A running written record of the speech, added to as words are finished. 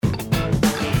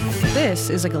This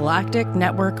is a Galactic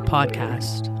Network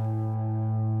podcast.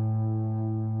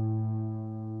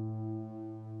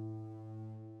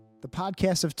 The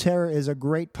Podcast of Terror is a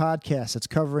great podcast. It's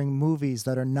covering movies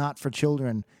that are not for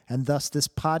children, and thus this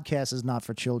podcast is not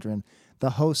for children.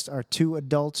 The hosts are two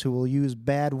adults who will use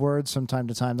bad words from time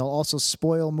to time. They'll also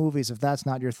spoil movies if that's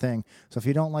not your thing. So if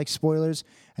you don't like spoilers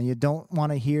and you don't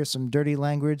want to hear some dirty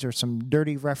language or some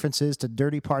dirty references to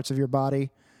dirty parts of your body,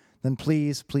 then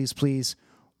please, please, please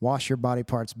wash your body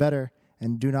parts better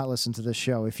and do not listen to this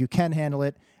show. If you can handle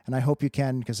it, and I hope you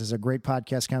can because there's a great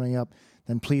podcast coming up,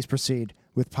 then please proceed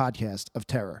with Podcast of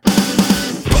Terror. Burn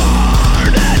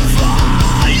and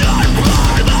fire,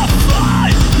 burn the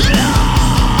fire.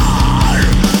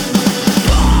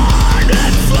 Burn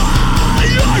and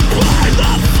fire, burn the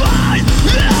fire.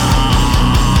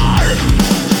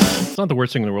 It's not the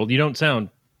worst thing in the world. You don't sound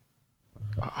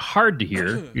hard to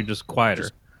hear. You're just quieter.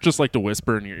 Just like to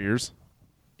whisper in your ears.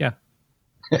 Yeah.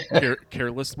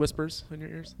 Careless whispers in your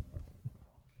ears.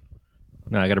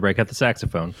 No, I got to break out the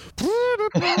saxophone.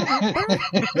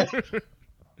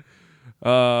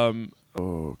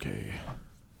 Okay.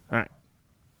 All right.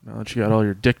 Now that you got all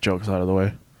your dick jokes out of the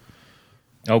way,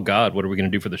 Oh, God. What are we going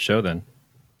to do for the show then?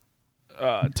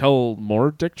 tell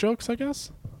more dick jokes, I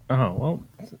guess. Oh, well,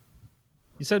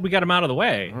 you said we got them out of the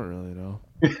way. I don't really know.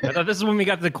 I thought this is when we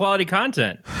got to the quality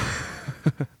content.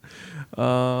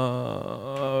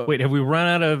 Wait, have we run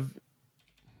out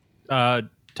of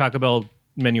Taco Bell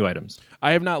menu items?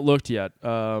 I have not looked yet.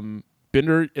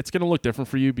 Binder, it's going to look different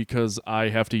for you because I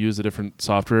have to use a different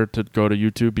software to go to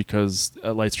YouTube because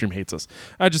Lightstream hates us.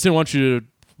 I just didn't want you to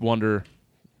wonder.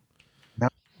 No,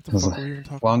 What the fuck were you even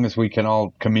talking as long as we can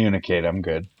all communicate, I'm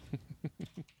good.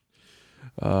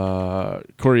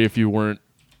 Corey, if you weren't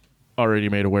already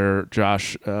made aware,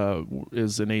 Josh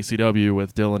is in ACW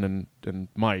with Dylan and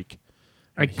Mike.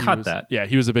 I caught that. Yeah,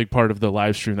 he was a big part of the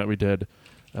live stream that we did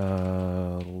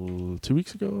 2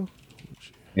 weeks ago.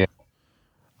 Yeah.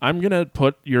 I'm going to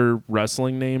put your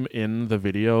wrestling name in the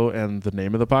video and the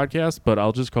name of the podcast, but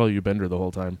I'll just call you Bender the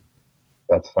whole time.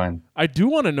 That's fine. I do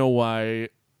want to know why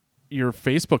your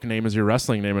Facebook name is your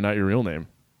wrestling name and not your real name.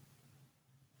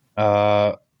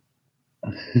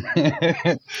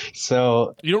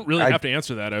 So You don't really have to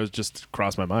answer that. I was just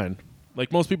crossed my mind.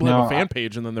 Like most people have a fan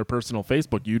page and then their personal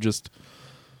Facebook. You just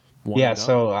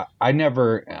so I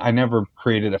never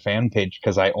created a fan page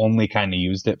because I only kind of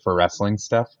used it for wrestling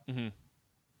stuff. Mm-hmm.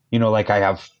 You know, like I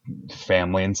have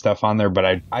family and stuff on there, but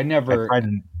I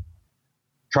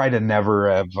try to never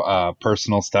have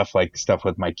personal stuff, like stuff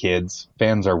with my kids.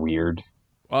 Fans are weird.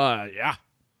 Yeah.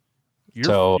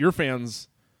 Your fans,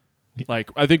 like,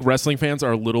 I think wrestling fans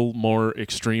are a little more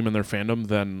extreme in their fandom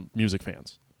than music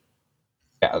fans.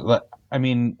 Yeah, I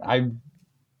mean,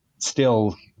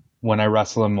 when I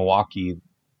wrestle in Milwaukee,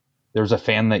 there's a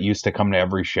fan that used to come to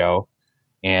every show.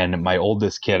 And my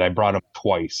oldest kid, I brought him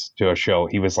twice to a show.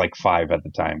 He was like 5 at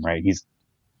the time, right? He's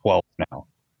 12 now.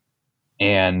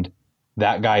 And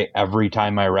that guy, every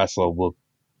time I wrestle, will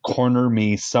corner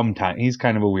me sometime. He's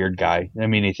kind of a weird guy. I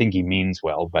mean, I think he means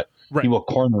well, but He will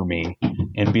corner me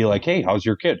and be like, "Hey, how's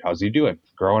your kid? How's he doing?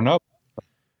 Growing up?"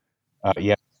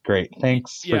 Yeah, great.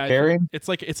 Thanks for caring. It's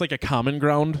like a common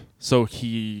ground, so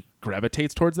he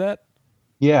gravitates towards that.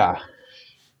 Yeah.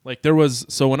 Like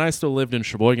so when I still lived in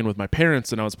Sheboygan with my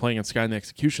parents and I was playing in Sky and the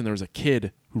Execution, there was a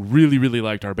kid who really, really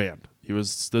liked our band. He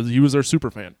was our super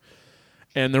fan.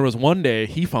 And there was one day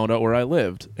he found out where I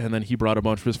lived, and then he brought a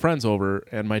bunch of his friends over,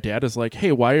 and my dad is like,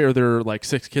 "Hey, why are there like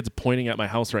 6 kids pointing at my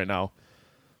house right now?"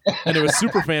 And it was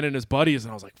Superfan and his buddies,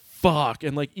 and I was like, "Fuck!"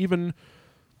 And like even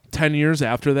 10 years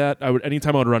after that,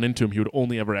 anytime I would run into him, he would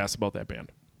only ever ask about that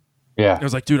band. Yeah. I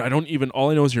was like, "Dude,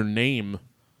 all I know is your name,"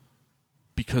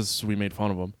 because we made fun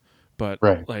of him. But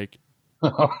right. like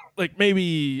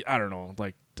maybe I don't know,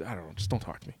 just don't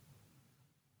talk to me.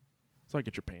 So I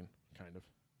get your pain, kind of.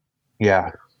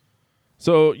 Yeah.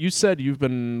 So you said you've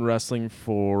been wrestling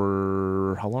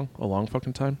for how long? A long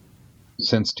fucking time?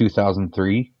 Since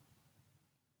 2003.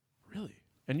 Really?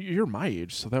 And you're my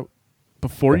age, so that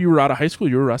before you were out of high school,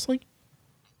 you were wrestling?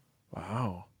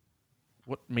 Wow.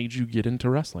 What made you get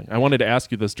into wrestling? I wanted to ask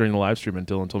you this during the live stream, and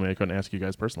Dylan told me I couldn't ask you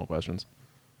guys personal questions.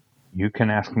 You can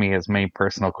ask me as many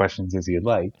personal questions as you'd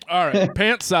like. All right.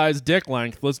 Pant size, dick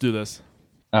length. Let's do this.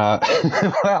 Well,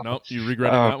 Nope. You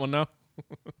regretting that one now?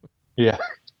 Yeah.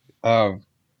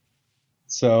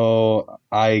 So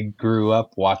I grew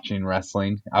up watching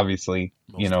wrestling, obviously,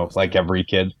 like every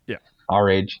kid our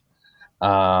age.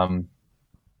 I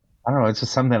don't know. It's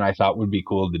just something I thought would be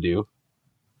cool to do.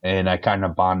 And I kind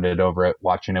of bonded over it,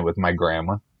 watching it with my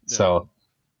grandma. Yeah. So,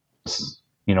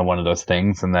 one of those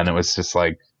things. And then it was just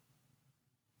like,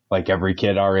 like every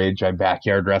kid our age, I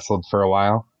backyard wrestled for a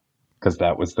while because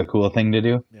that was the cool thing to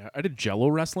do. Yeah, I did Jello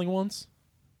wrestling once.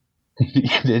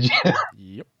 Did you?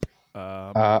 Yep.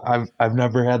 I've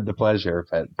never had the pleasure,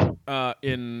 but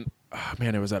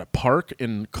It was at a park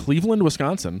in Cleveland,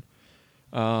 Wisconsin.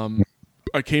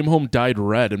 I came home dyed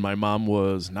red, and my mom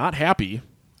was not happy.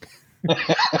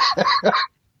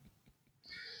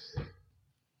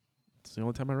 It's the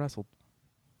only time I wrestled.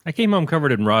 I came home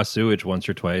covered in raw sewage once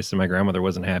or twice, and my grandmother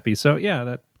wasn't happy. So yeah,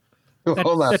 that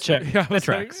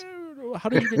tracks. How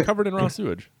did you get covered in raw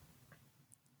sewage?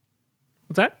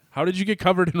 What's that? How did you get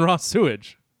covered in raw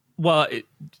sewage? Well,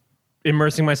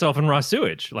 immersing myself in raw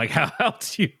sewage. Like, how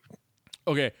else you?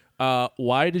 Okay.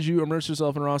 Why did you immerse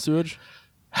yourself in raw sewage?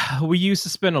 We used to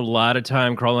spend a lot of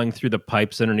time crawling through the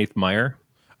pipes underneath Meyer.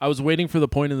 I was waiting for the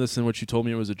point in this in which you told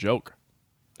me it was a joke.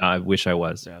 I wish I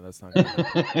was. Yeah, that's not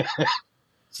good.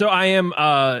 So I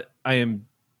am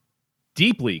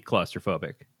deeply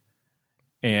claustrophobic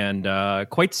and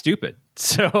quite stupid.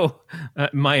 So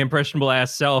my impressionable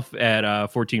ass self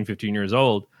at 14, 15 years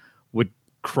old would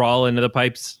crawl into the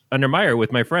pipes under Meyer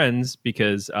with my friends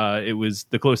because it was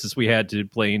the closest we had to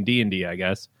playing D&D, I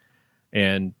guess.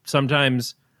 And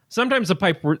sometimes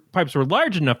the pipes were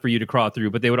large enough for you to crawl through,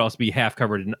 but they would also be half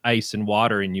covered in ice and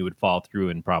water, and you would fall through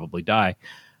and probably die.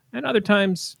 And other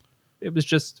times, it was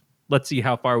just, let's see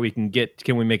how far we can get.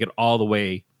 Can we make it all the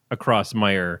way across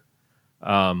Meyer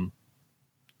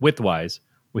widthwise,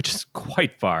 which is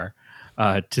quite far,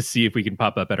 to see if we can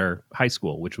pop up at our high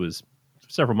school, which was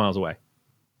several miles away.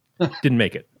 Didn't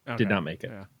make it. Okay. Did not make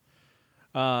it.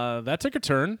 Yeah. That took a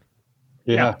turn.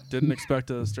 yeah. Didn't expect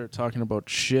to start talking about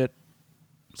shit.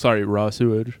 Sorry, raw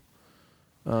sewage.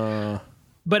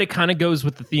 But it kind of goes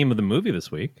with the theme of the movie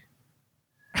this week.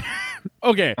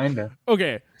 Okay. Kinda.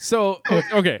 Okay. So,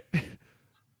 okay.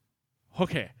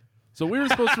 Okay. So we were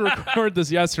supposed to record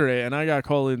this yesterday, and I got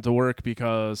called into work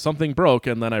because something broke,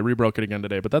 and then I rebroke it again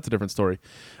today, but that's a different story.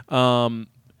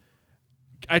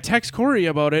 I text Corey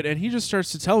about it, and he just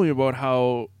starts to tell me about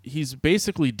how he's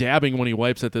basically dabbing when he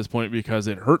wipes at this point because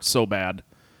it hurts so bad.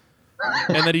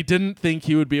 And that he didn't think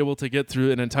he would be able to get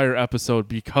through an entire episode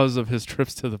because of his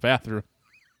trips to the bathroom.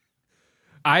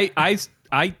 I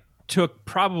took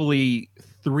probably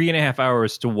 3.5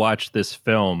 hours to watch this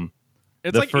film.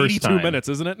 It's the like first 82 time. minutes,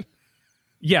 isn't it?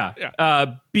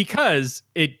 Yeah. Because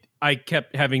I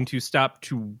kept having to stop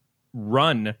to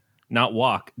run, not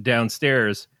walk,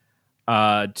 downstairs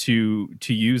to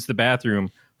use the bathroom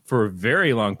for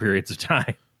very long periods of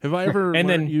time. Have I ever And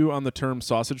learned then- you on the term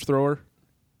sausage thrower?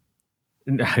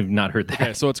 I've not heard that.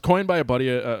 Okay, so it's coined by a buddy,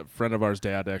 a friend of ours,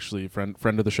 dad, actually, friend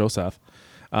of the show, Seth.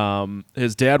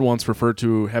 His dad once referred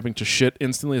to having to shit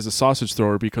instantly as a sausage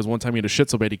thrower because one time he had a shit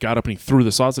so bad he got up and he threw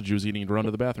the sausage he was eating to run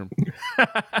to the bathroom.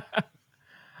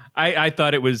 I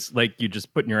thought it was like you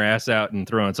just putting your ass out and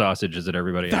throwing sausages at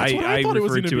everybody. That's what I thought it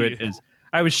was referred gonna to be. it as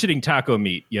I was shitting taco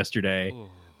meat yesterday.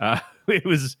 It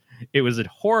was a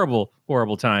horrible,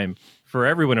 horrible time for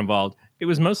everyone involved. It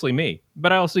was mostly me,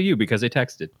 but also you because I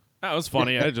texted. That was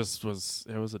funny. It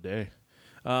was a day.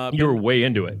 You were way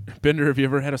into it. Bender, have you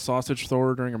ever had a sausage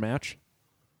thrower during a match?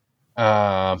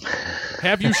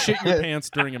 Have you shit your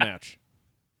pants during a match?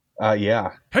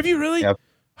 Yeah. Have you really? Yep.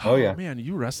 Oh, yeah. Man,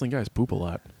 you wrestling guys poop a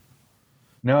lot.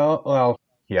 No, well,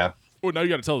 yeah. Oh, now you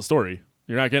got to tell the story.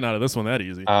 You're not getting out of this one that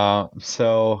easy.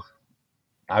 So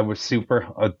I was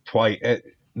super twice.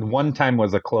 One time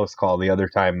was a close call. The other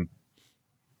time,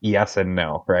 yes and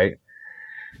no, right?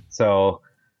 So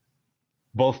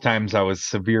both times I was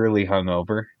severely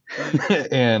hungover,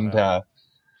 and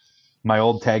my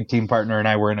old tag team partner and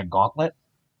I were in a gauntlet.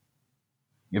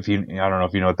 I don't know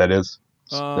if you know what that is.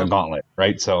 A gauntlet,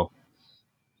 right? So,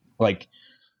 like,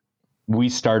 we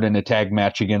start in a tag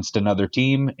match against another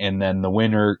team, and then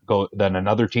then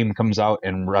another team comes out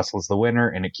and wrestles the winner,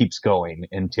 and it keeps going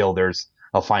until there's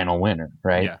a final winner,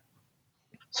 right? Yeah.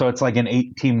 So it's like an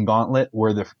 8-team gauntlet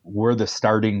where we're the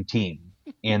starting team,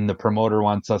 and the promoter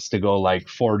wants us to go like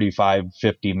 45,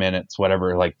 50 minutes,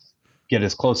 whatever, like get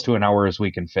as close to an hour as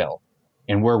we can fill,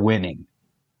 and we're winning.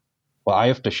 Well, I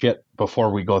have to shit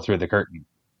before we go through the curtain.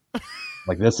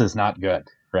 Like, this is not good,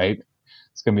 right?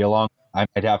 It's going to be a long, I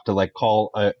might have to like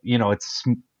call, it's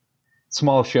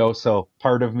small show. So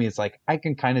part of me is like, I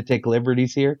can kind of take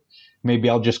liberties here. Maybe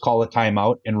I'll just call a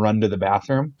timeout and run to the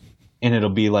bathroom, and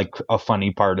it'll be like a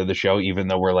funny part of the show, even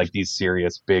though we're like these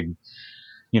serious big,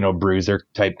 bruiser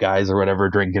type guys or whatever,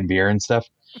 drinking beer and stuff.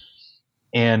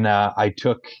 And I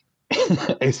took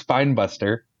a spine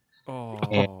buster.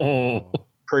 Oh.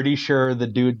 Pretty sure the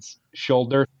dude's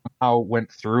shoulder somehow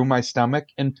went through my stomach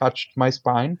and touched my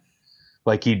spine.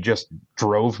 Like he just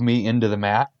drove me into the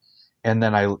mat. and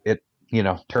then it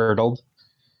turtled.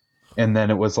 And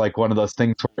then it was like one of those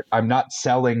things where I'm not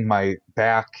selling my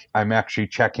back. I'm actually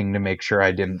checking to make sure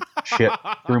I didn't shit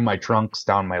through my trunks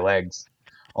down my legs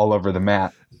all over the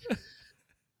mat.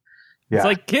 Yeah. It's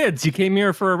like kids. You came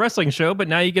here for a wrestling show, but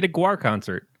now you get a Guar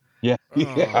concert. Yeah.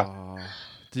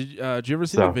 Did you ever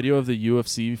see the video of the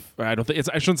UFC? I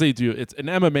shouldn't say do. It's an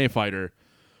MMA fighter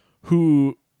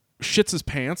who shits his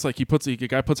pants. Like a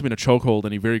guy puts him in a chokehold,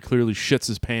 and he very clearly shits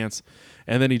his pants,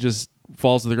 and then he just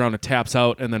falls to the ground and taps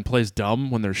out, and then plays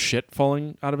dumb when there's shit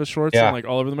falling out of his shorts and like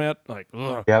all over the mat. Like,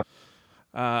 ugh. Yep.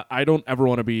 I don't ever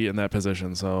want to be in that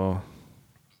position. So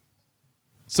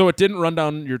it didn't run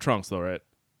down your trunks, though, right?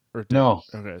 Or No.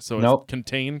 Okay, so Nope. it's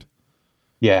contained.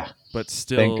 Yeah. But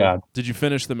still, Thank God. Did you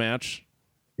finish the match?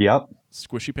 Yep.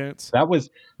 Squishy pants. That was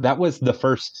the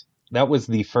first. That was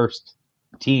the first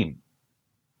team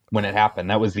when it happened.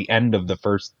 That was the end of the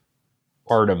first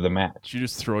part of the match. Did you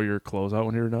just throw your clothes out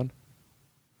when you were done?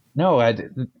 No, I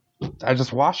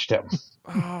just washed him.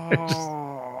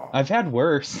 Oh. I've had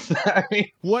worse. I mean,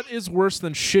 What is worse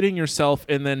than shitting yourself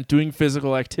and then doing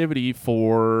physical activity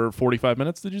for 45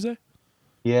 minutes, did you say?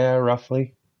 yeah,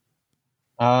 roughly.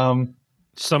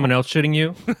 Someone else shitting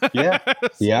you? Yeah,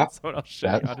 yeah. Someone else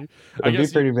shitting on you. I That'd be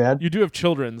guess pretty bad. you do have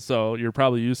children, so you're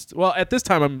probably used to... Well, at this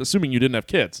time, I'm assuming you didn't have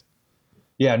kids.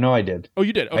 Yeah, no, I did. Oh,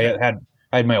 you did? Okay.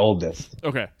 I had my oldest.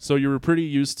 Okay, so you were pretty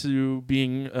used to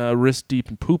being wrist deep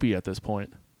and poopy at this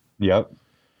point. Yep.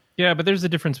 Yeah, but there's a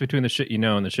difference between the shit you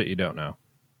know and the shit you don't know.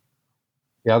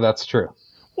 Yeah, that's true.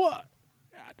 Well,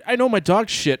 I know my dog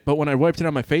shit, but when I wiped it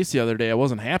on my face the other day, I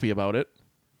wasn't happy about it.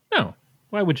 No.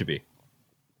 Why would you be?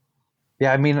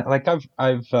 Yeah, I mean, like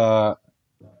I've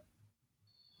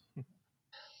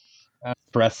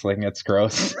wrestling. It's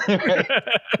gross.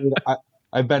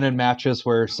 I've been in matches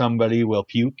where somebody will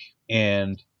puke,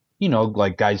 and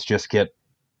like guys just get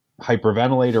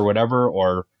hyperventilate or whatever,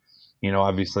 or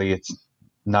obviously it's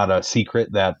not a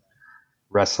secret that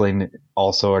wrestling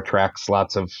also attracts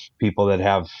lots of people that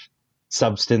have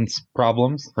substance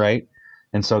problems, right?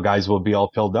 And so guys will be all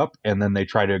pilled up, and then they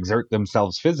try to exert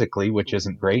themselves physically, which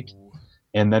isn't great,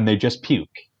 and then they just puke.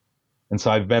 And so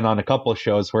I've been on a couple of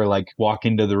shows where, like,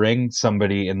 walking to the ring,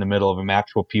 somebody in the middle of a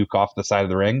match will puke off the side of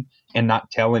the ring and not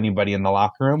tell anybody in the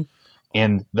locker room,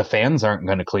 and the fans aren't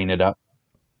going to clean it up.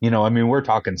 I mean, we're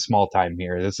talking small time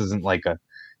here. This isn't like a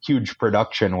huge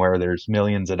production where there's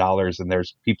millions of dollars and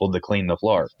there's people to clean the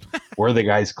floor. We're the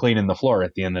guys cleaning the floor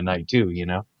at the end of the night too,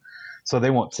 So they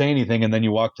won't say anything, and then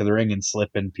you walk to the ring and slip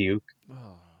and puke.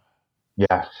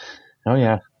 Yeah. Oh,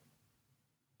 yeah.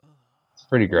 It's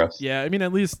pretty gross. Yeah, I mean,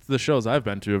 at least the shows I've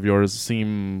been to of yours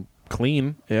seem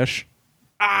clean-ish.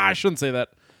 I shouldn't say that.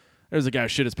 There's a guy who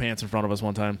shit his pants in front of us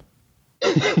one time.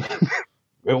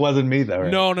 It wasn't me, though,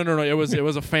 right? No. It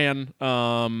was a fan.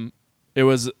 It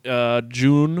was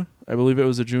June. I believe it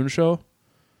was a June show.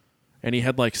 And he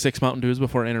had like 6 Mountain Dews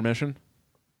before intermission.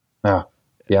 Oh,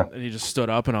 yeah. And he just stood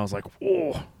up, and I was like,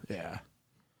 "Oh, yeah."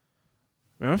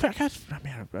 In fact,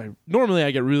 normally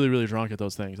I get really, really drunk at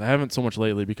those things. I haven't so much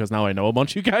lately because now I know a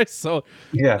bunch of you guys, so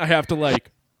Yeah. I have to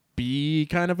like be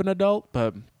kind of an adult.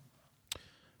 But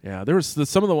yeah, there was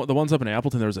some of the ones up in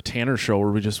Appleton. There was a Tanner show where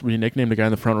we nicknamed a guy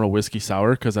in the front row Whiskey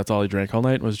Sour because that's all he drank all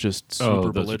night. And was just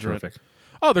super belligerent. Terrific.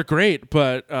 Oh, they're great,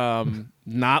 but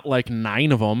not like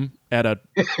 9 of them at a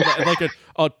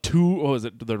two. What was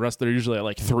it? The rest they're usually at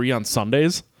like 3 on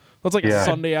Sundays. That's like a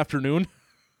Sunday afternoon.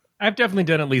 I've definitely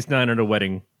done at least 9 at a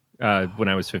wedding when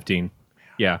I was 15.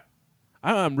 Yeah.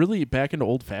 I'm really back into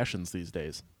old fashions these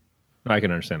days, I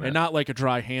can understand that. and not like a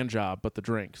dry hand job, but the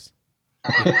drinks.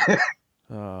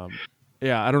 Yeah,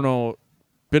 I don't know,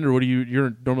 Binder.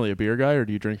 You're normally a beer guy, or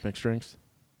do you drink mixed drinks?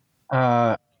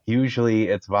 Usually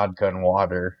it's vodka and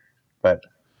water, but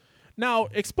Now,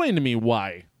 explain to me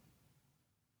why.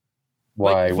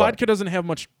 why? Like, vodka doesn't have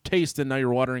much taste, and now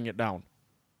you're watering it down.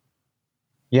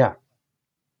 Yeah.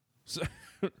 So,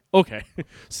 okay,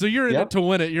 so you're in Yep. it to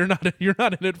win it. You're not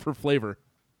in it for flavor.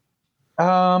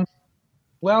 Well,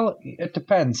 it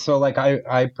depends. So, like,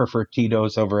 I prefer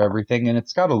Tito's over everything, and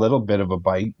it's got a little bit of a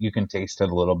bite. You can taste it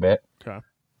a little bit. Okay.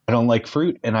 I don't like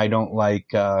fruit, and I don't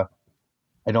like a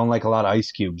lot of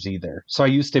ice cubes either. So I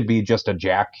used to be just a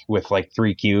Jack with like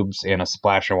 3 cubes and a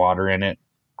splash of water in it.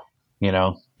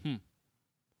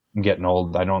 I'm getting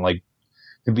old. I don't like,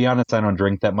 to be honest, I don't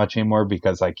drink that much anymore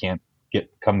because I can't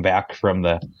come back from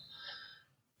that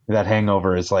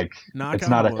hangover. Is like, Knock it's on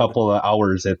not a wood. couple of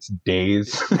hours, it's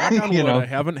days. Knock on wood, I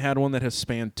haven't had one that has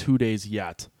spanned 2 days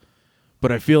yet.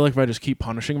 But I feel like if I just keep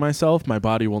punishing myself, my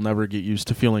body will never get used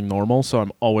to feeling normal. So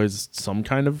I'm always some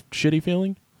kind of shitty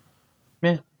feeling.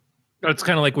 It's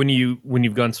kind of like when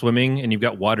you've gone swimming and you've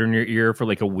got water in your ear for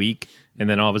like a week, and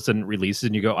then all of a sudden it releases,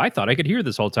 and you go, "I thought I could hear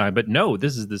this whole time, but no,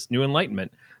 this is this new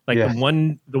enlightenment." Like Yeah.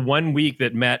 the one week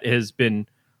that Matt has been,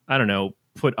 I don't know,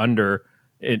 put under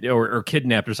or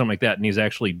kidnapped or something like that, and he's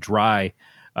actually dry.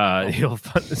 He'll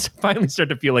finally start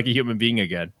to feel like a human being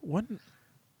again. What?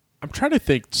 I'm trying to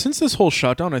think. Since this whole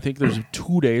shutdown, I think there's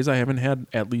 2 days I haven't had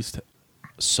at least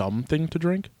something to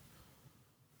drink,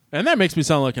 and that makes me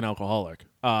sound like an alcoholic.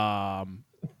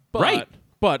 Right.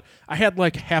 But I had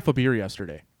like half a beer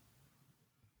yesterday.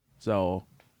 So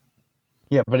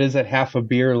Yeah, but is it half a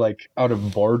beer like out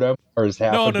of boredom, or is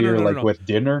half a beer like with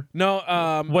dinner?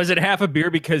 no. Was it half a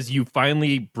beer because you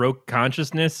finally broke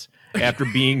consciousness after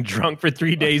being drunk for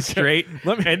 3 days straight?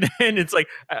 And then it's like,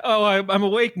 oh, I'm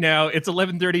awake now. It's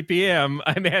 11:30 p.m.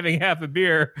 I'm having half a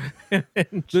beer.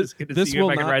 And just going to see if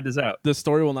I can ride this out. This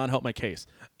story will not help my case.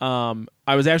 I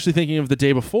was actually thinking of the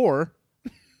day before.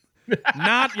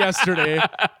 Not yesterday.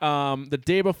 The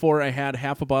day before, I had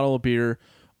half a bottle of beer,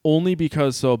 only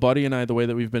because, so Buddy and I, the way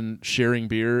that we've been sharing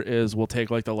beer is we'll take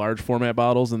like the large format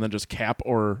bottles and then just cap,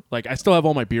 or like I still have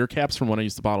all my beer caps from when I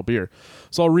used to bottle beer.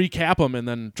 So I'll recap them and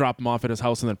then drop them off at his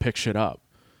house and then pick shit up.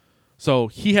 So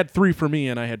he had 3 for me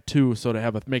and I had 2. So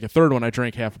to make a third one, I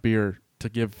drank half a beer to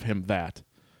give him that.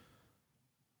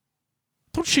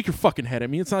 Don't shake your fucking head at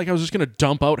me. It's not like I was just going to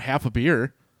dump out half a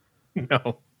beer.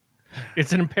 No.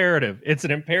 It's an imperative. It's an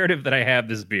imperative that I have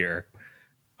this beer.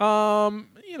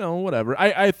 Whatever.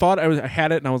 I thought I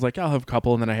had it, and I was like, I'll have a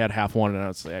couple, and then I had half one, and I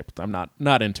was like, I'm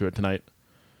not into it tonight.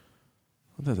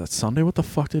 What is that, Sunday? What the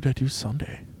fuck did I do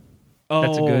Sunday? Oh,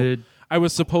 That's a good. I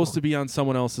was supposed to be on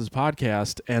someone else's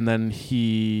podcast, and then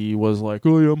he was like,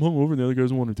 "Oh yeah, I'm hungover, and the other guys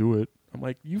don't want to do it." I'm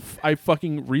like, I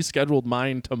fucking rescheduled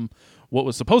mine to what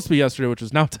was supposed to be yesterday, which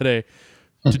is now today,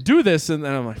 to do this, and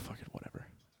then I'm like, fucking whatever.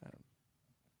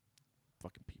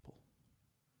 Fucking people.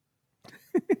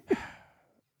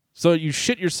 So you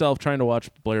shit yourself trying to watch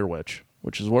Blair Witch,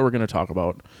 which is what we're going to talk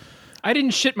about. I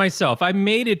didn't shit myself. I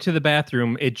made it to the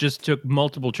bathroom. It just took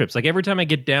multiple trips. Like every time I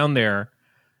get down there,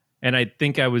 and I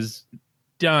think I was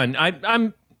done.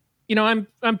 I'm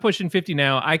pushing 50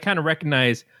 now. I kind of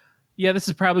recognize, yeah, this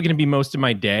is probably going to be most of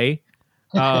my day.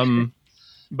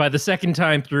 By the second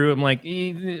time through, I'm like,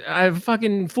 I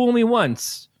fucking fool me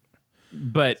once,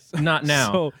 but not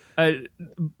now.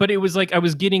 But it was like I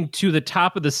was getting to the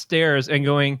top of the stairs and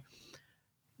going,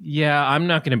 yeah, I'm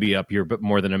not going to be up here but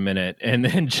more than a minute, and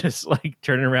then just like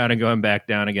turning around and going back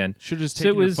down again. Should have just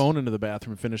taken your phone into the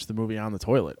bathroom and finished the movie on the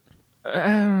toilet.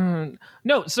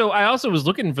 No, so I also was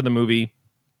looking for the movie,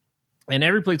 and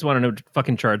every place wanted to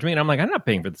fucking charge me, and I'm like, I'm not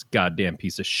paying for this goddamn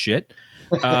piece of shit.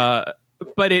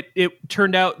 But it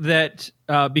turned out that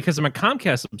because I'm a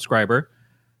Comcast subscriber,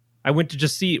 I went to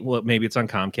just see it. Well, maybe it's on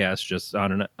Comcast, just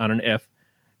on an F,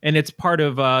 and it's part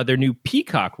of their new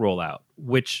Peacock rollout,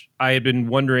 which I had been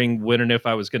wondering when and if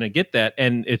I was going to get that,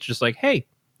 and it's just like, hey,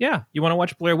 yeah, you want to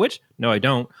watch Blair Witch? No, I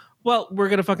don't. Well, we're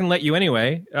gonna fucking let you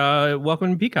anyway.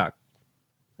 Welcome to Peacock.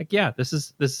 Like, yeah, this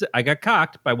is. I got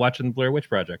cocked by watching the Blair Witch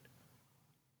Project,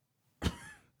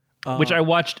 which I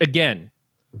watched again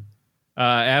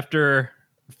after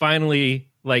finally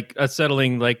like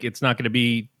settling. Like, it's not going to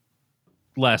be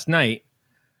last night.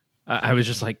 I was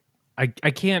just like, I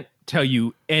can't tell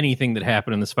you anything that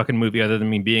happened in this fucking movie other than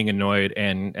me being annoyed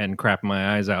and crapping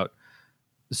my eyes out.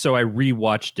 So I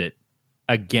rewatched it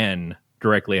again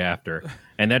directly after,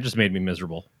 and that just made me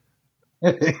miserable.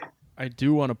 I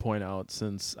do want to point out,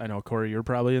 since I know, Corey, you're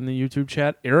probably in the YouTube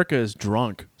chat, Erica is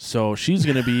drunk, so she's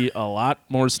going to be a lot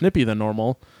more snippy than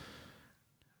normal.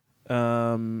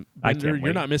 You're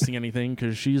not missing anything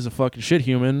because she's a fucking shit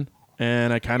human,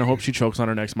 and I kind of hope she chokes on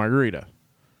her next margarita.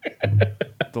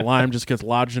 The lime just gets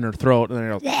lodged in her throat, and then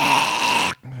it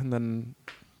goes, and then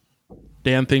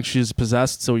Dan thinks she's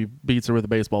possessed, so he beats her with a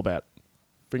baseball bat.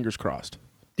 Fingers crossed.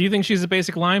 Do you think she's a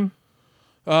basic lime?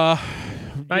 Don't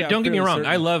get me wrong.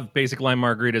 Certain. I love basic lime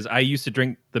margaritas. I used to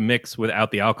drink the mix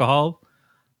without the alcohol.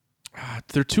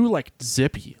 They're too like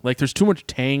zippy. Like there's too much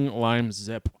tang lime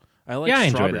zip. I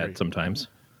enjoy that sometimes.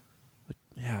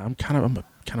 I'm kind of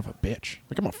a bitch.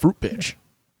 Like I'm a fruit bitch.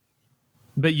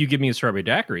 But you give me a strawberry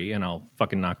daiquiri, and I'll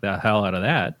fucking knock the hell out of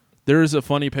that. There is a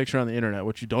funny picture on the internet,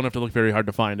 which you don't have to look very hard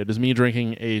to find. It is me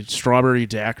drinking a strawberry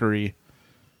daiquiri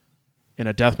in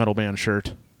a death metal band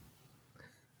shirt.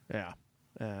 Yeah.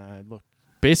 Look,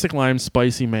 basic lime,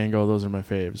 spicy mango, those are my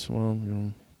faves.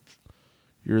 Well,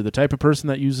 you're the type of person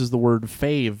that uses the word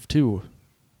fave, too.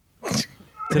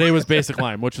 Today was basic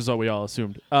lime, which is what we all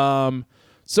assumed.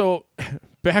 So,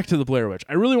 back to the Blair Witch.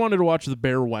 I really wanted to watch the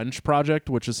Bear Wench Project,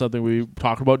 which is something we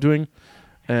talked about doing,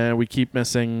 and we keep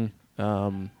missing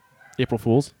April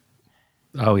Fools.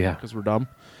 Oh yeah. because we're dumb.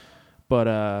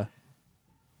 But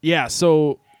yeah,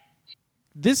 so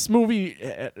this movie,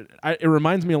 it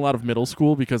reminds me a lot of middle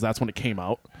school because that's when it came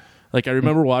out. Like, I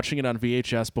remember watching it on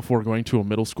VHS before going to a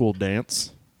middle school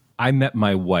dance. I met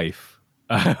my wife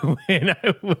when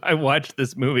I watched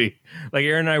this movie. Like,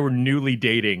 Aaron and I were newly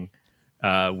dating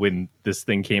when this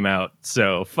thing came out.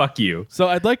 So fuck you. So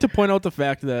I'd like to point out the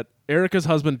fact that Erica's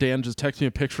husband Dan just texted me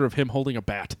a picture of him holding a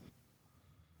bat.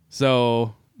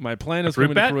 So my plan is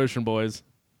coming to fruition, boys.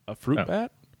 A fruit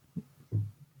bat?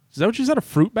 Is that what you said? A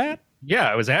fruit bat? Yeah,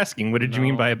 I was asking. What did you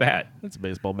mean by a bat? It's a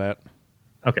baseball bat.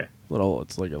 Okay.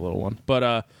 It's like a little one.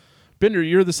 But Binder,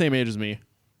 you're the same age as me.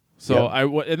 So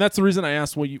and that's the reason I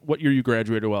asked what year you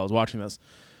graduated while I was watching this,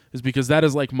 is because that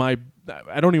is like I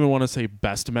don't even want to say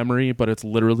best memory, but it's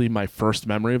literally my first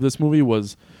memory of this movie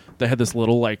was they had this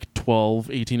little like 12,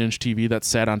 18-inch TV that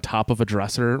sat on top of a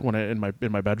dresser in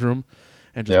my bedroom,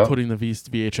 and just putting the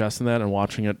VHS in that and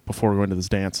watching it before going to this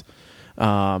dance.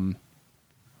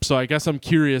 So I guess I'm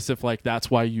curious if like that's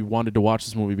why you wanted to watch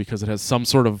this movie, because it has some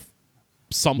sort of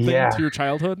something to your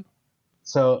childhood.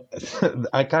 So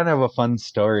I kind of have a fun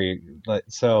story.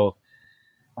 So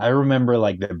I remember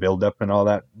like the build up and all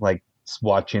that, like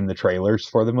watching the trailers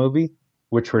for the movie,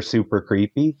 which were super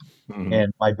creepy. Mm-hmm.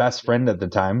 And my best friend at the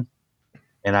time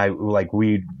and I, like,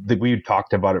 we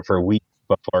talked about it for a week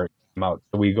before it came out.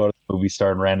 So we go to the movie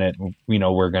store and rent it. And,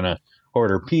 we're going to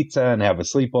order pizza and have a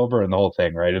sleepover and the whole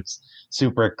thing, right? It's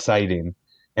super exciting.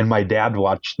 And my dad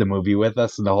watched the movie with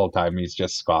us, and the whole time he's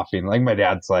just scoffing. Like, my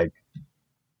dad's like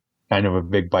kind of a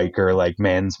big biker, like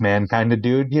man's man kind of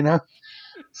dude,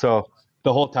 So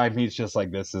the whole time he's just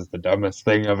like, this is the dumbest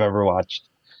thing I've ever watched.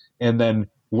 And then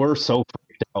we're so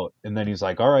freaked out. And then he's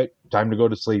like, all right, time to go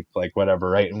to sleep, like whatever,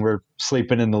 right? And we're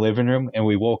sleeping in the living room, and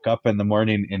we woke up in the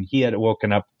morning, and he had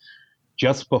woken up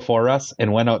just before us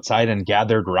and went outside and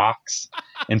gathered rocks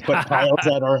and put piles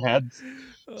at our heads.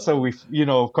 So we,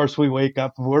 of course we wake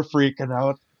up and we're freaking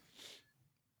out.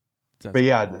 But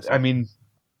yeah, awesome. I mean,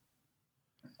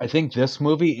 I think this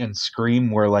movie and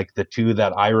Scream were like the two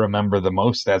that I remember the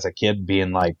most as a kid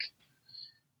being like,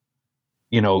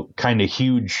 kind of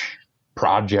huge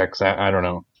projects. I don't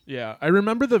know. Yeah, I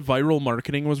remember the viral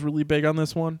marketing was really big on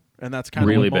this one, and that's kind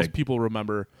of what most people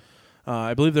remember.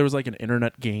 I believe there was like an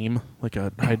internet game, like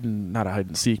not a hide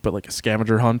and seek, but like a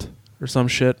scavenger hunt or some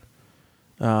shit.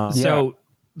 So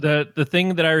the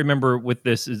thing that I remember with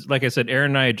this is, like I said,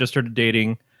 Aaron and I had just started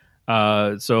dating.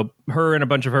 So her and a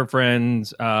bunch of her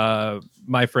friends,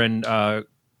 my friend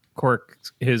Cork,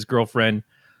 his girlfriend,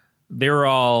 they were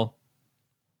all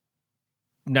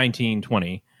 19,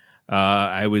 20.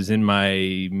 I was in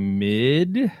my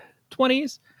mid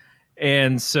 20s,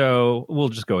 and so we'll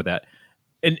just go with that.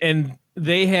 And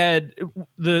they had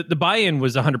the buy-in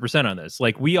was 100% on this.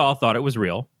 Like, we all thought it was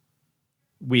real.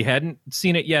 We hadn't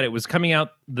seen it yet. It was coming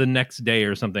out the next day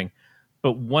or something.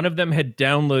 But one of them had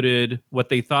downloaded what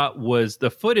they thought was the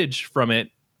footage from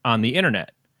it on the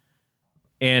internet.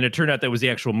 And it turned out that was the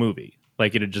actual movie.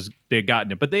 Like, they had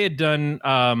gotten it. But they had done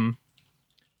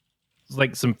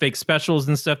like some fake specials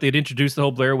and stuff. They'd introduced the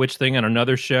whole Blair Witch thing on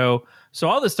another show. So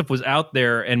all this stuff was out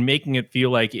there and making it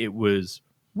feel like it was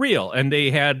real. And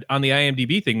they had on the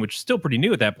IMDb thing, which is still pretty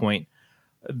new at that point,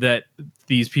 that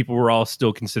these people were all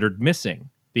still considered missing.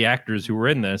 The actors who were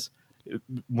in this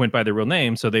went by their real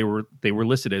name, so they were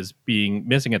listed as being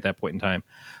missing at that point in time.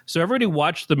 So everybody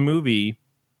watched the movie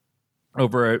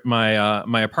over at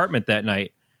my apartment that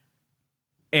night,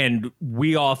 and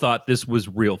we all thought this was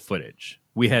real footage.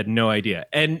 We had no idea.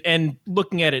 And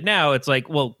looking at it now, it's like,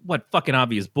 well, what fucking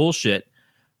obvious bullshit.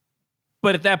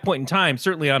 But at that point in time,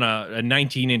 certainly on a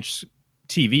 19-inch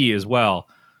TV as well,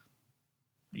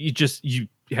 you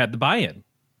had the buy-in.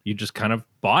 You just kind of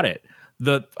bought it.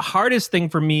 The hardest thing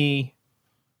for me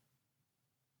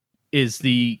is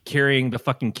the carrying the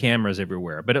fucking cameras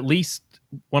everywhere. But at least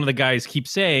one of the guys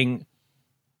keeps saying,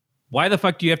 why the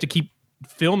fuck do you have to keep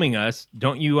filming us?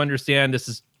 Don't you understand this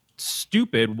is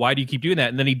stupid? Why do you keep doing that?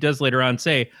 And then he does later on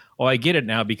say, oh, I get it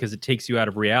now, because it takes you out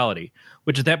of reality,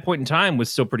 which at that point in time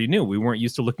was still pretty new. We weren't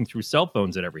used to looking through cell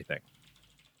phones at everything.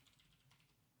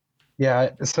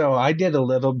 Yeah, so I did a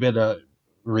little bit of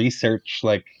research,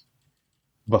 like,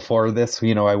 before this.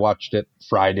 I watched it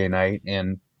Friday night,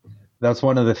 and that's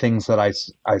one of the things that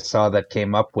I saw that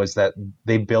came up was that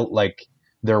they built like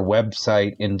their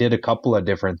website and did a couple of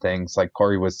different things, like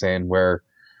Corey was saying, where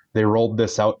they rolled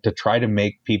this out to try to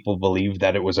make people believe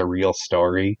that it was a real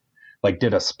story, like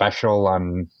did a special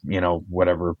on,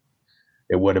 whatever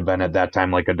it would have been at that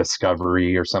time, like a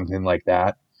Discovery or something like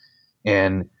that.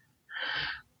 And,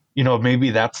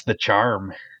 maybe that's the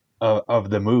charm of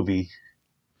the movie.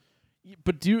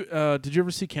 But did you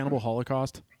ever see Cannibal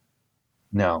Holocaust?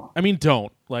 No. I mean,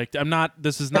 don't. Like,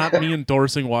 this is not me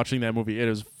endorsing watching that movie. It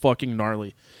is fucking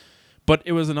gnarly. But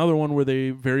it was another one where they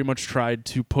very much tried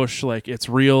to push, like, it's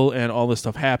real and all this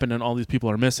stuff happened and all these people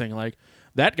are missing. Like,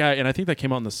 that guy, and I think that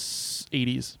came out in the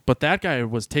 80s, but that guy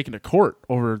was taken to court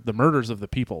over the murders of the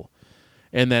people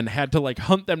and then had to, like,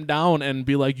 hunt them down and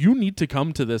be like, you need to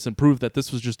come to this and prove that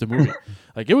this was just a movie.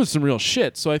 Like, it was some real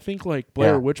shit. So I think, like,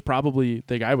 Blair Witch probably,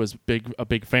 the guy was a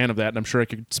big fan of that, and I'm sure I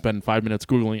could spend 5 minutes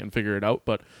Googling it and figure it out,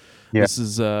 but this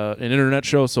is an internet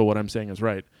show, so what I'm saying is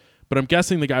right. But I'm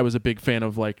guessing the guy was a big fan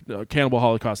of, like, Cannibal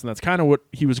Holocaust, and that's kind of what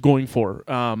he was going for.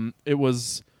 It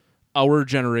was our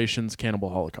generation's Cannibal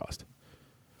Holocaust.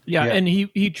 Yeah, and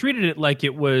he treated it like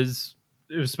it was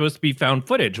supposed to be found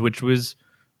footage, which was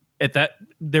at that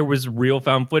there was real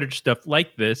found footage stuff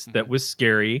like this that was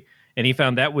scary, and he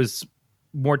found that was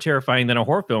more terrifying than a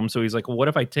horror film. So he's like, well, what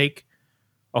if I take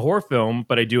a horror film,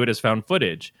 but I do it as found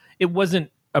footage? It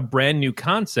wasn't a brand new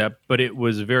concept, but it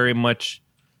was very much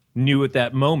new at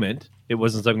that moment. It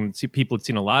wasn't something that people had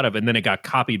seen a lot of, and then it got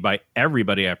copied by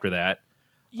everybody after that.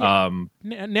 Yeah.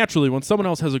 Naturally, when someone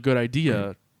else has a good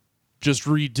idea, just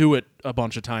redo it a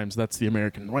bunch of times. That's the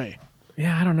American way.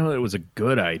 Yeah, I don't know that it was a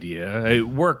good idea. It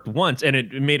worked once, and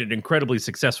it made an incredibly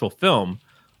successful film,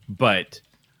 but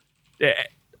the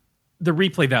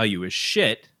replay value is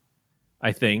shit,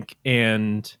 I think,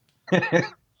 and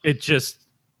it just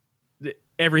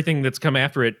everything that's come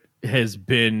after it has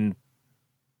been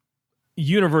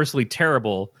universally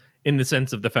terrible in the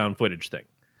sense of the found footage thing.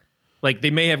 Like, they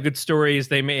may have good stories,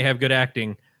 they may have good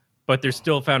acting, but there's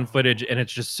still found footage, and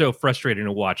it's just so frustrating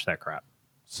to watch that crap.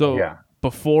 So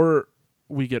before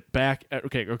we get back,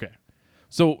 okay.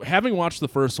 So having watched the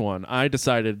first one, I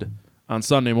decided on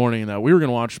Sunday morning that we were going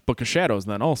to watch Book of Shadows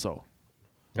then also.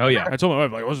 Oh, yeah. I told my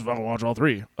wife, like, let's fucking watch all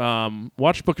three.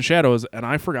 Watched Book of Shadows, and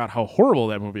I forgot how horrible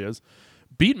that movie is.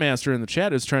 Beatmaster in the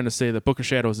chat is trying to say that Book of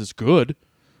Shadows is good.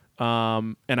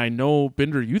 And I know,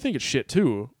 Binder, you think it's shit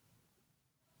too.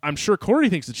 I'm sure Corey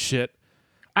thinks it's shit.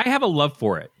 I have a love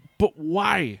for it. But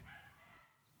why?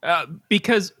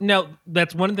 Because, now,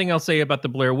 that's one thing I'll say about the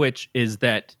Blair Witch is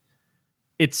that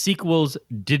its sequels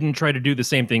didn't try to do the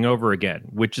same thing over again,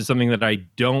 which is something that I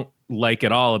don't like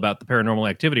at all about the Paranormal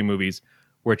Activity movies,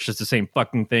 where it's just the same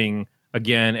fucking thing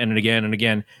again and again and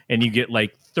again, and you get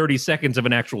like 30 seconds of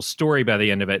an actual story by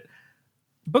the end of it.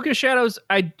 Book of Shadows,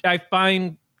 I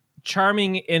find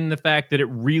charming in the fact that it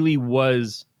really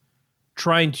was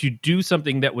trying to do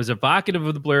something that was evocative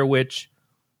of the Blair Witch,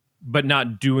 but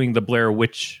not doing the Blair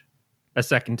Witch a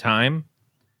second time.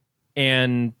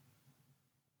 And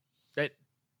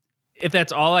if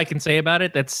that's all I can say about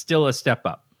it, that's still a step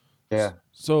up. Yeah.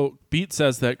 So Beat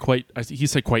says that he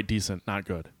said quite decent, not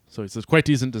good. So he says quite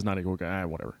decent does not equal good.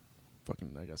 Whatever.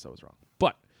 Fucking, I guess I was wrong.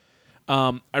 But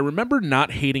I remember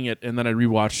not hating it, and then I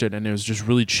rewatched it, and it was just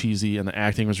really cheesy, and the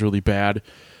acting was really bad.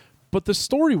 But the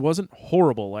story wasn't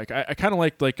horrible. Like I kind of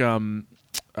liked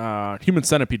Human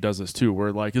Centipede does this too,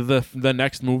 where like the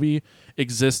next movie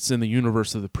exists in the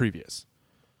universe of the previous.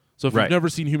 So if you've never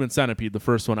seen Human Centipede, the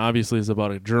first one obviously is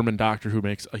about a German doctor who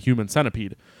makes a human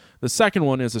centipede. The second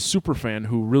one is a super fan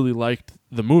who really liked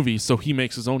the movie, so he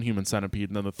makes his own Human Centipede.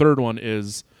 And then the third one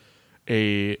is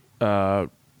a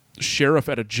sheriff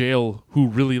at a jail who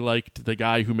really liked the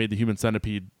guy who made the Human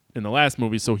Centipede in the last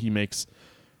movie, so he makes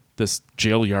this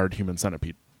jail yard Human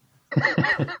Centipede.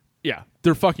 Yeah,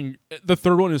 they're fucking... The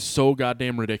third one is so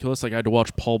goddamn ridiculous. Like, I had to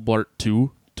watch Paul Blart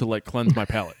 2 to, like, cleanse my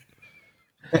palate.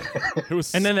 It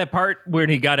was... And then that part where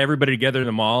he got everybody together in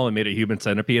the mall and made a human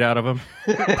centipede out of him.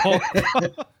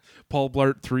 Paul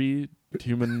Blart 3,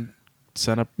 Human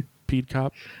Centipede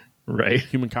Cop. Right.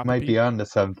 Human Cop. Might be onto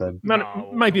something.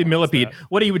 Might be a millipede.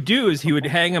 What he would do is he would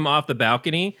hang him off the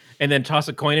balcony and then toss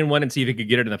a coin in one and see if he could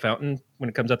get it in the fountain when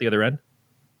it comes out the other end.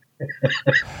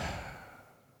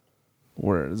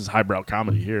 This is highbrow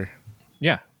comedy here.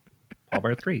 Yeah. Paul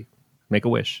Blart 3. Make a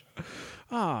wish.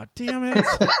 Ah, damn it.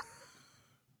 I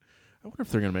wonder if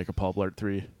they're going to make a Paul Blart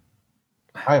 3.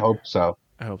 I hope so.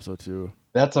 I hope so, too.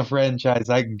 That's a franchise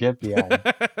I can get behind.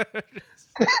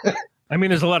 I mean,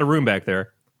 there's a lot of room back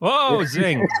there. Oh,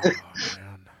 zing. Oh,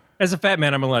 man. As a fat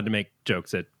man, I'm allowed to make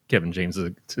jokes at Kevin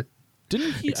James's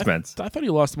Didn't he? expense. I thought he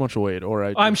lost a bunch of weight. Or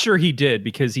I'm sure he did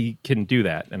because he can do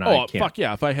that, and I can't. Fuck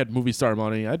yeah. If I had movie star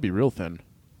money, I'd be real thin.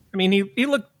 I mean, he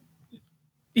looked,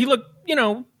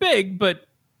 big, but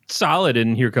solid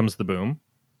in Here Comes the Boom,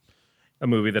 a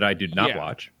movie that I did not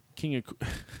watch.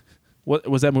 What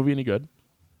was that movie any good?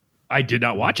 I did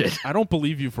not watch it. I don't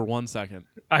believe you for 1 second.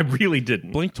 I really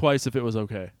didn't. Blink twice if it was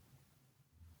okay.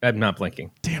 I'm not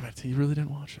blinking. Damn it. You really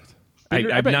didn't watch it.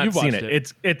 I've bet not you've seen watched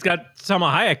it. It's got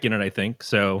Salma Hayek in it, I think.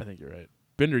 So I think you're right.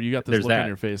 Binder, you got this There's look that. on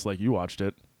your face like you watched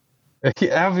it.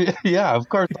 Yeah, of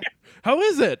course. How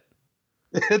is it?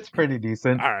 It's pretty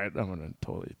decent. All right, I'm gonna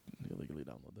totally illegally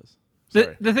download this.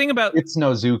 Sorry. the thing about It's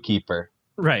no Zookeeper.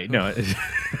 right, no.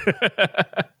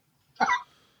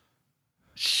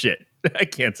 Shit. I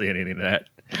can't say anything to that.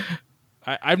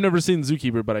 I've never seen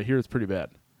Zookeeper, but I hear it's pretty bad.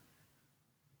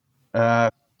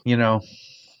 You know.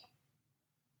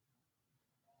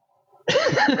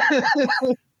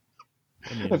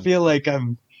 I feel like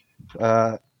I'm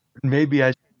maybe I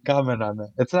should comment on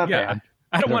that. It's not bad.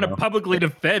 I don't want to know. publicly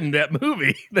defend that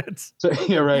movie. So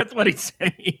you're right. That's what he's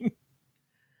saying.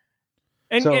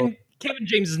 And Kevin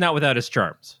James is not without his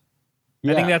charms.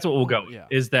 I think that's what we'll go with,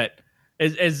 is that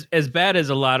as bad as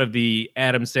a lot of the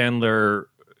Adam Sandler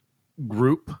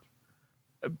group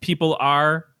people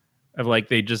are, of like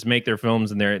they just make their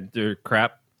films and they're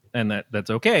crap, and that's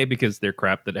okay because they're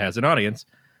crap that has an audience.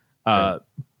 Right.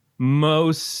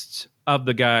 Most of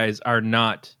the guys are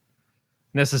not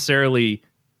necessarily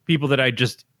people that I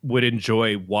just would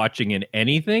enjoy watching in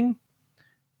anything.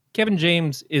 Kevin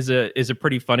James is a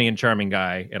pretty funny and charming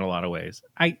guy in a lot of ways.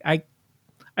 I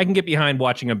can get behind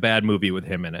watching a bad movie with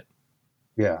him in it.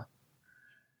 Yeah.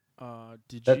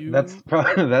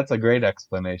 That's a great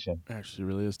explanation. Actually,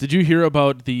 really is. Did you hear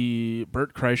about the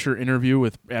Bert Kreischer interview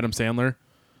with Adam Sandler,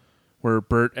 where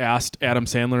Bert asked Adam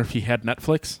Sandler if he had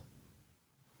Netflix?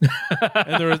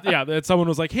 And there was someone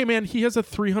was like, "Hey man, he has a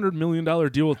 $300 million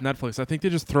deal with Netflix. I think they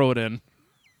just throw it in."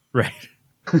 Right.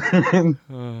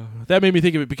 That made me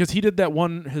think of it because he did that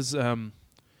one it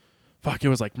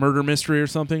was like Murder Mystery or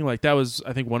something. Like that was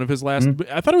I think one of his last.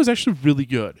 I thought it was actually really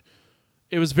good.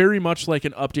 It was very much like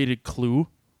an updated Clue,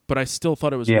 but I still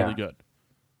thought it was really good.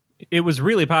 It was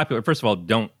really popular. First of all,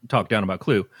 don't talk down about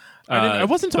Clue. I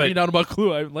wasn't talking down about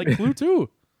Clue. I like Clue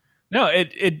too. No,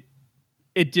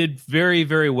 it did very,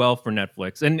 very well for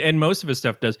Netflix, and most of his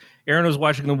stuff does. Aaron was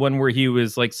watching the one where he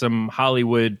was like some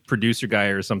Hollywood producer guy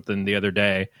or something the other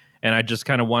day, and I just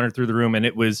kind of wandered through the room, and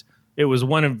it was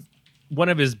one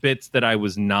of his bits that I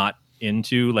was not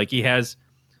into. Like he has,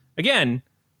 again,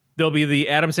 there'll be the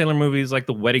Adam Sandler movies like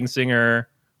The Wedding Singer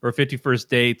or 50 First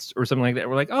Dates or something like that.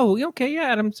 We're like, oh, okay, yeah,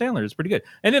 Adam Sandler is pretty good,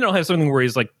 and then he'll have something where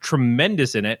he's like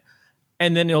tremendous in it,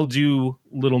 and then he'll do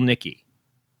Little Nicky.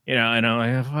 You know, and I'm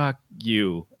like, fuck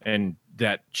you and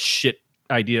that shit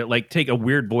idea. Like, take a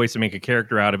weird voice and make a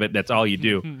character out of it. That's all you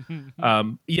do.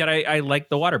 Yet I like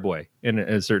The Waterboy in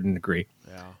a certain degree.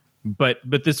 Yeah. But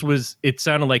it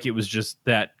sounded like it was just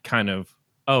that kind of,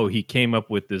 oh, he came up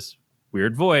with this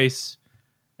weird voice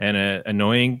and an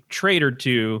annoying trait or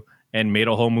two and made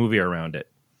a whole movie around it.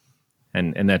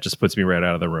 And that just puts me right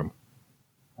out of the room.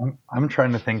 I'm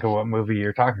trying to think of what movie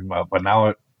you're talking about, but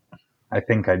now I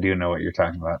think I do know what you're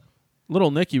talking about.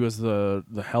 Little Nicky was the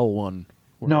hell one.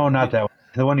 No, not that one.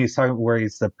 The one he's talking where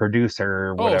he's the producer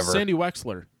or whatever. Oh, Sandy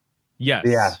Wexler. Yes.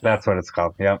 Yeah, that's what it's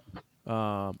called. Yep.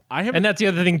 And that's the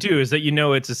other thing too, is that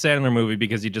it's a Sandler movie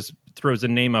because he just throws a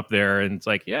name up there and it's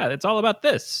like, yeah, it's all about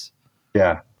this.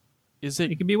 Yeah.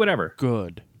 It can be whatever.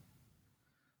 Good.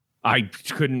 I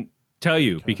couldn't tell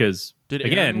you because did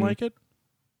Aaron like it?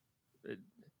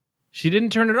 She didn't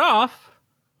turn it off.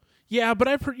 Yeah, but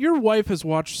I've heard your wife has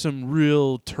watched some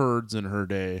real turds in her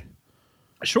day.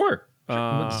 Sure.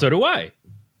 So do I.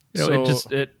 It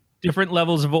just at different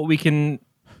levels of what we can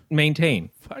maintain.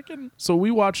 So we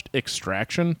watched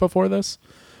Extraction before this.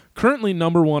 Currently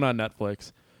 #1 on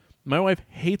Netflix. My wife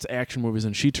hates action movies,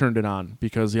 and she turned it on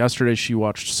because yesterday she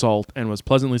watched Salt and was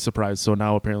pleasantly surprised. So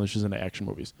now apparently she's into action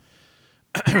movies.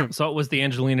 Salt was the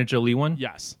Angelina Jolie one?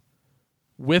 Yes.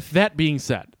 With that being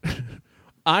said,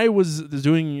 I was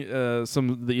doing some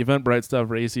of the Eventbrite stuff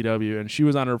for ACW, and she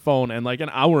was on her phone, and like an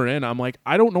hour in, I'm like,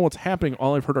 I don't know what's happening.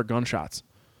 All I've heard are gunshots.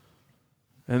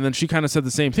 And then she kind of said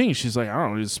the same thing. She's like, I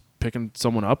don't know, he's picking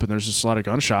someone up, and there's just a lot of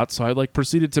gunshots. So I like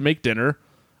proceeded to make dinner.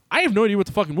 I have no idea what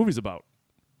the fucking movie's about.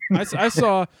 I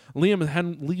saw Liam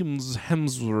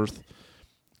Hemsworth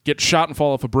get shot and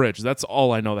fall off a bridge. That's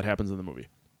all I know that happens in the movie.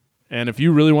 And if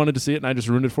you really wanted to see it and I just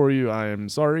ruined it for you, I am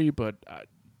sorry, but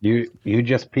you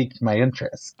just piqued my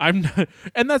interest. And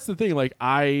that's the thing. Like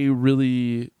I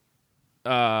really,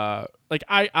 I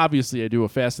do a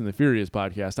Fast and the Furious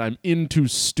podcast. I'm into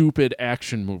stupid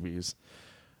action movies,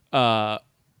 but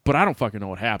I don't fucking know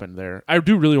what happened there. I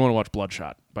do really want to watch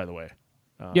Bloodshot, by the way.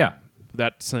 Yeah,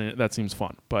 that seems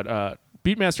fun. But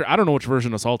Beatmaster, I don't know which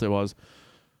version of Salt it was.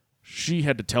 She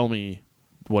had to tell me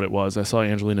what it was. I saw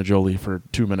Angelina Jolie for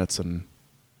 2 minutes and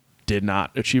did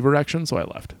not achieve erection, so I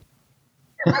left.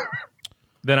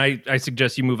 Then I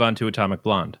suggest you move on to Atomic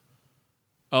Blonde.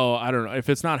 Oh, I don't know. If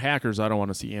it's not Hackers, I don't want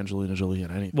to see Angelina Jolie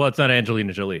in anything. Well, it's not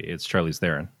Angelina Jolie. It's Charlize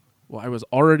Theron. Well,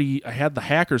 I had the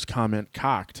Hackers comment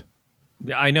cocked.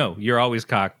 Yeah, I know. You're always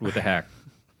cocked with the hack.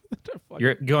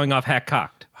 You're going off hack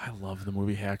cocked. I love the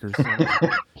movie Hackers.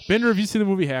 Bender, have you seen the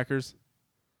movie Hackers?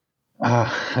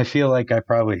 I feel like I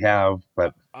probably have,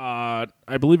 but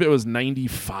I believe it was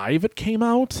 95 it came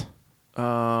out.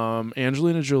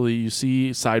 Angelina Jolie, you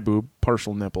see side boob,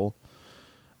 partial nipple.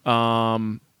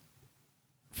 Fuck,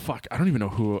 I don't even know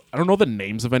who. I don't know the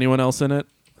names of anyone else in it.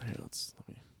 Here,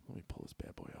 let me pull this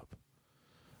bad boy up.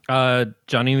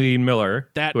 Johnny Lee Miller,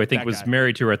 who I think that was guy.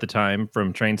 married to her at the time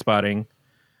from Trainspotting.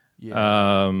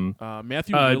 Yeah.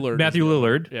 Matthew Lillard. Matthew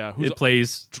Lillard. Yeah, it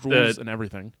plays drools and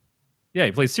everything. Yeah,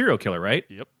 he plays serial killer, right?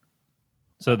 Yep.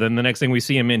 So then the next thing we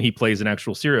see him in, he plays an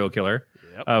actual serial killer.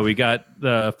 Yep. We got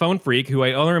the phone freak, who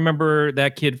I only remember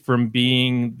that kid from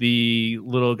being the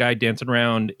little guy dancing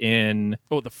around in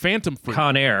the Phantom Freak.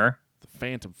 Con Air. The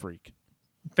Phantom Freak.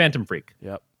 Phantom Freak.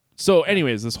 Yep. So,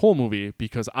 anyways, this whole movie,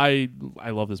 because I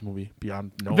love this movie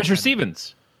beyond no Fisher end.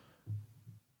 Stevens.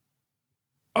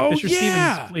 Oh, Fisher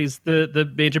yeah. Stevens plays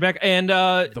the major back. And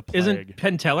The isn't Plague.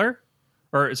 Penn Teller?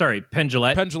 Or, sorry, Penn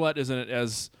Jillette. Penn Jillette is in it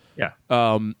as Yeah.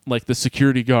 like the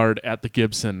security guard at the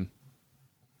Gibson.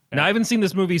 Now, I haven't seen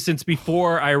this movie since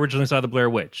before I originally saw The Blair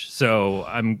Witch, so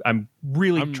I'm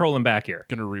really trolling back here.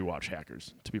 Gonna rewatch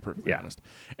Hackers, to be perfectly Yeah. honest.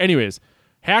 Anyways,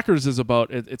 Hackers is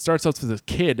about it starts out with this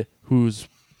kid who's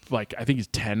like, I think he's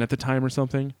 10 at the time or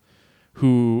something,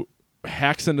 who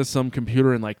hacks into some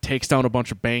computer and like takes down a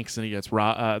bunch of banks, and he gets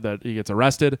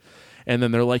arrested. And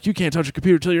then they're like, you can't touch a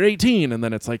computer till you're 18. And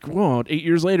then it's like, whoa, 8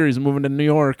 years later, he's moving to New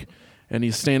York. And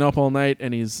he's staying up all night,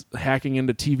 and he's hacking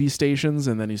into TV stations,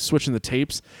 and then he's switching the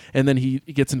tapes, and then he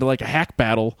gets into like a hack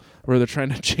battle where they're trying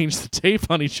to change the tape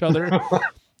on each other.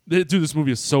 Dude, this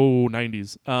movie is so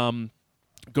 90s.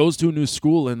 Goes to a new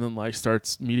school and then like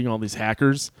starts meeting all these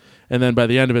hackers, and then by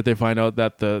the end of it, they find out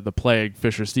that the Plague,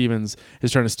 Fisher Stevens,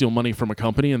 is trying to steal money from a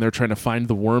company, and they're trying to find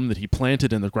the worm that he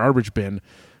planted in the garbage bin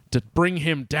to bring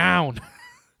him down.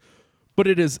 But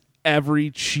it is every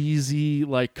cheesy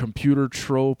like computer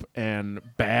trope and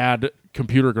bad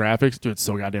computer graphics. Dude, it's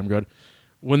so goddamn good.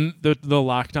 When the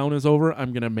lockdown is over,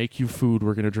 I'm gonna make you food.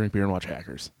 We're gonna drink beer and watch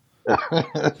Hackers.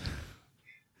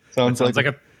 sounds like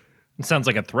It sounds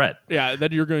like a threat. Yeah,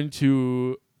 then you're going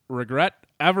to regret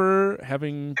ever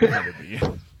having befriended me.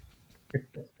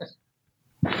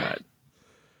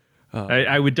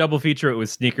 I would double feature it with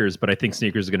Sneakers, but I think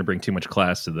Sneakers is going to bring too much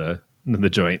class to the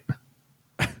joint.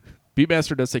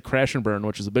 Beatmaster does say Crash and Burn,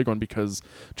 which is a big one because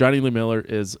Johnny Lee Miller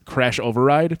is Crash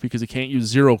Override because he can't use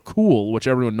Zero Cool, which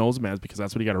everyone knows him as because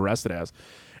that's what he got arrested as.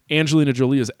 Angelina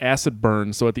Jolie is Acid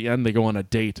Burn, so at the end they go on a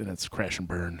date and it's Crash and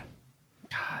Burn.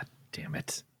 God damn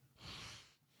it.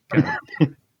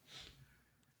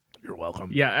 You're welcome.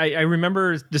 Yeah, I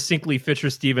remember distinctly Fisher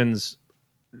Stevens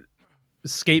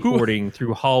skateboarding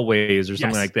through hallways or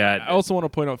something like that. I also want to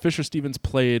point out Fisher Stevens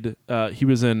played, he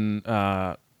was in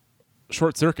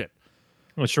Short Circuit.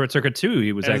 Well, Short Circuit 2,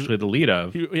 he was actually the lead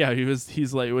of.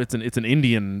 He's like, it's an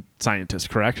Indian scientist,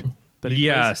 correct? That he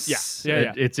plays? Yes.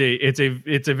 Yeah.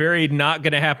 It's a very not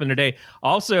going to happen today.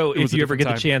 Also, was if a you ever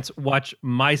different get the chance, watch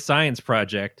My Science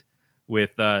Project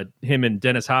with him and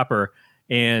Dennis Hopper,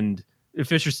 and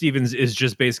Fisher Stevens is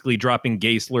just basically dropping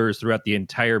gay slurs throughout the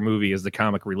entire movie as the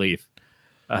comic relief.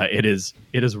 It is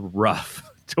rough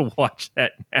to watch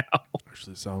that now.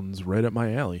 Actually sounds right up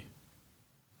my alley.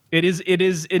 It is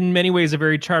in many ways a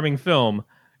very charming film,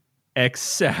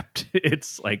 except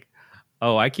it's like,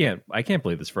 oh, I can't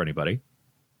play this for anybody.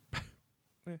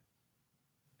 Well,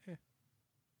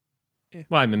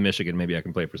 I'm in Michigan. Maybe I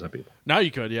can play it for some people. Now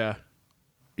you could, yeah.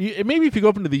 Maybe if you go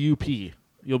up into the UP,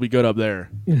 you'll be good up there.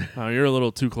 You're a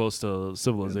little too close to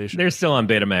civilization. They're still on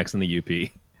Betamax in the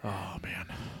UP. Oh, man.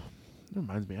 That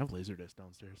reminds me, I have Laserdisc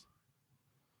downstairs.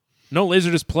 No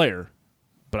Laserdisc player,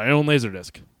 but I own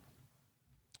Laserdisc.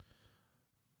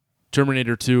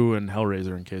 Terminator 2 and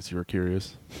Hellraiser, in case you were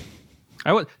curious.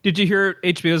 Did you hear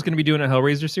HBO is going to be doing a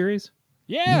Hellraiser series?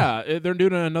 Yeah, they're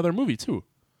doing another movie, too.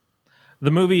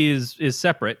 The movie is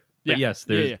separate, but Yeah. yes,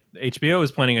 Yeah. HBO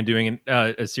is planning on doing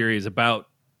a series about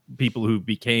people who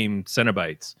became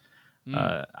Cenobites.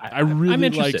 I really I'm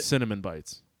like interested. Cinnamon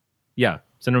Bites. Yeah,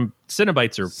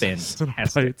 Cenobites are fantastic.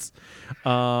 Cenobites.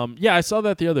 Yeah, I saw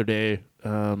that the other day.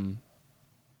 I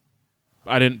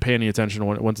didn't pay any attention to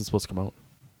when's it's supposed to come out.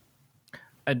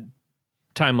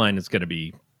 Timeline is going to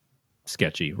be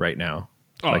sketchy right now.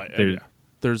 Oh, yeah.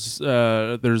 There's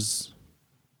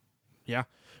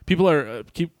people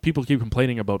keep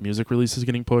complaining about music releases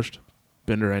getting pushed.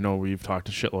 Bender, I know we've talked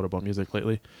a shitload about music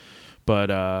lately,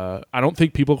 But I don't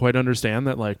think people quite understand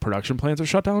that like production plants are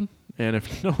shut down, and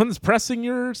if no one's pressing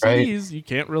your CDs, you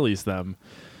can't release them.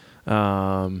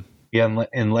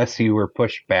 Unless you were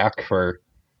pushed back for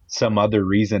some other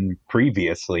reason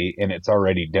previously, and it's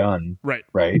already done. Right.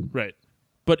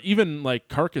 But even like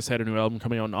Carcass had a new album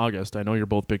coming out in August. I know you're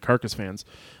both big Carcass fans.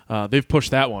 They've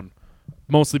pushed that one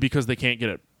mostly because they can't get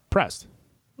it pressed.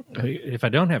 If I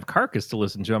don't have Carcass to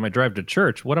listen to on my drive to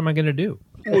church, what am I going to do?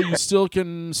 Well, you still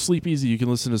can sleep easy. You can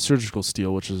listen to Surgical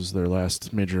Steel, which is their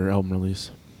last major album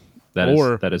release. That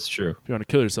is true. If you want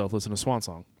to kill yourself, listen to Swan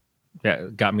Song. Yeah,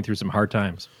 it got me through some hard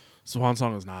times. Swan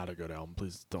Song is not a good album.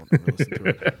 Please don't ever listen to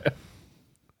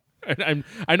it.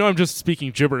 I know I'm just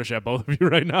speaking gibberish at both of you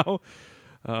right now.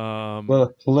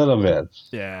 Well, a little bit.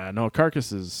 Yeah, no,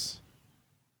 Carcass is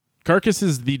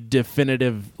the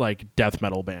definitive like death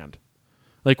metal band.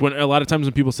 Like when a lot of times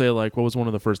when people say like what was one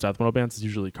of the first death metal bands, it's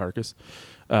usually Carcass.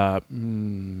 I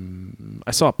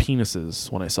saw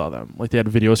Penises when I saw them. Like they had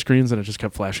video screens and it just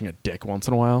kept flashing a dick once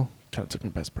in a while. Kind of took me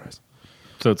by surprise.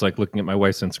 So it's like looking at my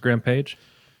wife's Instagram page.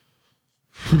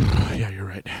 Yeah, you're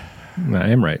right. I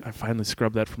am right. I finally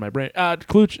scrubbed that from my brain.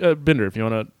 Colucci, Binder, if you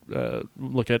want to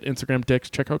look at Instagram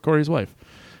dicks, check out Corey's wife.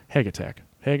 Hag_attack.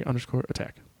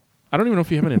 Hag_attack. I don't even know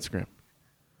if you have an Instagram.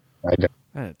 I don't.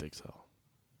 I didn't think so.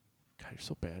 God, you're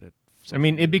so bad at... I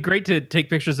mean, it'd be great to take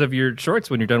pictures of your shorts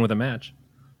when you're done with a match.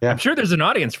 Yeah. I'm sure there's an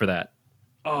audience for that.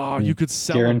 Oh, you could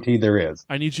sell... Guarantee there is.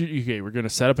 I need you... Okay, we're going to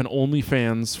set up an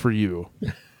OnlyFans for you.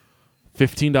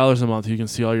 $15 a month. You can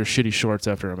see all your shitty shorts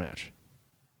after a match.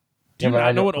 Do you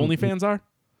not know what OnlyFans are?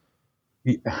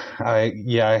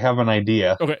 I have an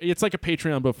idea. Okay, it's like a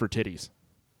Patreon, but for titties.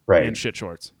 Right. And shit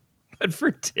shorts. But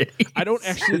for titties. I don't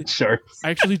actually... Sure.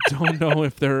 I actually don't know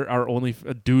if there are only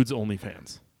dudes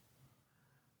OnlyFans.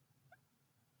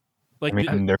 Like, I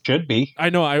mean, there should be. I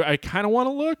know. I kind of want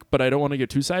to look, but I don't want to get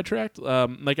too sidetracked.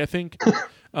 Like, I think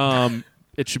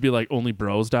it should be like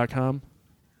onlybros.com.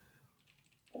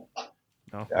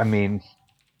 No? I mean,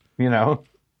 you know.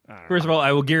 First of all,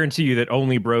 I will guarantee you that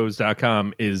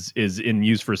onlybros.com is in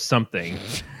use for something.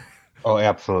 Oh,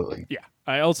 absolutely. Yeah.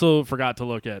 I also forgot to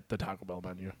look at the Taco Bell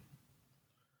menu.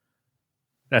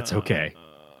 That's okay.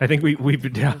 I think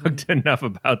we've talked enough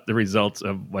about the results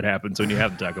of what happens when you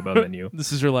have the Taco Bell menu.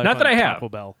 This is your life. Not that I have. Taco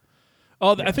Bell.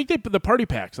 Oh, yeah. I think the party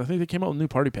packs. I think they came out with new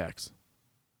party packs.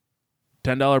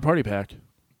 $10 party pack.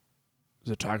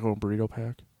 Is it taco and burrito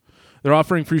pack? They're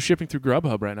offering free shipping through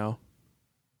Grubhub right now.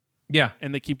 Yeah,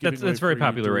 and they keep giving that's very free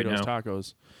popular right Doritos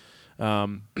now.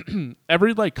 Tacos.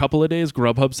 Every like couple of days,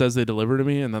 Grubhub says they deliver to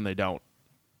me, and then they don't.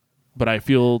 But I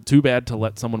feel too bad to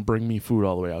let someone bring me food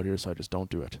all the way out here, so I just don't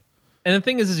do it. And the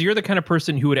thing is you're the kind of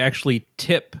person who would actually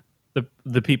tip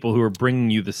the people who are bringing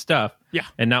you the stuff. Yeah.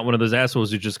 And not one of those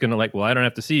assholes who's just going to like, well, I don't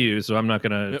have to see you, so I'm not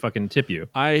going to fucking tip you.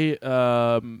 I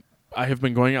have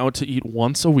been going out to eat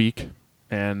once a week,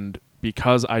 and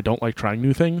because I don't like trying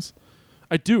new things,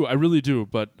 I really do,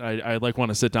 but I like want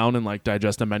to sit down and like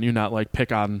digest a menu, not like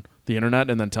pick on the internet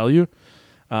and then tell you.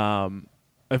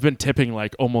 I've been tipping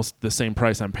like almost the same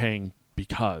price I'm paying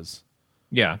because.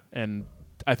 Yeah. And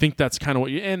I think that's kind of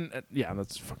what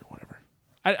that's fucking whatever.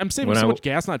 I'm saving so much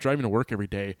gas not driving to work every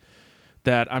day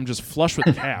that I'm just flush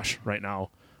with cash right now.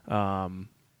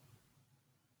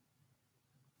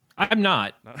 I'm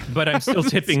not, but I'm still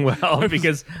tipping well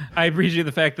because I appreciate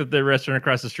the fact that the restaurant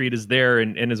across the street is there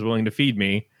and is willing to feed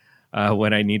me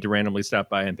when I need to randomly stop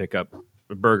by and pick up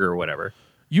a burger or whatever.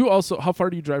 You also, how far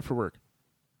do you drive for work?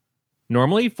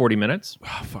 Normally 40 minutes.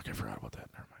 Oh, fuck, I forgot about that.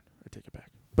 Never mind. I take it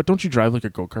back. But don't you drive like a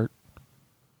go-kart?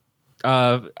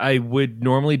 I would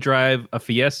normally drive a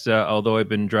Fiesta, although I've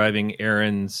been driving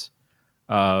Erin's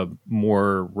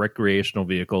more recreational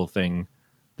vehicle thing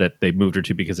that they moved her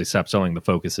to because they stopped selling the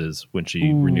Focuses when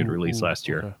she renewed her lease last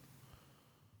year.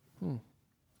 Okay.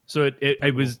 So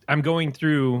I'm going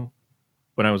through,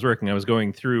 when I was working, I was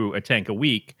going through a tank a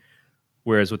week,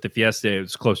 whereas with the Fiesta, it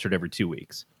was closer to every 2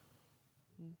 weeks.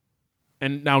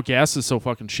 And now gas is so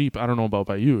fucking cheap. I don't know about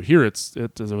by you. Here it was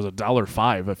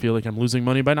 $1.05. I feel like I'm losing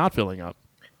money by not filling up.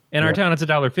 In our town, it's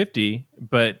 $1.50,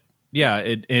 but yeah,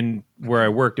 in where I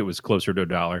worked, it was closer to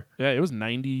 $1. Yeah, it was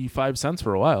 95 cents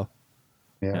for a while.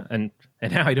 Yeah. And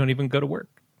now I don't even go to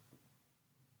work.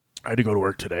 I had to go to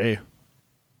work today.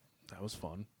 That was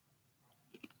fun.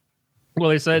 Well,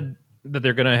 they said that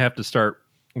they're going to have to start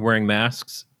wearing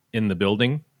masks in the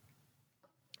building.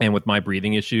 And with my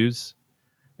breathing issues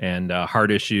and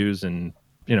heart issues and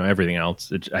everything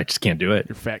else, I just can't do it.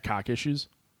 Your fat cock issues?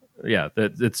 Yeah,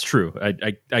 it's true.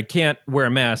 I can't wear a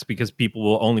mask because people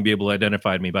will only be able to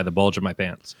identify me by the bulge of my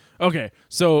pants. Okay,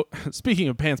 so speaking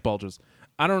of pants bulges,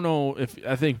 I don't know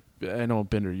I know,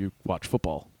 Bender, you watch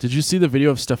football. Did you see the video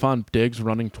of Stephon Diggs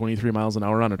running 23 miles an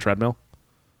hour on a treadmill?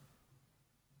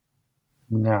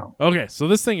 No. Okay, so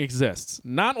this thing exists.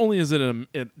 Not only is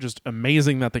it just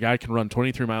amazing that the guy can run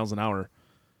 23 miles an hour,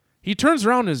 he turns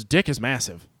around and his dick is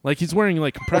massive. Like he's wearing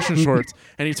like compression shorts,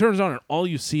 and he turns around and all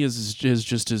you see is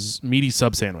just his meaty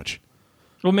sub sandwich.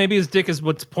 Well, maybe his dick is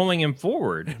what's pulling him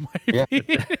forward. Yeah.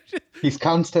 He's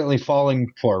constantly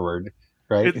falling forward,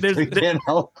 right? There's- He can't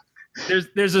help.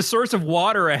 There's a source of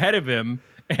water ahead of him,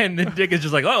 and the dick is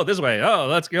just like, oh, this way. Oh,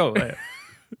 let's go.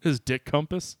 His dick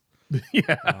compass.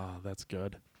 Yeah. Oh, that's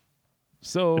good.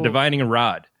 So A divining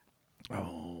rod.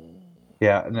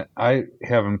 Yeah, and I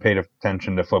haven't paid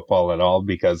attention to football at all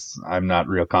because I'm not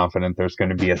real confident there's going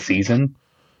to be a season.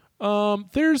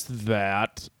 there's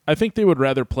that. I think they would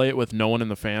rather play it with no one in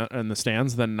the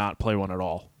stands than not play one at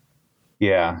all.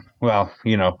 Yeah, well,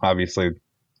 obviously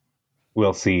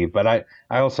we'll see. But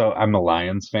I'm a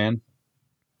Lions fan.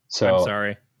 So I'm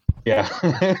sorry. Yeah.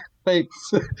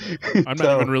 Thanks. I'm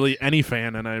not even really any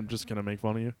fan, and I'm just gonna make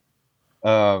fun of you.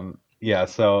 Yeah,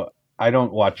 so I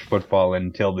don't watch football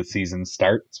until the season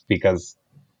starts because,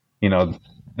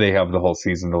 they have the whole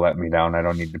season to let me down. I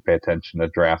don't need to pay attention to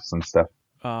drafts and stuff.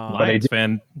 Lions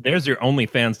fan. There's your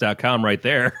onlyfans.com right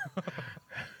there.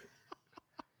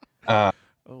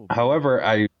 However,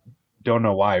 I don't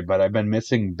know why, but I've been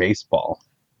missing baseball.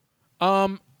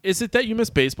 Is it that you miss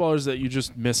baseball, or is it that you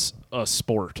just miss a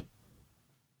sport?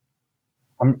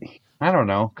 I don't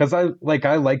know, because I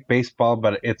like baseball,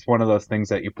 but it's one of those things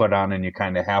that you put on and you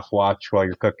kind of half watch while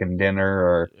you're cooking dinner,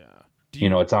 or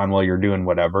it's on while you're doing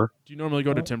whatever. Do you normally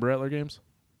go to Tim Rattler games?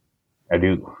 I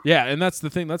do. Yeah, and that's the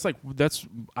thing.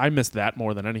 I miss that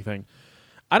more than anything.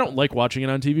 I don't like watching it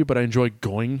on TV, but I enjoy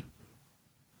going.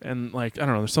 And I don't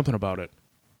know, there's something about it.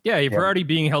 Yeah, if you're already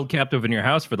being held captive in your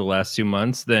house for the last 2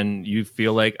 months, then you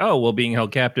feel like, oh, well, being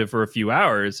held captive for a few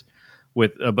hours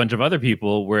with a bunch of other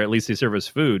people where at least they serve us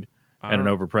food at an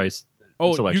overpriced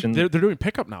selection. They're doing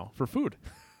pickup now for food.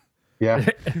 Yeah.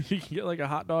 You can get like a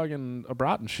hot dog and a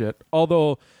brat and shit.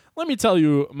 Although, let me tell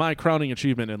you, my crowning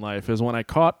achievement in life is when I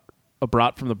caught a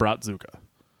brat from the Bratzuka.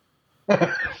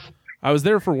 I was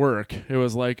there for work. It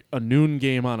was like a noon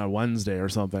game on a Wednesday or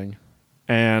something.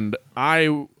 And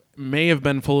I may have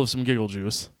been full of some giggle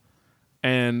juice.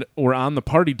 And we're on the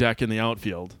party deck in the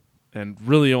outfield. And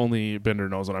really only Bender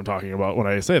knows what I'm talking about when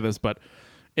I say this, but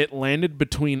it landed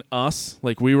between us.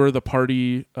 Like we were the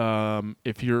party,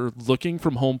 if you're looking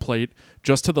from home plate,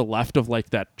 just to the left of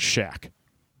like that shack.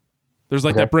 There's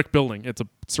like that brick building. It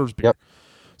serves beer. Yep.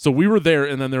 So we were there,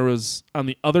 and then there was on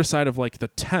the other side of like the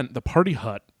tent, the party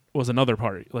hut was another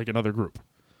party, like another group.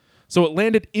 So it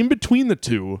landed in between the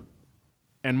two,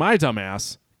 and my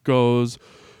dumbass goes,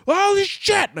 "Holy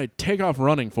shit!" and I take off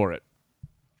running for it.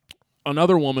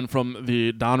 Another woman from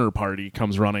the Donner party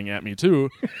comes running at me too,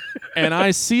 and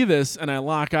I see this, and I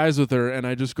lock eyes with her, and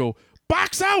I just go,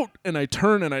 "Box out!" and I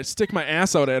turn and I stick my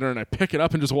ass out at her, and I pick it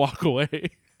up and just walk away.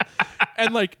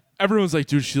 And like everyone's like,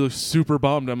 "Dude, she looks super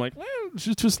bummed." I'm like,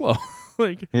 she's too slow.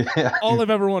 All I've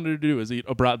ever wanted to do is eat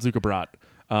a Bratzuka brat.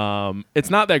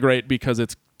 It's not that great because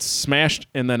it's smashed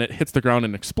and then it hits the ground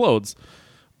and explodes,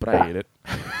 but I ate it.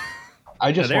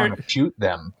 I just want to shoot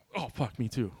them. Oh, fuck, me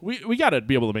too. We got to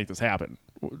be able to make this happen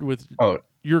with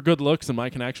your good looks and my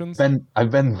connections.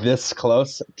 I've been this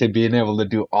close to being able to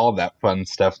do all that fun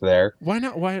stuff there. Why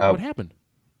not? What happened?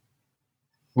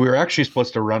 We were actually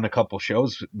supposed to run a couple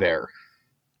shows there.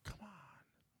 Come on.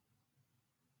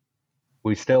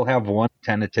 We still have one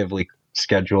tentatively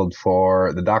scheduled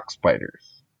for the Dock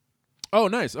Spiders. Oh,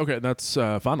 nice. Okay, that's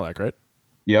Fond du Lac, right?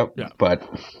 Yep. Yeah. But,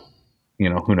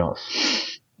 who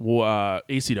knows? Well,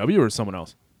 ACW or someone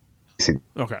else?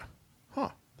 Okay. Huh.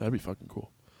 That'd be fucking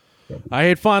cool. I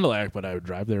hate Fond du Lac, but I would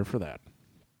drive there for that.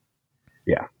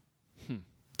 Yeah.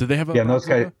 Did they have a... Yeah, those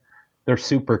guys, they're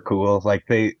super cool. Like,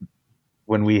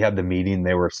 when we had the meeting,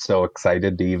 they were so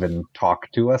excited to even talk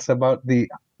to us about the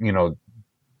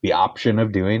option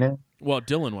of doing it. Well,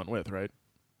 Dylan went with, right?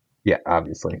 Yeah,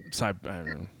 obviously. So I don't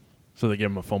know. So they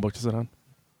gave him a phone book to sit on?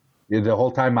 Yeah, the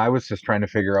whole time I was just trying to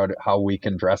figure out how we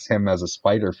can dress him as a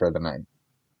spider for the night.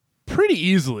 Pretty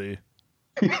easily.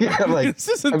 Yeah, this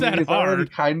isn't that he's hard. already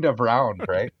kind of round,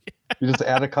 right? You just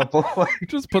add a couple.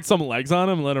 Just put some legs on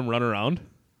him and let him run around.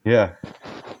 Yeah.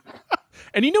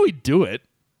 And he'd do it.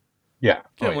 Yeah.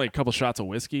 Give him like a couple shots of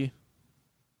whiskey.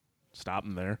 Stop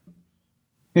him there.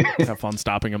 Have fun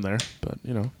stopping him there. But,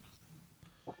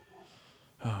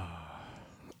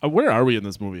 where are we in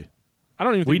this movie? I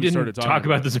don't even think we didn't started talk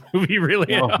about this movie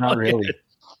really. No, not really.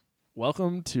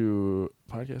 Welcome to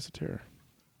Podcast of Terror.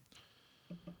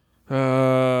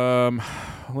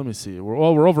 Let me see. We're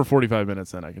over 45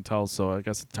 minutes in, I can tell, so I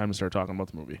guess it's time to start talking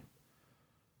about the movie.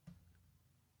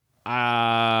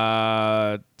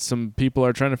 Some people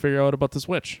are trying to figure out about this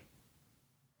witch.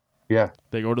 Yeah.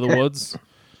 They go to the woods.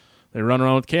 They run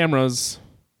around with cameras.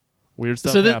 Weird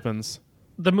stuff happens.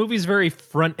 The movie's very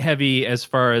front heavy as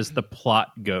far as the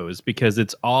plot goes because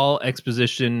it's all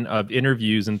exposition of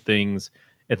interviews and things.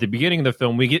 At the beginning of the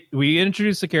film, we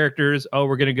introduce the characters. Oh,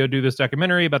 we're going to go do this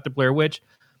documentary about the Blair Witch.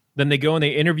 Then they go and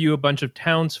they interview a bunch of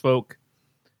townsfolk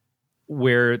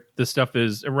where the stuff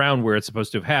is around where it's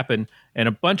supposed to have happened. And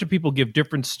a bunch of people give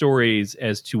different stories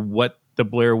as to what the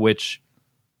Blair Witch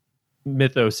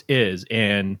mythos is.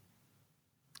 And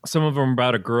some of them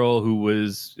about a girl who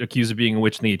was accused of being a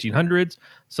witch in the 1800s.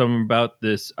 Some about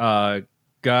this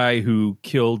guy who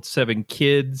killed 7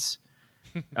 kids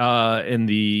in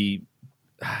the,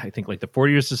 I think like the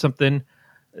 40s or something.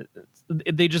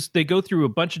 They go through a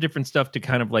bunch of different stuff to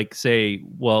kind of like say,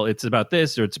 well, it's about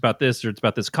this, or it's about this, or it's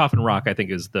about this. Coffin Rock, I think,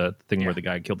 is the thing where the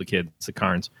guy killed the kids, the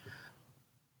Carnes.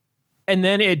 And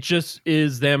then it just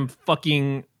is them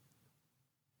fucking,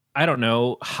 I don't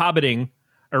know, hobbiting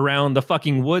around the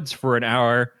fucking woods for an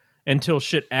hour until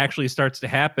shit actually starts to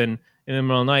happen in the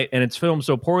middle of the night. And it's filmed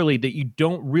so poorly that you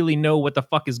don't really know what the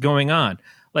fuck is going on.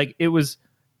 Like, it was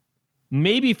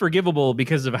maybe forgivable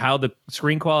because of how the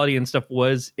screen quality and stuff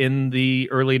was in the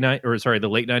the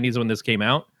late 90s when this came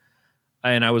out.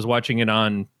 And I was watching it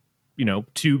on,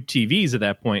 tube TVs at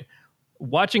that point.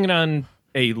 Watching it on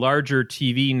a larger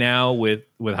TV now with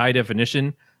high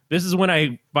definition, this is when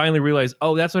I finally realized,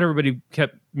 oh, that's what everybody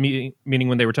kept meaning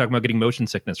when they were talking about getting motion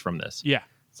sickness from this. Yeah.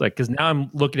 It's like, because now I'm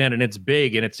looking at it and it's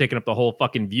big and it's taking up the whole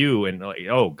fucking view and like,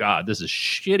 oh God, this is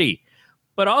shitty.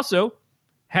 But also,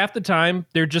 half the time,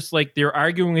 they're just like, they're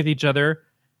arguing with each other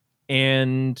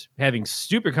and having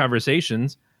stupid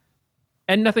conversations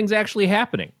and nothing's actually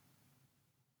happening.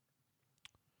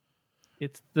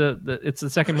 It's the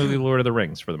second movie of Lord of the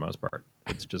Rings for the most part.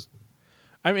 It's just,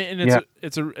 I mean, and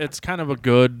it's kind of a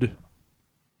good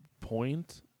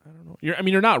point. I don't know.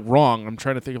 You're not wrong. I'm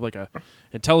trying to think of like a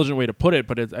intelligent way to put it,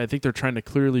 but I think they're trying to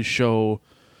clearly show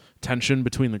tension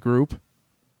between the group.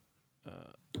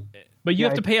 But you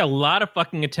have to pay a lot of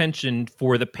fucking attention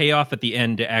for the payoff at the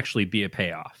end to actually be a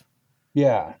payoff.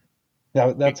 Yeah.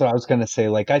 That's what I was going to say.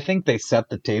 Like, I think they set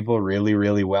the table really,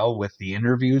 really well with the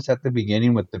interviews at the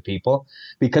beginning with the people,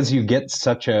 because you get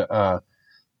such a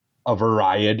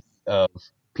variety of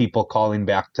people calling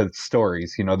back to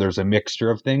stories. There's a mixture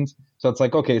of things. So it's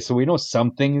like, okay, so we know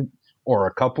something or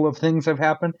a couple of things have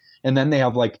happened. And then they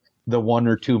have like the one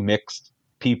or two mixed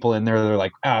people in there. They're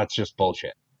like, it's just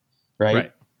bullshit.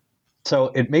 Right. So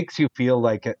it makes you feel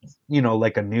like,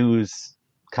 like a news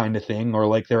kind of thing, or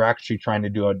like they're actually trying to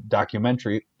do a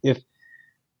documentary. If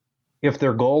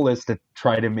their goal is to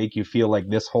try to make you feel like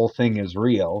this whole thing is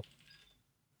real,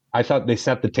 I thought they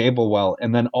set the table well.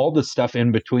 And then all the stuff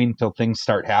in between till things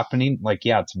start happening, like,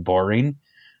 yeah, it's boring.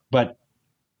 But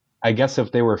I guess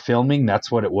if they were filming, that's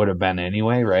what it would have been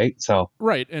anyway, right? So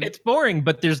right, and it's boring,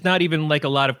 but there's not even like a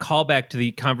lot of callback to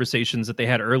the conversations that they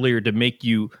had earlier to make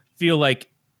you feel like,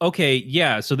 okay,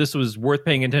 yeah, so this was worth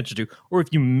paying attention to. Or if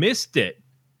you missed it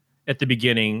at the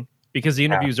beginning, because the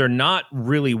interviews are not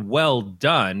really well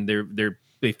done,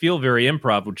 they feel very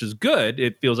improv, which is good.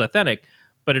 It feels authentic,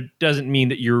 but it doesn't mean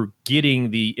that you're getting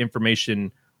the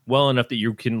information well enough that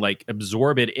you can like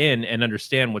absorb it in and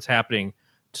understand what's happening.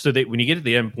 So that when you get to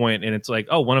the end point and it's like,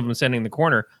 oh, one of them standing in the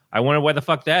corner, I wonder why the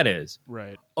fuck that is.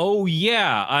 Right. Oh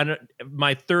yeah, on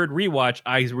my third rewatch,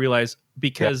 I realized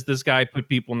because this guy put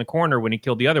people in the corner when he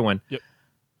killed the other one. Yep.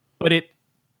 But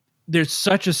there's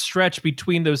such a stretch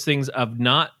between those things of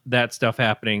not that stuff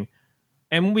happening,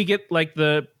 and when we get like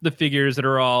the figures that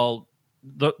are all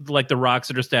like the rocks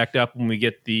that are stacked up, when we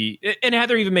get and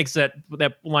Heather even makes that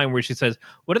line where she says,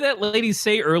 "What did that lady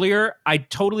say earlier? I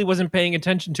totally wasn't paying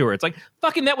attention to her." It's like,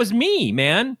 fucking, that was me,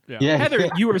 man. Yeah. Heather,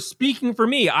 you were speaking for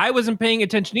me. I wasn't paying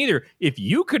attention either. If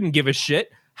you couldn't give a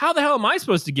shit, how the hell am I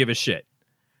supposed to give a shit?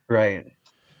 Right.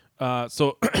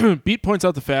 So Beat points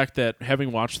out the fact that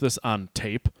having watched this on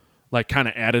tape, like, kind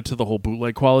of added to the whole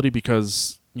bootleg quality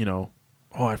because,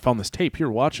 I found this tape here,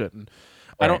 watch it. And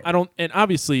right. I don't, and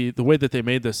obviously the way that they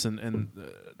made this and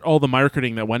all the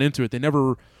marketing that went into it, they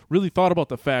never really thought about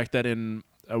the fact that in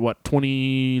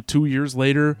 22 years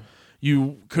later,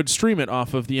 you could stream it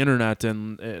off of the internet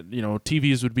and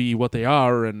TVs would be what they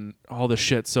are and all this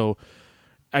shit. So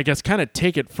I guess kind of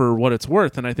take it for what it's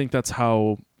worth. And I think that's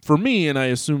how, for me, and I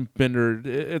assume Bender,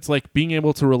 it's like being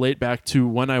able to relate back to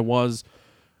when I was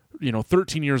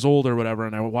 13 years old or whatever,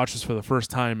 and I would watch this for the first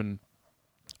time, and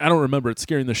I don't remember it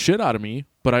scaring the shit out of me,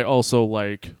 but I also,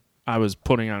 like, I was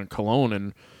putting on cologne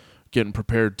and getting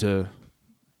prepared to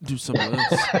do some of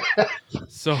this.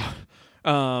 So,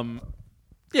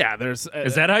 yeah, there's.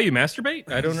 Is that how you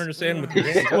masturbate? I don't understand what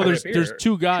you're saying. Well, there's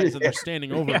two guys and they're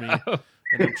standing over me,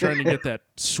 and I'm trying to get that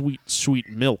sweet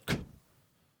milk.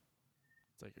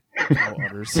 It's like a cow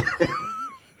udders.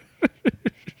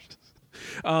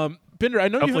 Binder, I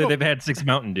know hopefully they've had 6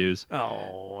 Mountain Dews.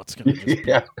 Oh, it's gonna just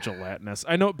be gelatinous.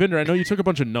 I know, Binder. I know you took a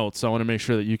bunch of notes, so I want to make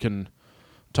sure that you can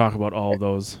talk about all of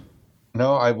those.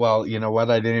 No, well, you know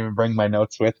what? I didn't even bring my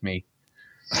notes with me.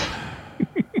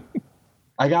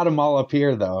 I got them all up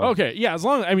here, though. Okay, yeah.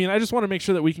 I just want to make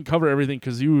sure that we can cover everything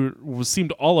because you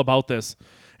seemed all about this,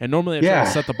 and normally I try to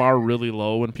set the bar really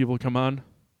low when people come on.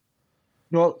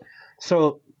 Well,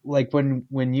 so like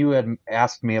when you had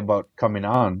asked me about coming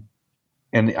on,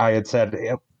 and I had said,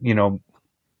 you know,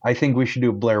 I think we should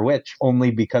do Blair Witch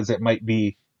only because it might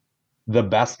be the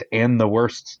best and the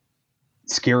worst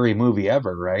scary movie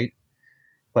ever, right?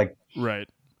 Like, right.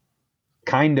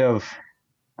 Kind of,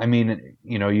 I mean,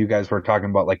 you know, you guys were talking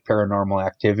about like Paranormal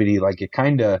Activity, like it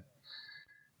kind of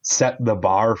set the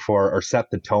bar for, or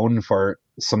set the tone for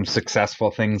some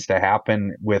successful things to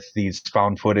happen with these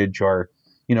found footage, or,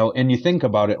 you know, and you think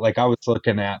about it, like I was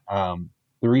looking at,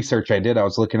 the research I did, I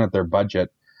was looking at their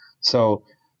budget. So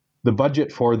the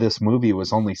budget for this movie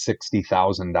was only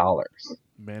 $60,000.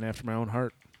 Man after my own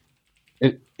heart.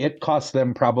 It cost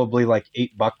them probably like $8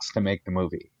 to make the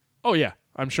movie. Oh yeah,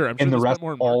 I'm sure. And the rest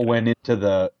all went into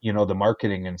the, you know, the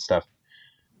marketing and stuff.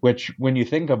 Which, when you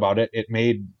think about it, it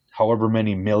made however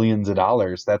many millions of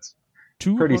dollars. That's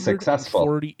pretty successful.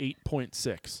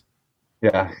 48.6.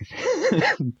 Yeah,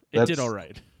 it did all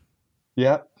right.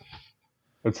 Yeah.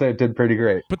 I'd say it did pretty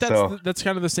great. But that's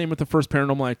kind of the same with the first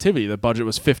Paranormal Activity. The budget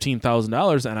was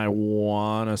 $15,000, and I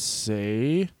want to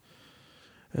say,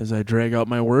 as I drag out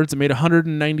my words, it made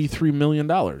 $193 million.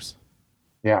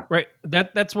 Yeah. Right.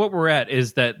 That's what we're at,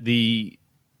 is that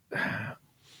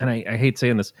and I hate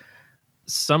saying this,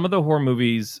 some of the horror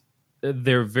movies,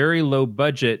 they're very low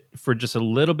budget for just a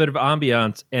little bit of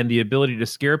ambiance and the ability to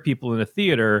scare people in a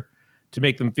theater to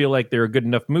make them feel like they're a good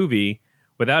enough movie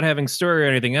without having story or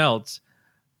anything else.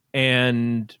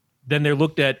 And then they're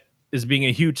looked at as being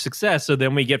a huge success. So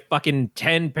then we get fucking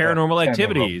 10 Paranormal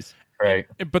Activities. Right.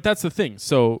 But that's the thing.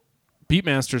 So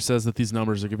Beatmaster says that these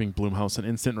numbers are giving Blumhouse an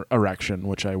instant erection,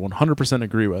 which I 100%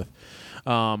 agree with.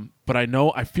 But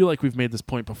I feel like we've made this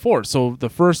point before. So the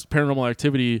first Paranormal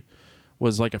Activity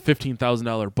was like a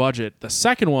 $15,000 budget. The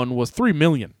second one was $3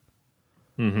 million.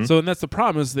 Mm-hmm. So, and that's the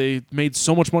problem, is they made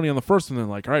so much money on the first one. They're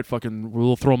like, all right, fucking,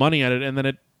 we'll throw money at it. And then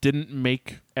it didn't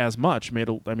make as much. Made,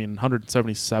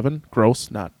 177 gross,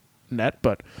 not net.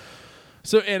 But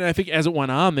so, and I think as it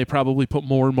went on, they probably put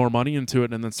more and more money into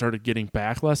it and then started getting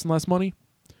back less and less money.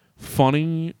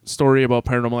 Funny story about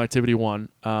Paranormal Activity 1.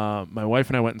 My wife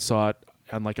and I went and saw it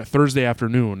on like a Thursday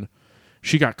afternoon.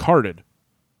 She got carded.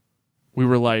 We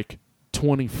were like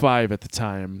 25 at the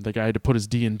time. The guy had to put his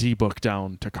D&D book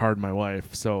down to card my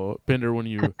wife. So, Binder, when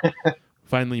you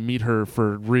finally meet her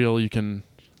for real, you can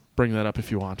bring that up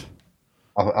if you want.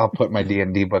 I'll put my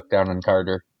D&D book down and card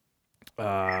her.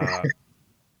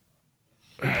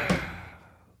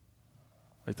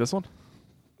 Like this one?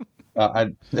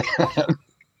 I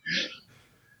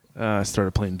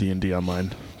started playing D&D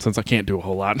online since I can't do a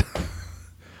whole lot.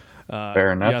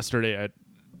 Fair enough. Yesterday, I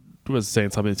was saying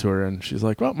something to her, and she's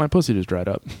like, well, my pussy just dried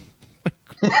up.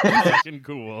 Fucking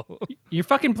cool. You're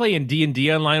fucking playing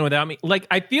D&D online without me. Like,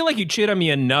 I feel like you cheat on me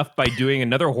enough by doing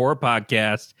another horror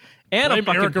podcast and a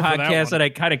fucking podcast that I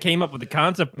kind of came up with the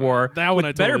concept for. That one with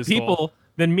I better totally people stole.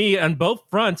 Than me on both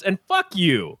fronts. And fuck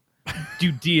you.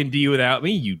 Do D&D without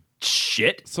me, you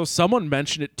shit. So someone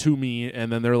mentioned it to me,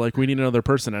 and then they're like, we need another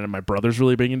person. And my brother's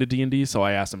really big into D&D, so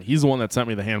I asked him. He's the one that sent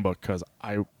me the handbook because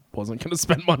I wasn't going to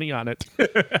spend money on it.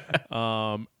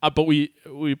 But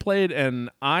we played, and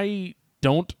I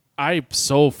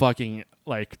so fucking,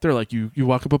 like, they're like, you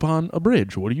walk up upon a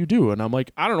bridge. What do you do? And I'm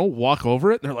like, I don't know, walk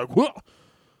over it. And they're like, whoa.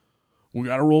 We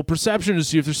got to roll perception to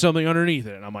see if there's something underneath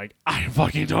it. And I'm like, I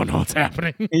fucking don't know what's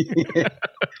happening.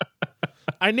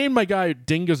 I named my guy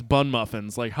Dingus Bun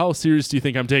Muffins. Like, how serious do you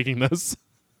think I'm taking this?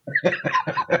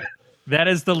 That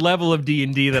is the level of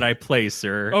D&D that I play,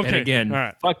 sir. Okay. And again,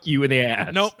 right. Fuck you in the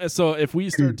ass. Nope. So if we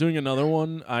start doing another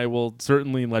one, I will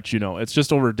certainly let you know. It's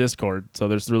just over Discord, so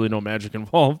there's really no magic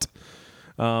involved.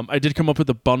 I did come up with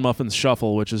the Bun Muffins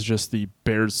Shuffle, which is just the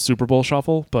Bears Super Bowl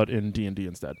Shuffle, but in D&D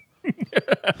instead.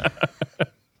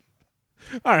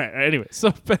 All right. Anyway,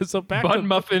 so back Bun to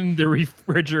Muffin, the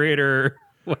refrigerator,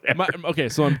 whatever. Okay,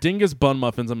 so I'm Dingus Bun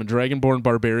Muffins. I'm a Dragonborn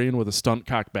barbarian with a stunt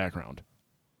cock background.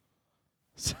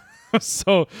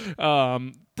 So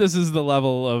this is the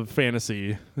level of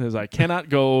fantasy. Is I cannot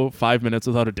go 5 minutes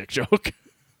without a dick joke.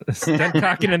 Stunt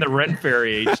cocking in the Ren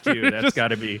Fairy age too. That's got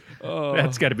to be.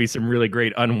 That's got to be some really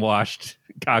great unwashed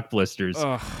cock blisters.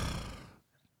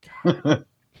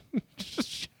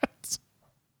 Shit.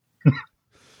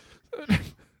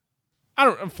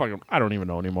 I don't even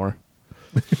know anymore.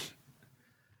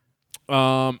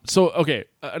 So okay,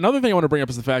 another thing I want to bring up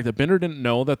is the fact that Binder didn't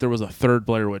know that there was a third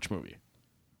Blair Witch movie.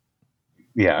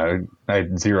 Yeah, I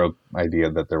had zero idea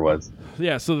that there was.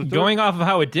 Yeah, so going off of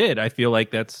how it did, I feel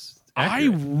like that's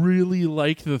accurate. I really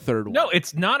like the third one. No,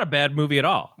 it's not a bad movie at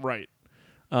all. Right.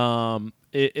 So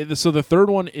the third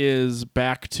one is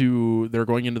back to they're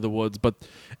going into the woods, but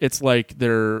it's like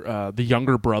they're the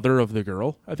younger brother of the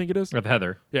girl, I think it is. Of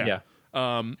Heather. Yeah.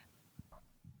 Oh,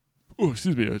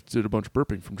 excuse me, I did a bunch of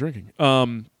burping from drinking.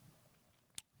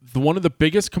 One of the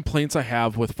biggest complaints I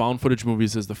have with found footage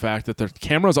movies is the fact that the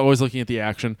camera is always looking at the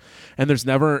action, and there's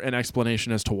never an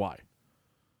explanation as to why.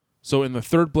 So in the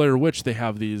third Blair Witch, they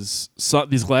have these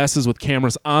glasses with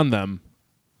cameras on them,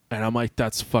 and I'm like,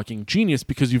 that's fucking genius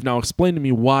because you've now explained to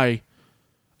me why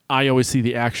I always see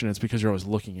the action. It's because you're always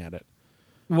looking at it.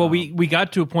 Well, we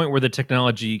got to a point where the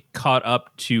technology caught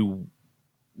up to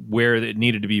where it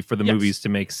needed to be for the movies to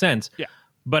make sense. Yeah.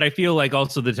 But I feel like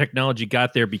also the technology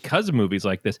got there because of movies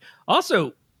like this.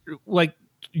 Also, like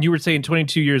you were saying,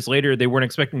 22 years later, they weren't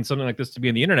expecting something like this to be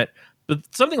on the internet. But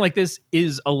something like this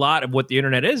is a lot of what the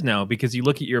internet is now, because you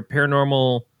look at your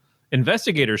paranormal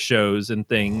investigator shows and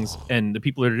things, and the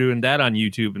people that are doing that on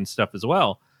YouTube and stuff as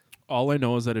well. All I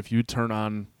know is that if you turn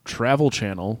on Travel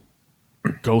Channel,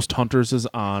 Ghost Hunters is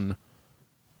on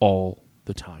all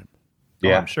the time.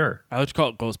 Yeah, I'm sure. I like to call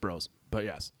it Ghost Bros, but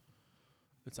yes,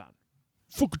 it's on.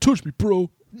 Fucking touch me, bro.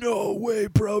 No way,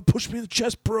 bro. Push me in the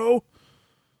chest, bro.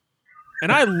 And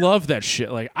I love that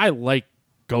shit. Like, I like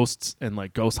ghosts and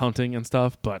like ghost hunting and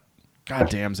stuff, but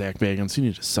goddamn, Zach Bagans, you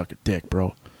need to suck a dick,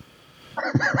 bro.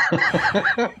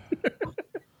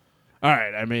 All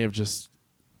right, I may have just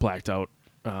blacked out.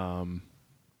 Can't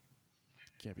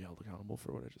be held accountable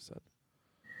for what I just said.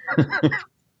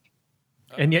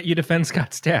 And yet you defend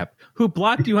Scott Stapp, who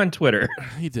blocked you on Twitter.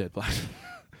 He did block.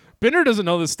 Binder doesn't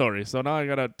know this story, so now I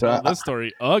gotta tell this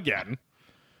story again.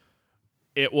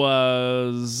 It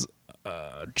was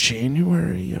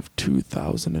January of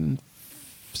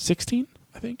 2016,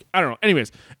 I think. I don't know.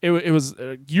 Anyways, it was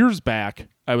years back.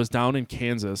 I was down in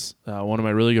Kansas. One of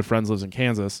my really good friends lives in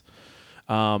Kansas.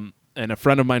 And a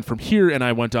friend of mine from here and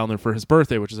I went down there for his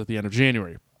birthday, which is at the end of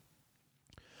January.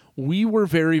 We were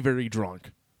very, very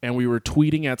drunk. And we were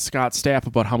tweeting at Scott Stapp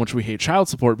about how much we hate child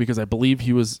support because I believe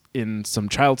he was in some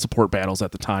child support battles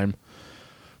at the time.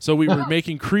 So we were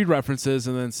making Creed references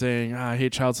and then saying, I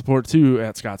hate child support too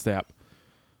at Scott Stapp.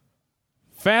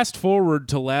 Fast forward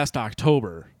to last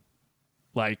October,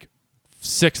 like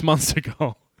 6 months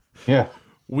ago. Yeah.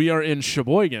 We are in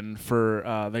Sheboygan for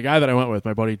the guy that I went with,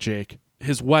 my buddy Jake,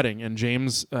 his wedding. And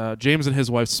James and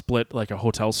his wife split like a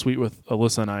hotel suite with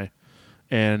Alyssa and I.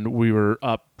 And we were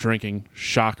up drinking,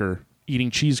 shocker,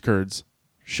 eating cheese curds,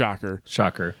 shocker.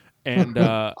 And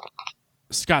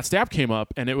Scott Stapp came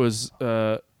up, and it was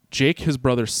Jake, his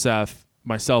brother Seth,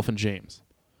 myself, and James.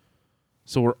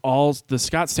 So the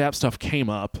Scott Stapp stuff came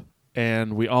up,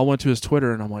 and we all went to his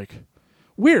Twitter, and I'm like,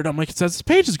 weird. I'm like, it says his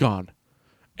page is gone.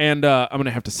 And I'm going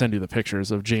to have to send you the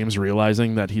pictures of James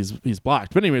realizing that he's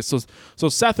blocked. But anyway, so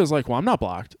Seth is like, well, I'm not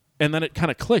blocked. And then it kind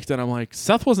of clicked, and I'm like,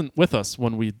 Seth wasn't with us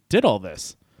when we did all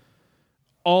this.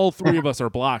 All three of us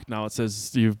are blocked now. It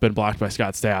says you've been blocked by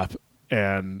Scott Stapp.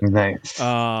 And nice.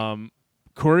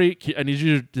 Corey, I need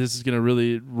you to, this is going to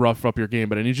really rough up your game,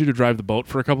 but I need you to drive the boat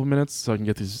for a couple minutes so I can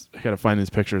get these. I got to find these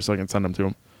pictures so I can send them to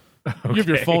him. Okay. You have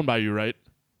your phone by you, right?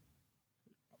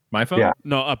 My phone? Yeah.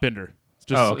 No, Binder.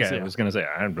 Okay. So, I was going to say,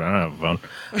 I don't have a phone.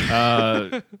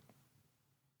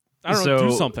 I don't know,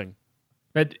 do something.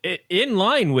 In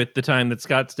line with the time that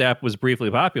Scott Stapp was briefly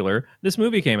popular, this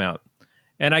movie came out.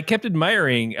 And I kept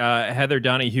admiring Heather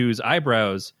Donahue's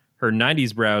eyebrows, her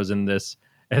 90s brows in this,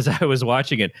 as I was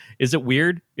watching it. Is it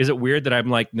weird? Is it weird that I'm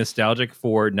like nostalgic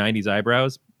for 90s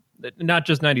eyebrows? Not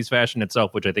just 90s fashion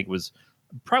itself, which I think was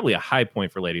probably a high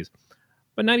point for ladies,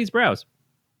 but 90s brows.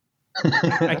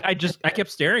 I kept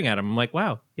staring at them. I'm like,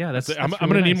 wow, yeah, that's I'm really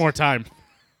going to need nice. more time.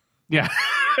 Yeah.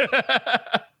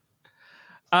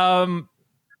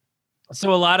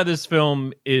 So a lot of this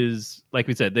film is, like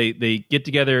we said, they get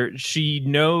together. She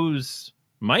knows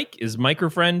Mike. Is Mike her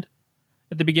friend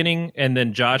at the beginning? And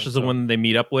then Josh is the one they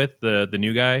meet up with, the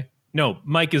new guy. No,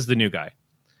 Mike is the new guy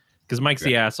because Mike's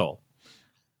the asshole.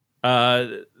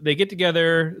 They get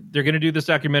together. They're going to do this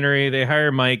documentary. They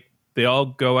hire Mike. They all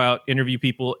go out, interview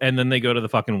people, and then they go to the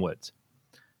fucking woods.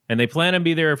 and they plan to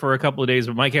be there for a couple of days,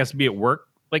 but Mike has to be at work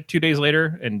like 2 days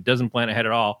later and doesn't plan ahead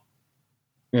at all.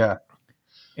 Yeah.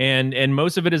 And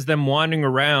most of it is them wandering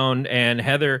around, and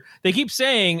Heather, they keep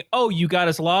saying, "Oh, you got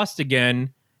us lost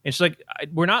again." And she's like,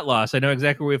 "We're not lost. I know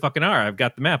exactly where we fucking are. I've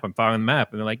got the map. I'm following the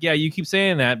map." And they're like, "Yeah, you keep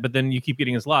saying that, but then you keep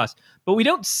getting us lost." But we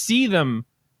don't see them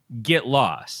get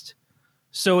lost.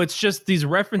 So it's just these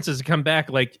references to come back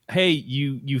like, "Hey,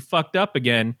 you fucked up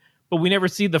again." But we never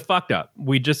see the fucked up.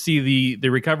 We just see the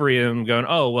recovery and going,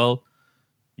 "Oh, well,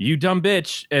 you dumb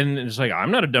bitch." And it's like,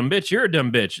 "I'm not a dumb bitch. You're a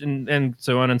dumb bitch." And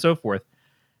so on and so forth.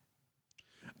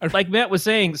 Like Matt was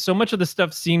saying, so much of the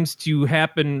stuff seems to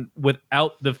happen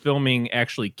without the filming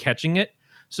actually catching it.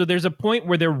 So there's a point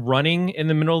where they're running in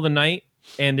the middle of the night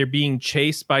and they're being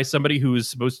chased by somebody who is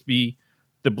supposed to be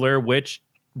the Blair Witch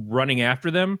running after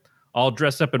them, all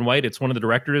dressed up in white. It's one of the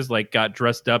directors, like, got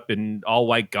dressed up in all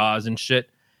white gauze and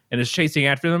shit and is chasing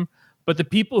after them. But the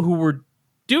people who were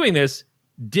doing this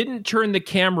didn't turn the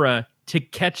camera to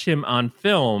catch him on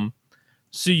film.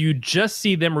 So you just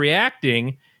see them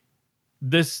reacting.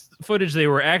 This footage they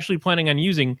were actually planning on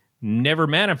using never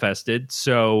manifested,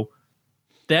 so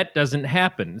that doesn't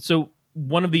happen. So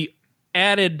one of the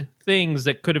added things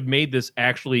that could have made this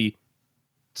actually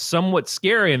somewhat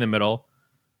scary in the middle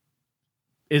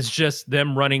is just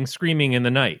them running screaming in the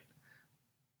night.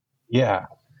 Yeah.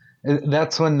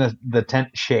 That's when the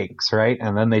tent shakes, right?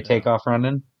 And then they take off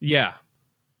running. Yeah.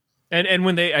 And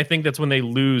when I think that's when they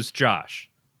lose Josh.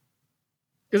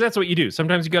 Because that's what you do.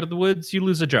 Sometimes you go to the woods, you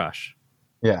lose a Josh.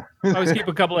 Yeah. I always keep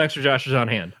a couple extra Joshes on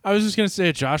hand. I was just going to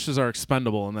say Joshes are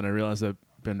expendable, and then I realized that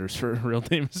Bender's real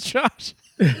name is Josh.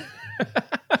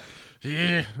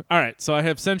 Yeah. All right, so I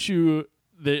have sent you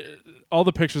all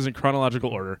the pictures in chronological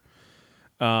order.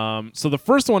 So the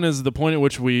first one is the point at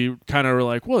which we kind of were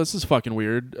like, well, this is fucking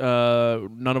weird.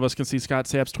 None of us can see Scott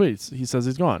Stapp's tweets. He says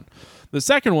he's gone. The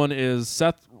second one is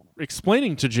Seth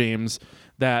explaining to James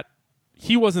that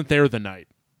he wasn't there the night.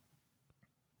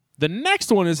 The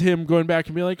next one is him going back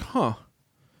and being like,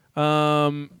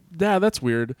 yeah, that's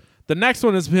weird. The next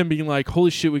one is him being like, holy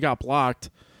shit, we got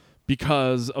blocked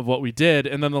because of what we did.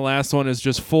 And then the last one is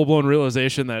just full-blown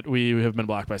realization that we have been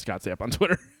blocked by Scott Stapp on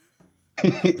Twitter.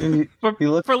 He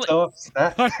looks so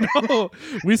upset. I know.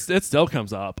 It still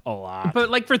comes up a lot.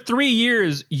 But like for 3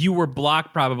 years, you were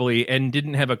blocked probably and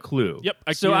didn't have a clue. Yep.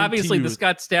 So obviously the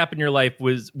Scott Stapp in your life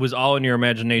was all in your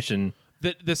imagination.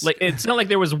 Like it's not like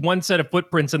there was one set of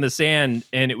footprints in the sand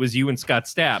and it was you and Scott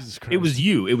Stapp. It was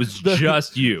you. It was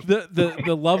just you.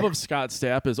 The love of Scott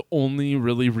Stapp is only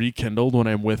really rekindled when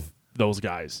I'm with those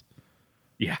guys.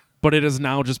 Yeah. But it has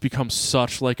now just become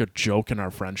such like a joke in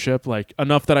our friendship, like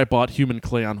enough that I bought Human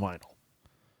Clay on vinyl.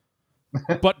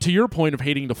 But to your point of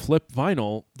hating to flip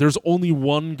vinyl, there's only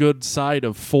one good side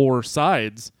of 4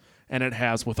 sides, and it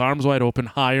has With Arms Wide Open,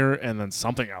 Higher, and then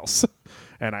something else.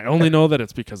 And I only know that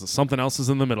it's because of something else is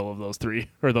in the middle of those 3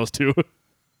 or those 2.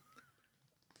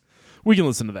 We can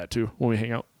listen to that too when we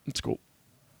hang out. It's cool.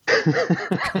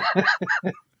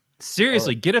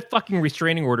 Seriously, get a fucking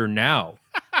restraining order now.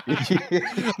 I'm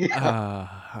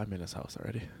in his house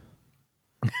already.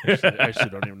 I